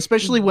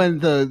 Especially when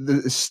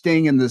the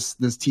Sting in this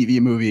TV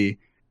movie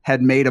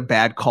had made a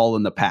bad call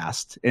in the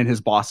past, and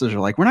his bosses are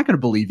like, we're not going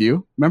to believe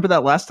you. Remember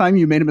that last time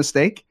you made a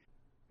mistake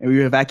and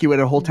we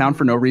evacuated a whole town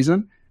for no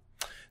reason?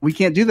 We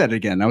can't do that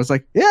again. I was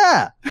like,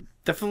 yeah,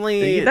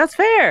 definitely. That's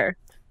fair.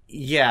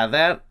 Yeah,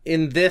 that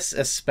in this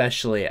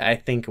especially, I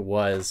think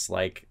was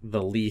like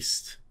the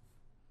least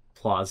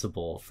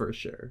plausible for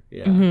sure.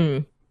 Yeah.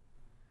 Mm-hmm.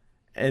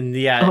 And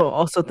yeah. Oh,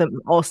 also them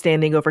all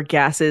standing over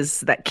gases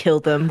that kill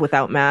them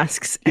without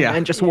masks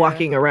and just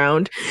walking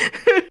around.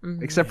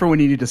 Except for when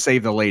you need to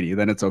save the lady,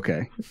 then it's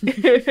okay.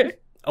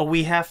 Oh,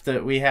 we have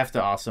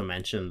to also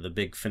mention the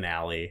big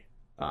finale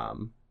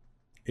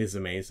is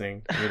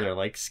amazing. Where they're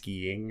like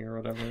skiing or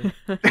whatever.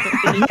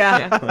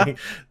 Yeah. Like,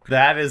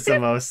 that is the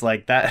most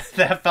like that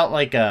felt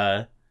like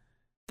a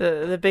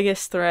The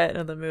biggest threat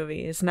of the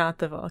movie is not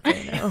the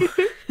volcano.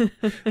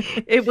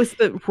 It was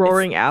the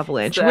roaring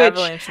avalanche, the which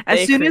avalanche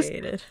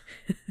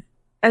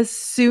as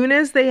soon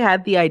as they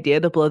had the idea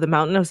to blow the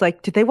mountain, I was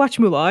like, did they watch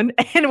Mulan?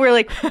 And we're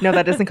like, no,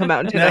 that doesn't come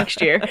out until next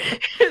year.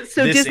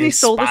 So this Disney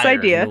stole this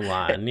idea.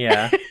 Mulan,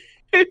 yeah.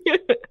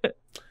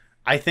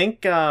 I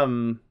think I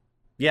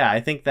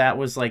think that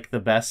was like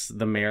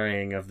the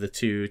marrying of the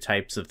two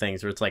types of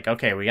things where it's like,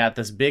 okay, we got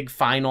this big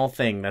final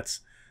thing that's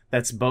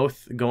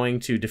both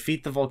going to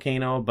defeat the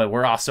volcano, but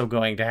we're also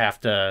going to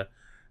have to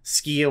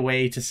ski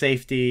away to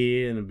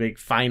safety in a big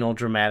final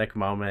dramatic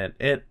moment.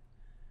 It,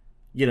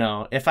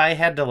 if I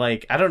had to,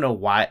 like, I don't know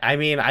why. I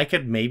mean, I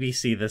could maybe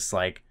see this,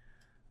 like,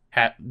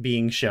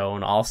 being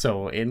shown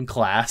also in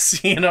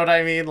class. You know what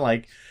I mean?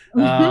 Like,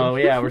 oh,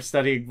 yeah, we're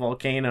studying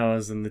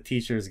volcanoes and the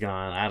teacher's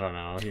gone. I don't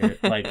know.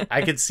 Like,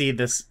 I could see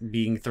this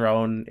being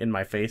thrown in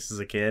my face as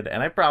a kid,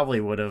 and I probably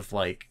would have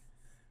liked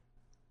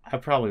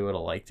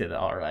it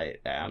all right,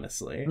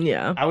 honestly.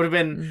 Yeah. I would have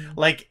been,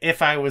 like,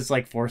 if I was,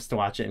 like, forced to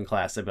watch it in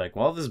class, I'd be like,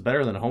 well, this is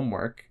better than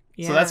homework.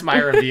 Yeah. So that's my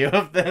review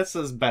of this,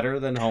 is better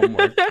than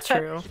homework.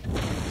 True.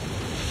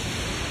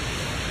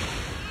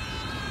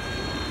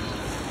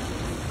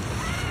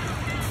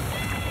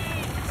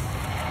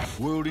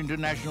 World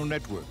International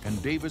Network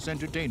and Davis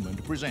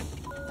Entertainment present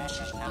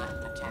Message not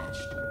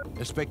attached.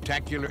 A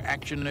spectacular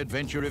action and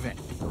adventure event.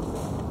 Can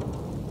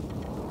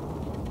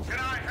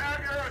I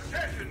have your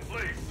attention,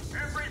 please?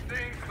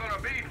 Everything's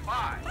gonna be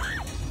fine.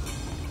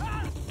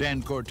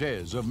 Dan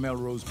Cortez of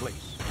Melrose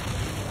Place.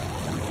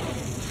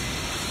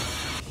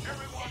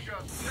 Everyone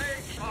just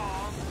stay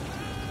calm.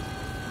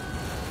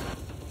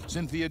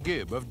 Cynthia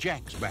Gibb of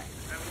Jack's Back.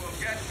 And we'll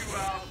get you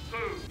out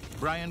soon.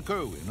 Brian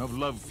Kerwin of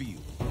Love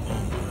Field.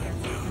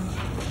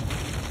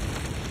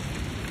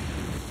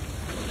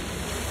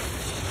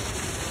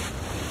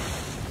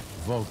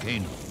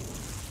 Volcano.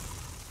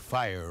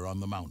 Fire on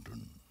the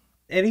mountain.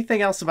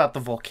 Anything else about the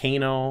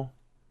volcano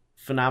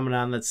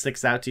phenomenon that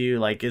sticks out to you?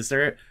 Like, is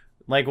there,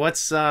 like,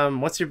 what's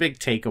your big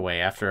takeaway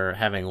after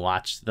having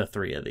watched the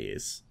three of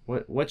these?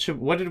 What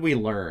did we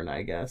learn,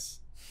 I guess?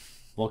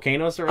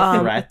 Volcanoes are a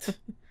threat.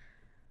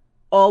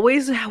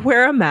 Always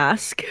wear a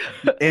mask.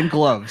 And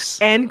gloves.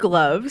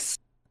 True,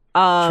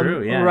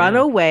 yeah. Run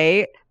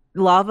away.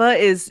 Lava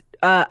is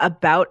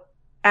about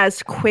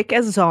as quick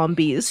as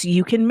zombies.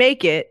 You can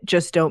make it.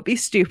 Just don't be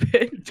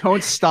stupid.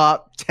 Don't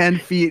stop 10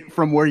 feet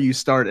from where you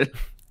started.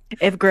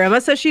 If Grandma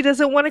says she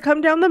doesn't want to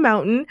come down the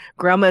mountain,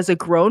 Grandma is a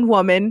grown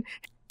woman.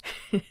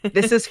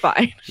 This is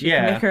fine. She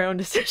can make her own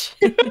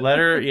decision. Let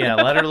her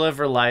live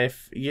her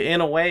life.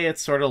 In a way,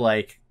 it's sort of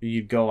like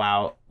you go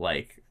out,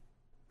 like,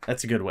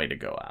 that's a good way to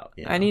go out.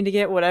 You know? I need to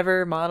get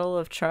whatever model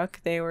of truck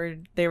they were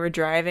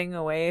driving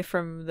away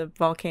from the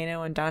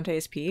volcano in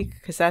Dante's Peak,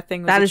 because that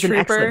thing was that a is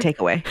trooper. An excellent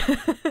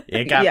takeaway.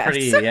 It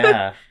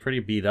got pretty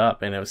beat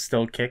up, and it was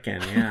still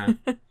kicking. Yeah.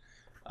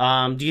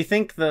 Do you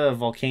think the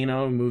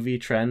volcano movie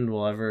trend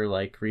will ever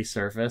like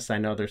resurface? I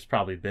know there's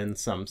probably been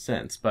some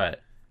since,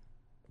 but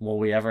will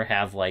we ever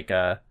have like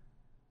a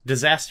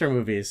disaster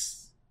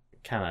movies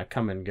kind of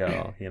come and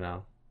go? You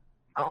know.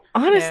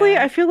 Honestly,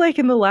 I feel like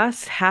in the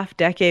last half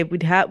decade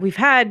we've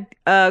had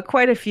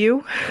quite a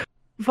few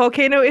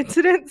volcano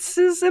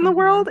incidences in the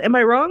world. Am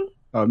I wrong?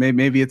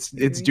 Maybe it's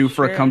due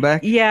for a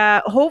comeback. Yeah,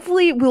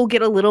 hopefully we'll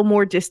get a little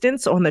more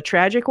distance on the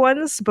tragic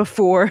ones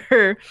before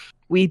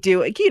we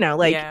do. You know,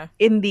 like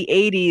in the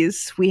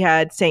 80s we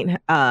had St.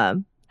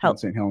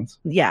 Helens.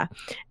 Yeah.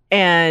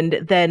 And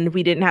then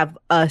we didn't have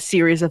a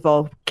series of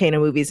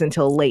volcano movies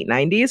until late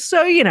 90s.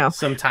 So, you know,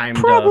 some time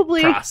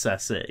probably to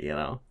process it, you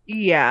know.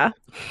 Yeah.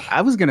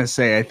 I was going to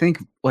say, I think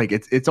like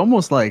it's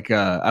almost like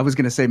I was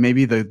going to say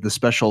maybe the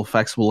special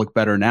effects will look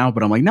better now,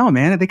 but I'm like, no,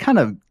 man, they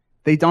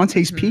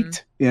Dante's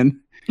peaked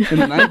in the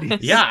 90s.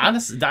 Yeah,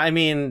 honestly, I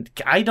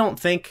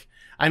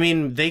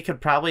mean, they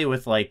could probably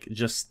with like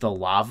just the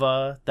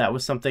lava, that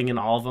was something in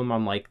all of them.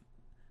 I'm like,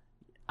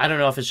 I don't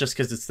know if it's just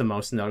because it's the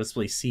most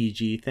noticeably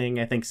CG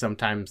thing. I think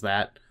sometimes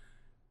that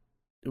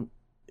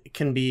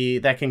can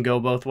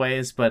go both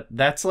ways, but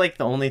that's like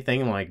the only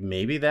thing. I'm like,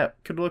 maybe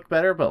that could look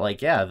better, but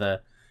like, yeah,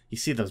 you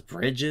see those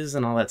bridges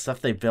and all that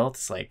stuff they built.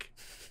 It's like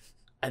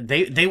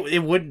they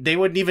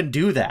wouldn't even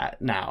do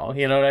that now.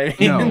 You know what I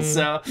mean? No.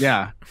 So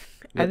yeah,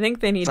 I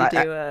think they need to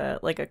do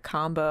a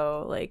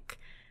combo, like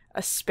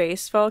a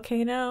space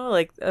volcano,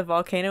 like a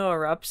volcano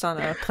erupts on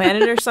a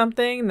planet or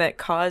something that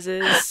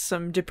causes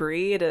some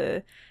debris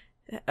to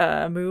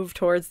move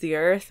towards the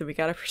Earth, and we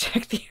gotta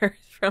protect the Earth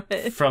from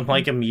it. From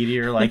like a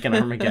meteor, like an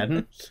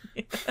Armageddon.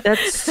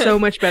 That's so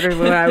much better than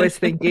what I was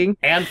thinking.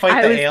 And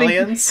fight the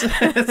aliens.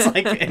 It's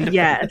like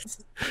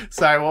yes.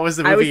 Sorry, what was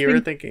the movie you were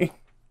thinking?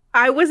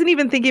 I wasn't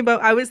even thinking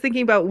about, I was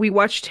thinking about, we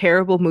watched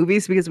terrible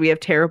movies because we have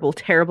terrible,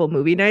 terrible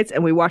movie nights.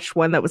 And we watched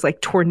one that was like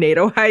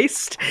Tornado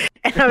Heist.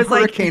 And I was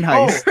Hurricane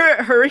like,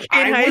 Heist.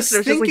 Hurricane Heist. Was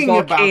There's thinking just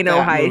like Volcano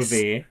about that Heist.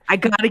 Movie. I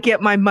gotta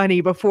get my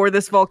money before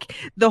this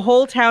the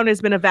whole town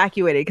has been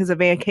evacuated because a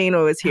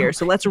volcano is here.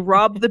 So let's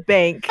rob the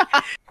bank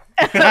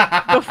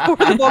before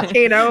the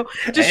volcano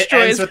destroys. It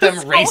ends with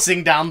them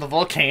racing down the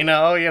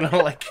volcano, you know,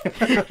 like.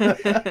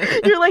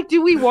 You're like,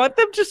 do we want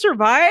them to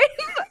survive?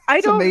 I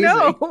don't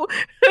know.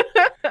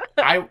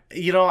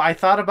 I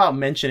thought about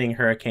mentioning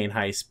Hurricane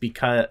Heist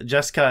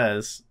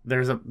because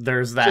there's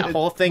that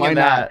whole thing in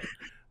that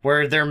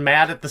where they're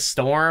mad at the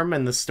storm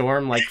and the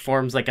storm like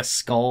forms like a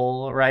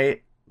skull,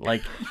 right?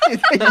 Like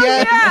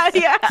yeah.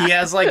 He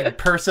has like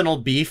personal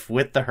beef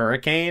with the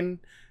hurricane.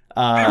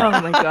 Oh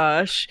my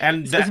gosh.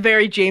 And it's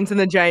very James and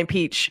the Giant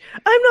Peach.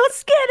 I'm not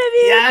scared of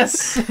you.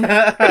 Yes.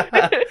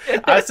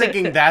 I was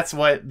thinking that's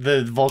what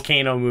the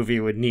volcano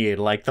movie would need.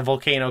 Like the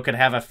volcano could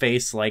have a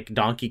face like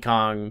Donkey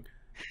Kong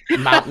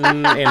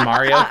Mountain in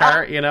Mario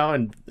Kart, you know,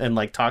 and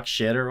like talk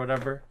shit or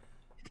whatever.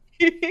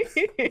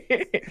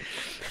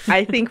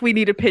 I think we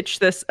need to pitch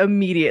this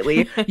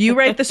immediately. You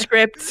write the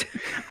script,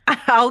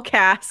 I'll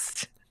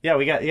cast. Yeah,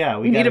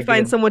 we need to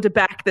find someone to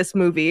back this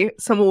movie,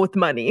 someone with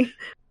money.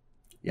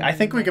 Yeah, I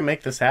think we can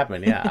make this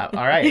happen. Yeah.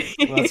 All right.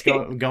 Let's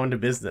go into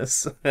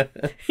business. All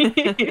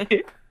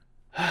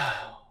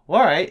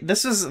right.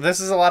 This is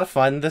a lot of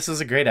fun. This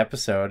was a great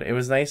episode. It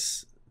was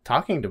nice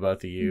talking to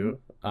both of you.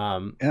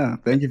 Yeah,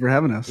 thank you for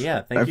having us.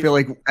 Yeah, I feel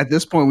like at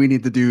this point we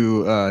need to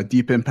do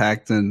Deep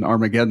Impact and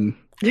Armageddon.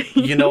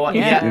 You know what?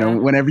 Yeah. You know,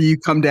 whenever you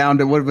come down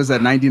to what was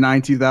that,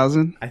 99,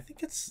 2000? I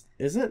think is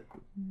it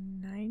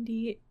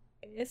 90?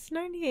 It's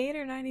 98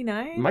 or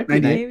 99. Might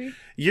be maybe.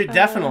 You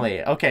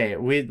definitely okay.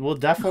 We'll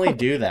definitely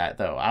do that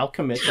though. I'll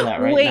commit to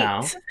that right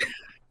now.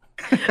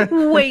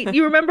 Wait,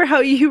 you remember how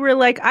you were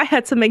like, I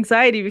had some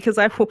anxiety because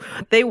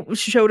they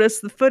showed us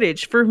the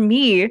footage. For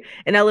me,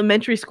 in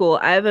elementary school,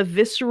 I have a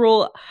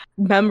visceral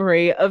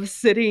memory of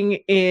sitting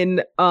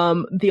in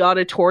the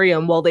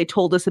auditorium while they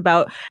told us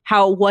about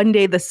how one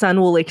day the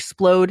sun will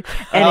explode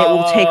and it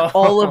will take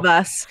all of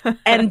us,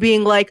 and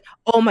being like,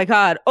 oh my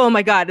God.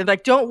 And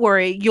like, don't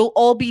worry, you'll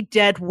all be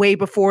dead way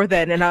before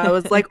then. And I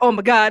was like, oh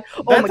my God.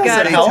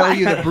 They tell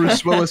you that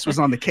Bruce Willis was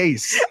on the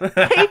case.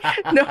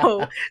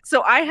 No.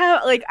 So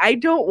I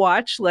don't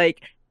watch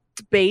like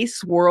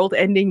space world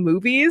ending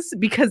movies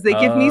because they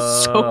give me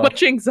so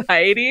much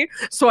anxiety.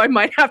 So I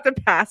might have to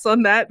pass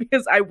on that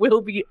because I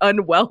will be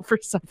unwell for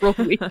several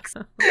weeks.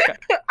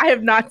 I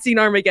have not seen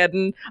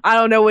Armageddon. I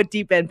don't know what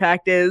Deep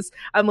Impact is.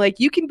 I'm like,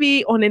 you can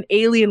be on an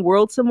alien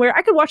world somewhere.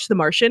 I could watch The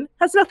Martian.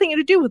 Has nothing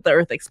to do with the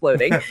Earth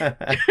exploding.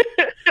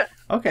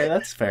 Okay,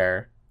 that's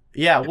fair.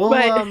 Yeah, we'll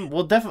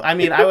definitely. I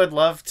mean, I would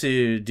love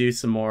to do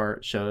some more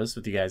shows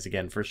with you guys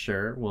again for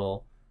sure.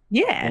 We'll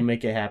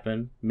make it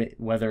happen,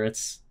 whether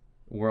it's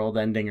world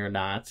ending or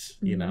not.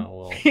 You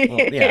know,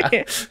 yeah.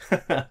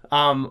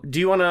 Do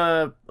you want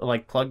to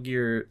like plug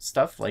your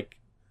stuff? Like,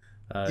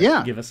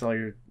 give us all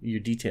your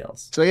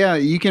details. So yeah,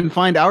 you can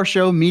find our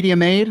show Media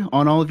Made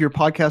on all of your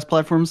podcast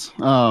platforms.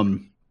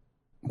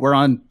 We're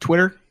on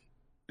Twitter.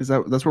 That's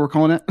what we're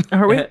calling it?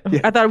 Are we?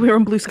 Yeah. I thought we were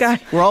on Blue Sky.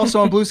 We're also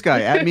on Blue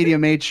Sky at Media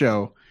Made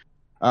Show.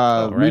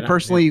 Me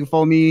personally, you can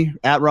follow me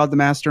at Rod the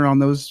Master on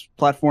those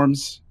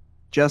platforms.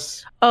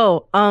 Jess?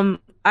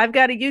 I've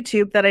got a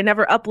YouTube that I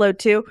never upload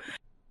to.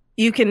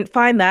 You can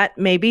find that,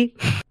 maybe,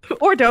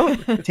 or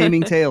don't.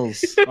 Taming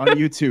Tales on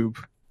YouTube.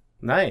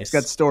 Nice. It's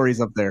got stories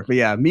up there. But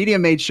yeah, Media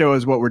Made Show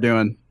is what we're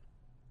doing.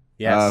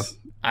 Yes.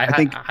 I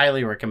think I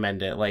highly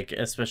recommend it. Like,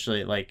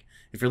 especially like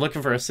if you're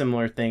looking for a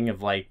similar thing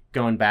of like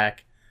going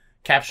back,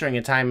 capturing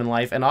a time in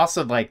life, and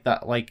also like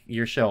that, like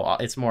your show,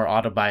 it's more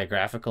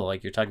autobiographical.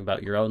 Like you're talking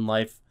about your own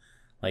life.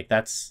 Like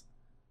that's,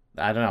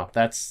 I don't know,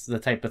 that's the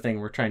type of thing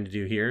we're trying to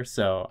do here.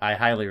 So I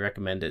highly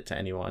recommend it to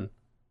anyone.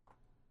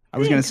 I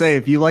was going to say,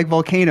 if you like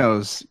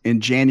volcanoes in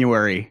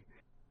January,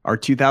 our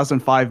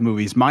 2005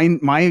 movies,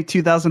 my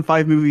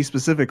 2005 movie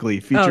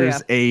specifically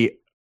features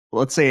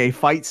let's say a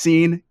fight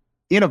scene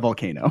in a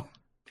volcano.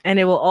 And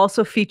it will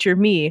also feature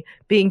me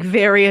being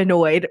very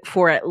annoyed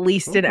for at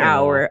least an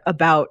hour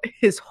about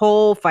his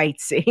whole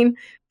fight scene.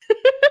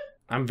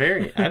 I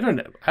don't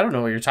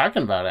know what you're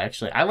talking about,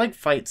 actually. I like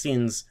fight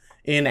scenes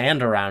in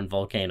and around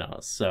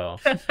volcanoes. So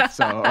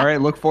all right,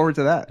 look forward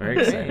to that.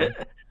 Very exciting.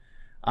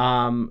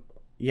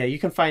 Yeah, you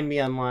can find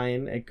me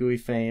online at Gooey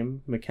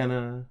Fame.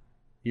 McKenna,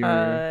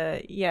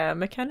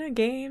 McKenna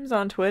Games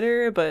on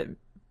Twitter, but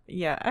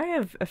yeah, I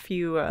have a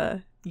few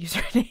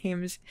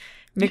usernames.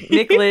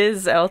 Mick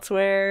Liz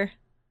elsewhere.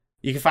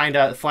 You can find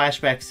out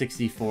Flashback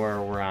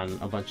 64. We're on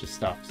a bunch of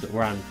stuff. So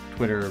we're on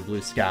Twitter,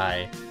 Blue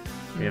Sky.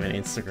 We have an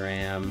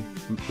Instagram.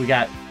 We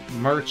got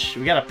merch.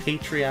 We got a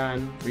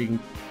Patreon where you can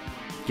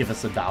give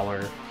us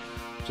 $1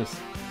 just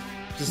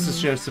to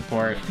show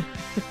support.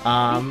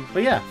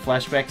 But yeah,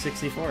 Flashback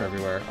 64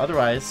 everywhere.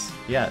 Otherwise,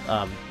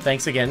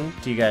 thanks again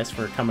to you guys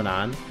for coming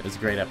on. It was a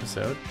great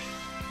episode.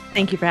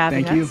 Thank you for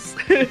having us.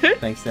 Thank you.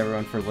 Thanks to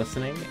everyone for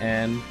listening,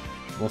 and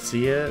we'll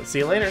see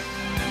you later.